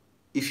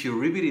if you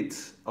repeat it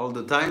all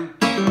the time,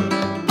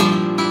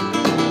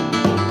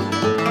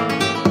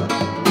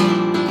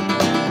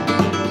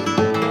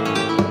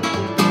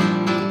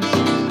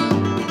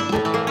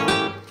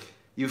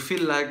 you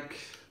feel like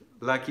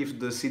if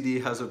the CD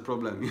has a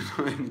problem, you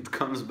know, and it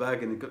comes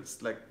back and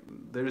it's like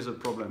there is a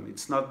problem.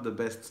 It's not the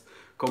best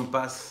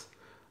compass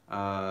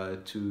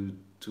to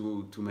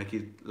make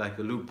it like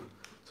a loop.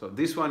 So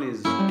this one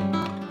is.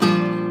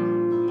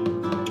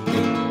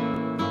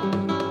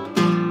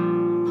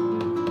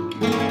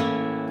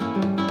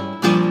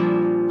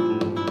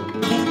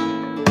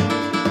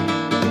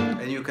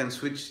 And you can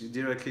switch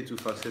directly to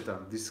falseta.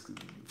 This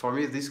for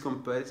me, this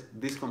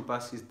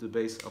compass is the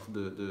base of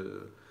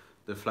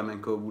the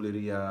flamenco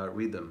bulería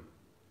rhythm.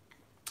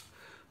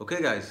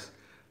 Okay, guys.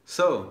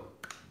 So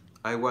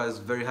I was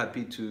very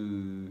happy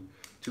to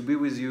be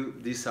with you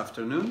this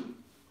afternoon.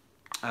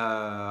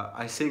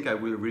 I think I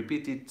will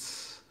repeat it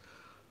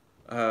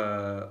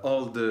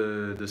all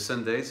the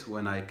Sundays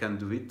when I can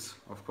do it,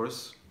 of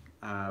course,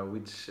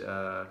 which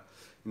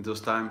in those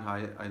times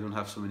I don't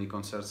have so many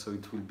concerts, so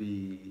it will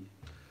be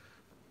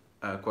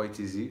quite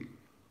easy.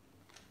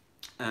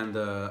 And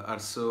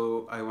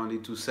also I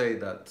wanted to say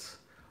that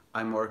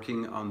I'm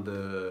working on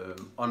the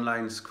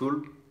online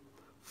school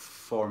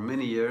for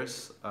many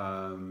years.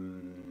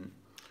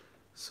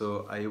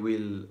 So I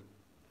will,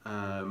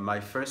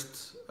 my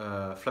first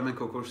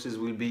flamenco courses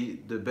will be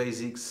the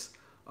basics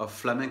of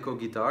flamenco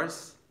guitar,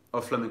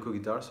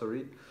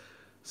 sorry.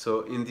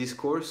 So in this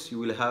course you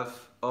will have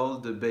all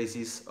the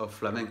bases of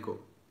flamenco.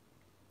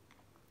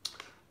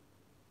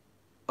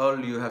 All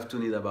you have to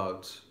need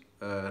about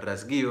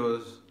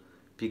rasguillos,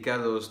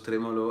 picados,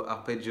 tremolo,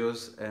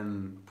 arpeggios,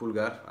 and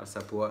pulgar,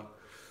 alzapua,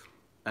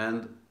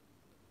 and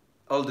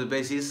all the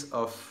bases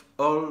of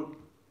all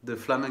the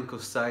flamenco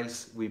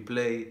styles we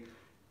play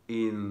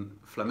in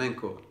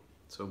flamenco.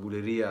 So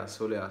bulería,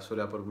 solea,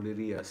 solea por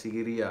bulería,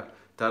 siguería,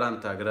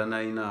 taranta,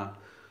 granaina,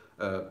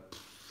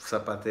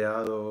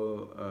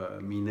 zapateado,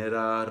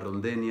 minera,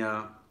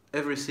 rondeña,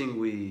 everything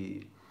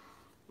we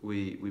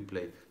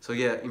play. So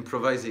yeah,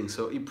 improvising.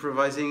 So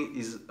improvising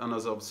is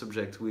another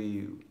subject.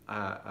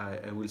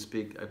 I will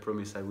speak. I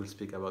promise I will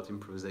speak about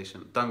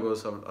improvisation.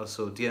 Tangos are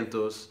also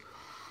tientos.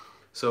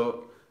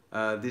 So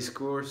this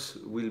course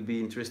will be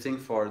interesting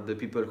for the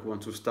people who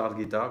want to start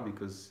guitar,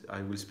 because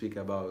I will speak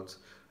about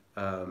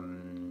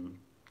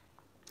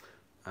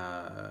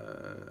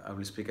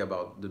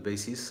the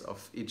basis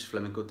of each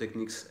flamenco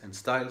techniques and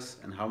styles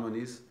and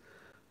harmonies.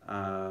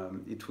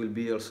 It will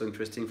be also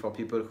interesting for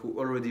people who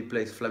already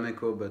play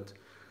flamenco but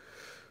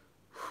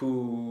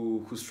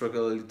who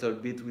struggle a little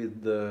bit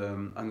with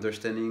the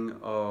understanding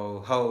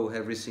of how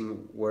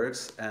everything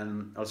works,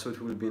 and also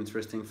it will be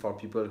interesting for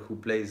people who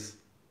plays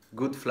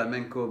good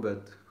flamenco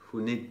but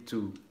who need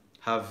to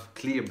have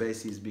clear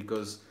bases,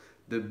 because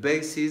the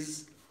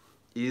basis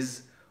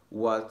is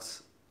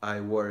what I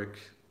work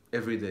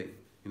every day.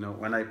 You know,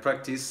 when I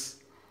practice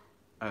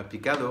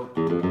picado,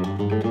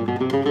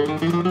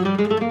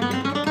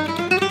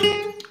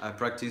 I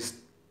practice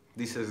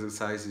this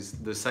exercise is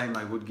the same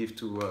I would give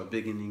to a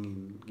beginning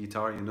in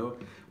guitar. You know,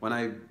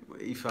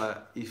 if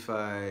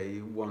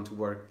I want to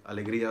work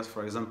alegrías,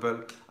 for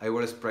example, I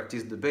always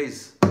practice the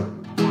bass. 1,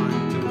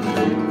 2,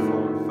 3,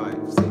 4,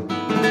 5, 6.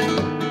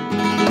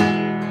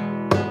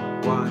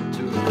 1,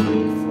 2,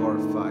 3, 4,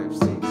 5,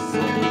 6,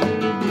 7.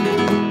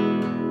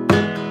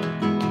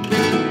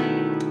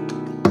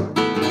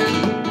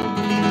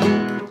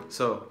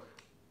 So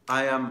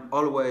I am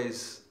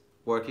always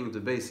working the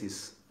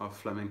basis of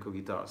flamenco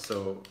guitar.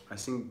 So I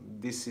think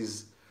this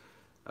is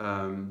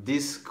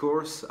this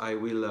course. I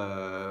will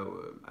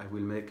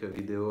make a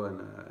video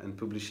and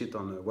publish it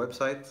on a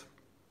website.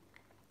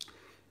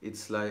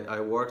 It's like I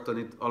worked on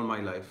it all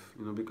my life,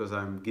 you know, because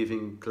I'm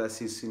giving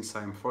classes since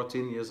I'm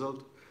 14 years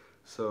old.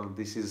 So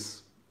this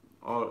is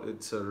all.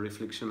 It's a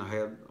reflection I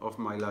had of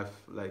my life.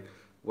 Like,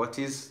 what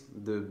are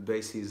the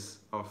bases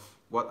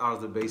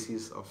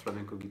of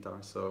flamenco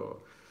guitar?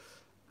 So,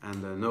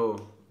 and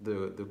no.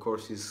 The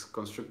course is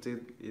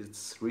constructed,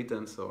 it's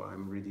written, so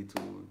I'm ready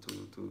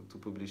to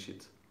publish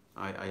it.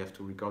 I have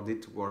to record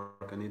it, to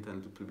work on it,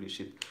 and to publish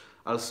it.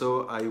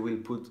 Also, I will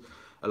put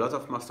a lot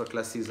of master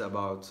classes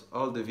about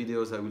all the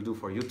videos I will do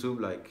for YouTube,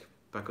 like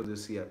Paco de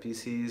Cia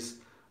pieces,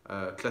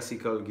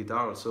 classical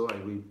guitar. Also, I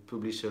will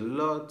publish a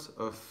lot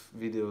of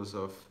videos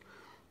of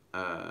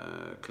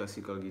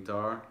classical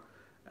guitar,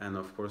 and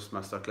of course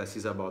master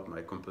classes about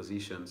my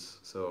compositions.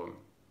 So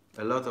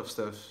a lot of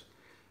stuff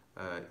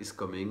is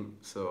coming,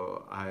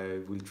 so I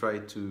will try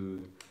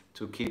to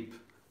keep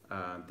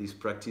this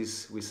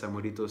practice with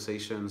Samuelito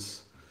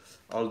sessions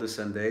all the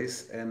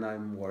Sundays, and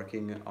I'm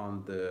working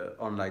on the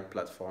online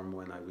platform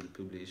when I will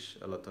publish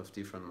a lot of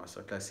different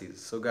master classes.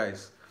 So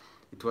guys,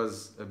 it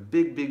was a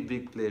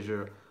big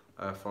pleasure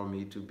for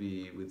me to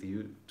be with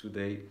you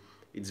today.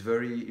 It's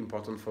very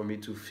important for me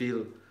to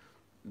feel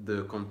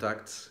the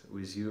contact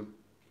with you.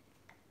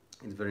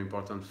 It's very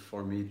important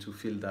for me to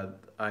feel that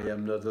I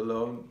am not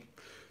alone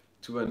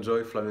to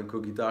enjoy flamenco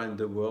guitar in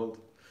the world,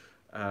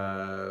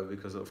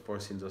 because of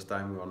course in those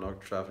times we are not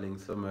traveling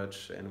so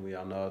much, and we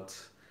are not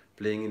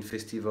playing in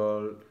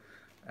festival,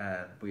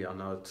 we are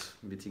not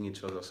meeting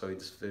each other, so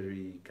it's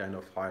very kind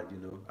of hard, you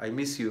know. I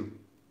miss you,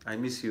 I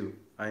miss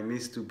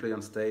to play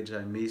on stage,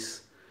 I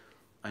miss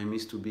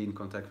to be in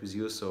contact with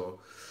you.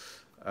 So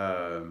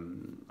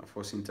of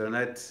course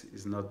internet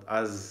is not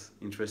as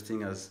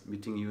interesting as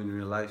meeting you in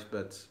real life,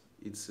 but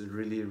it's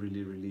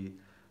really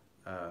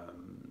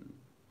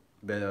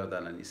better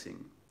than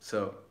anything.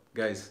 So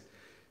guys,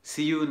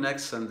 see you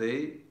next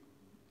Sunday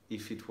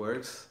if it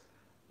works,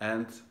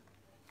 and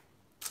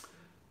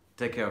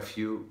take care of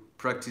you,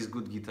 practice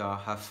good guitar,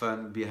 have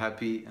fun, be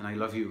happy, and I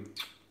love you.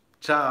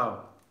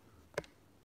 Ciao.